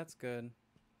 so that's good.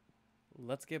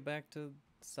 Let's get back to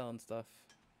selling stuff.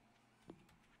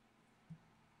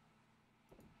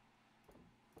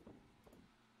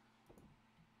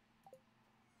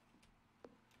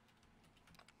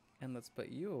 And let's put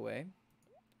you away.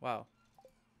 Wow.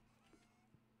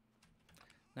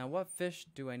 Now what fish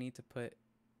do I need to put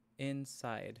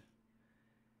inside?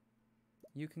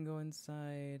 You can go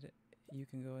inside. You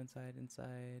can go inside,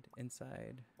 inside,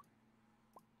 inside.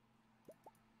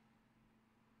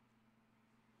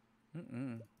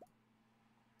 Mm-mm.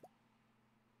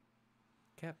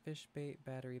 Catfish bait,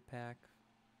 battery pack.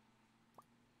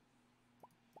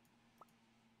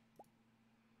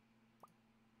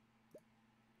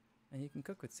 And you can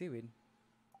cook with seaweed.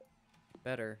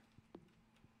 Better.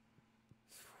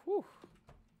 Whew.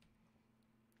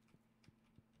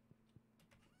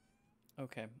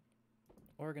 Okay.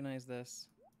 Organize this.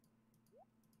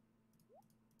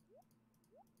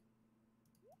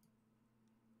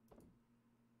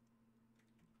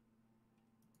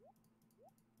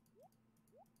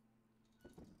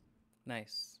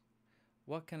 Nice.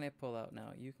 What can I pull out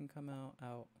now? You can come out,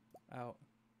 out, out.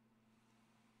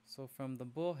 So from the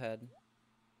bullhead.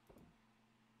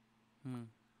 Hmm.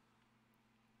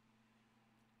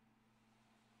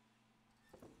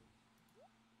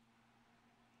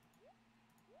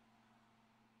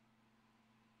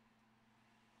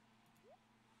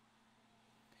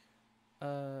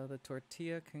 The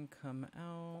tortilla can come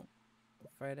out.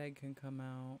 Fried egg can come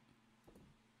out.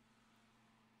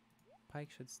 Pike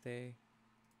should stay.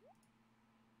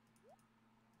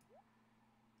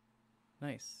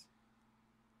 Nice.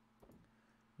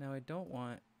 Now I don't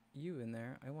want you in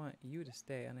there. I want you to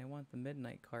stay, and I want the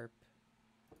midnight carp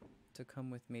to come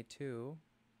with me too.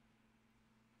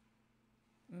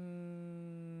 Mm,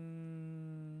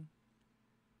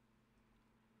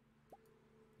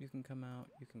 you can come out.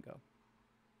 You can go.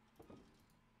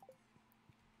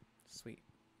 Sweet.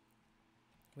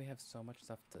 We have so much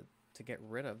stuff to get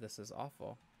rid of. This is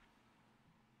awful.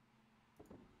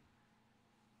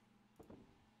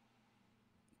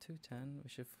 $210. We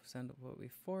should send what we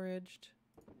foraged.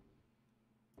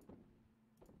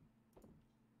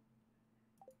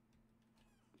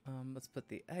 Let's put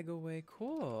the egg away.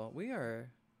 Cool. We are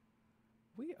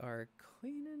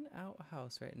cleaning out a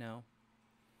house right now.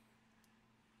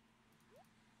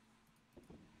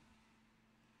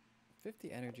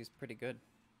 $50 energy is pretty good.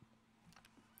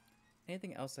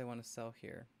 Anything else I want to sell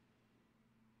here?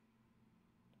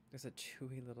 There's a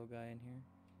chewy little guy in here.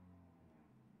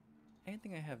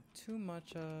 Anything I have too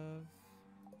much of?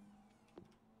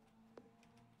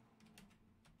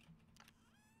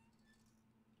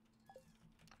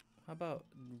 How about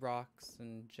rocks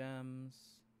and gems?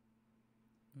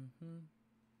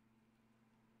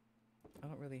 I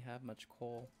don't really have much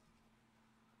coal.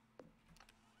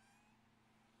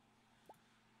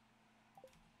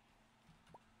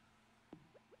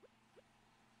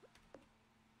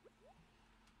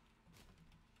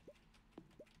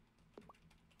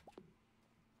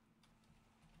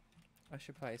 I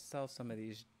should probably sell some of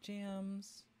these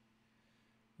jams.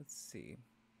 Let's see.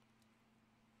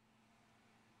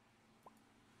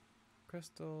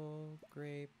 Crystal,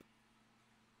 grape,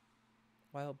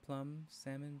 wild plum,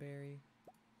 salmon berry,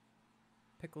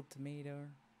 pickled tomato.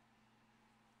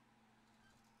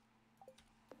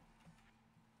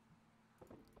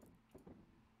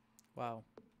 Wow.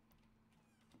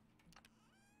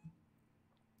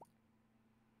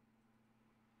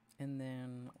 And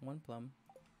then one plum.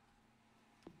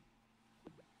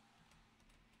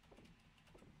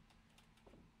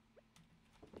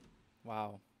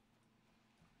 Wow.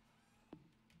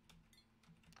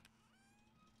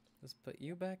 Let's put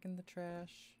you back in the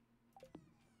trash.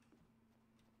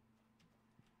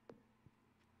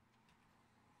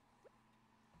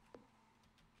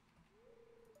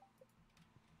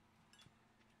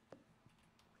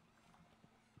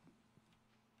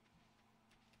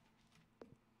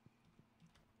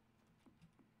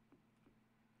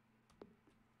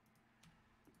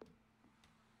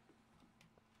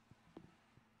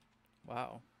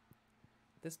 Wow.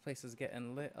 This place is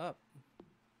getting lit up.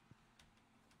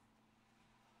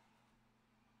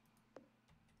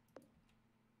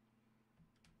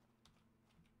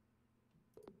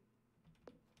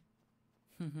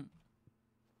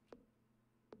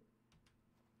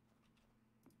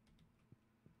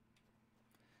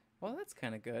 Well, that's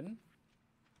kind of good.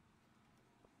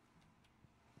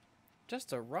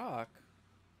 Just a rock.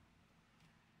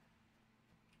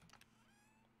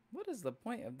 What is the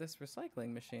point of this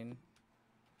recycling machine?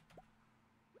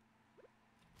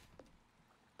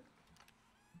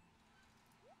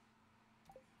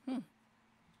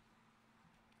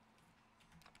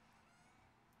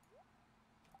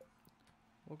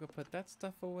 We'll go put that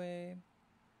stuff away.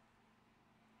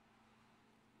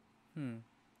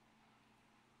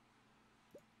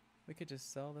 We could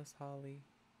just sell this holly.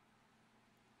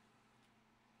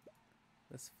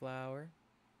 This flower.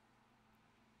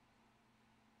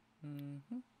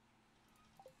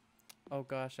 Oh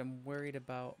gosh, I'm worried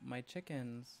about my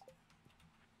chickens.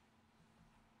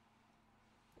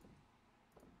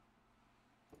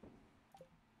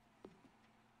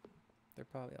 They're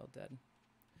probably all dead.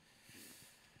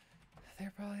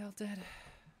 They're probably all dead.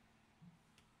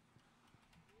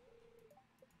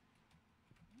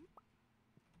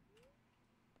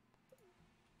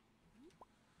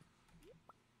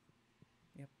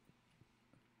 Yep.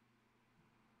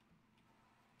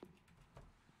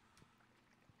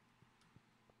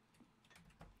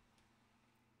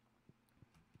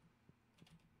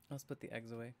 Let's put the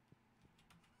eggs away.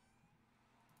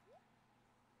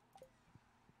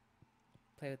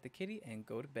 Play with the kitty and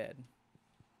go to bed.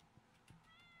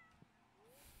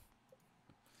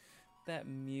 That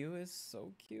Mew is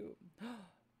so cute.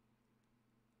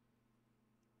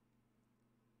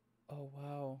 Oh,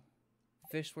 wow.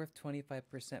 Fish worth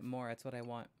 25% more. That's what I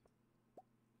want.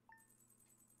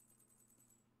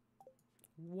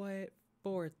 What?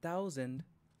 4,000?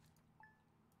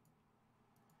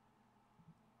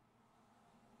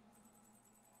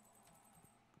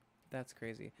 That's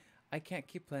crazy. I can't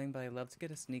keep playing, but I love to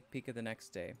get a sneak peek of the next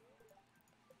day.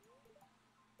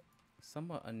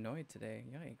 Somewhat annoyed today.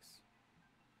 Yikes.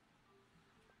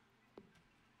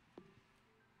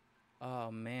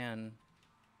 Oh, man.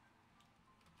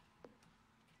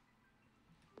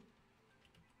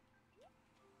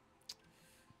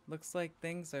 Looks like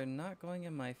things are not going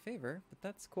in my favor, but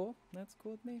that's cool. That's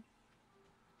cool with me.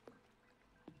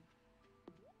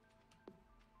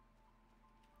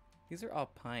 These are all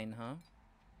pine, huh?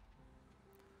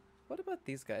 What about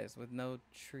these guys with no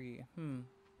tree?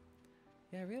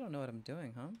 Yeah, I really don't know what I'm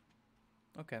doing, huh?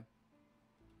 Okay.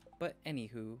 But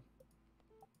anywho,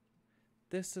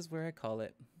 this is where I call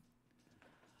it.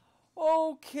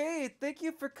 Okay, thank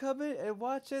you for coming and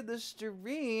watching the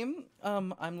stream.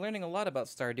 I'm learning a lot about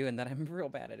Stardew and that I'm real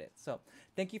bad at it. So,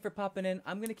 thank you for popping in.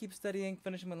 I'm gonna keep studying,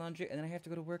 finishing my laundry, and then I have to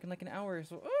go to work in like an hour.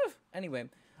 So, anyway,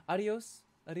 adios,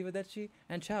 arrivederci,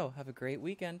 and ciao. Have a great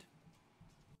weekend.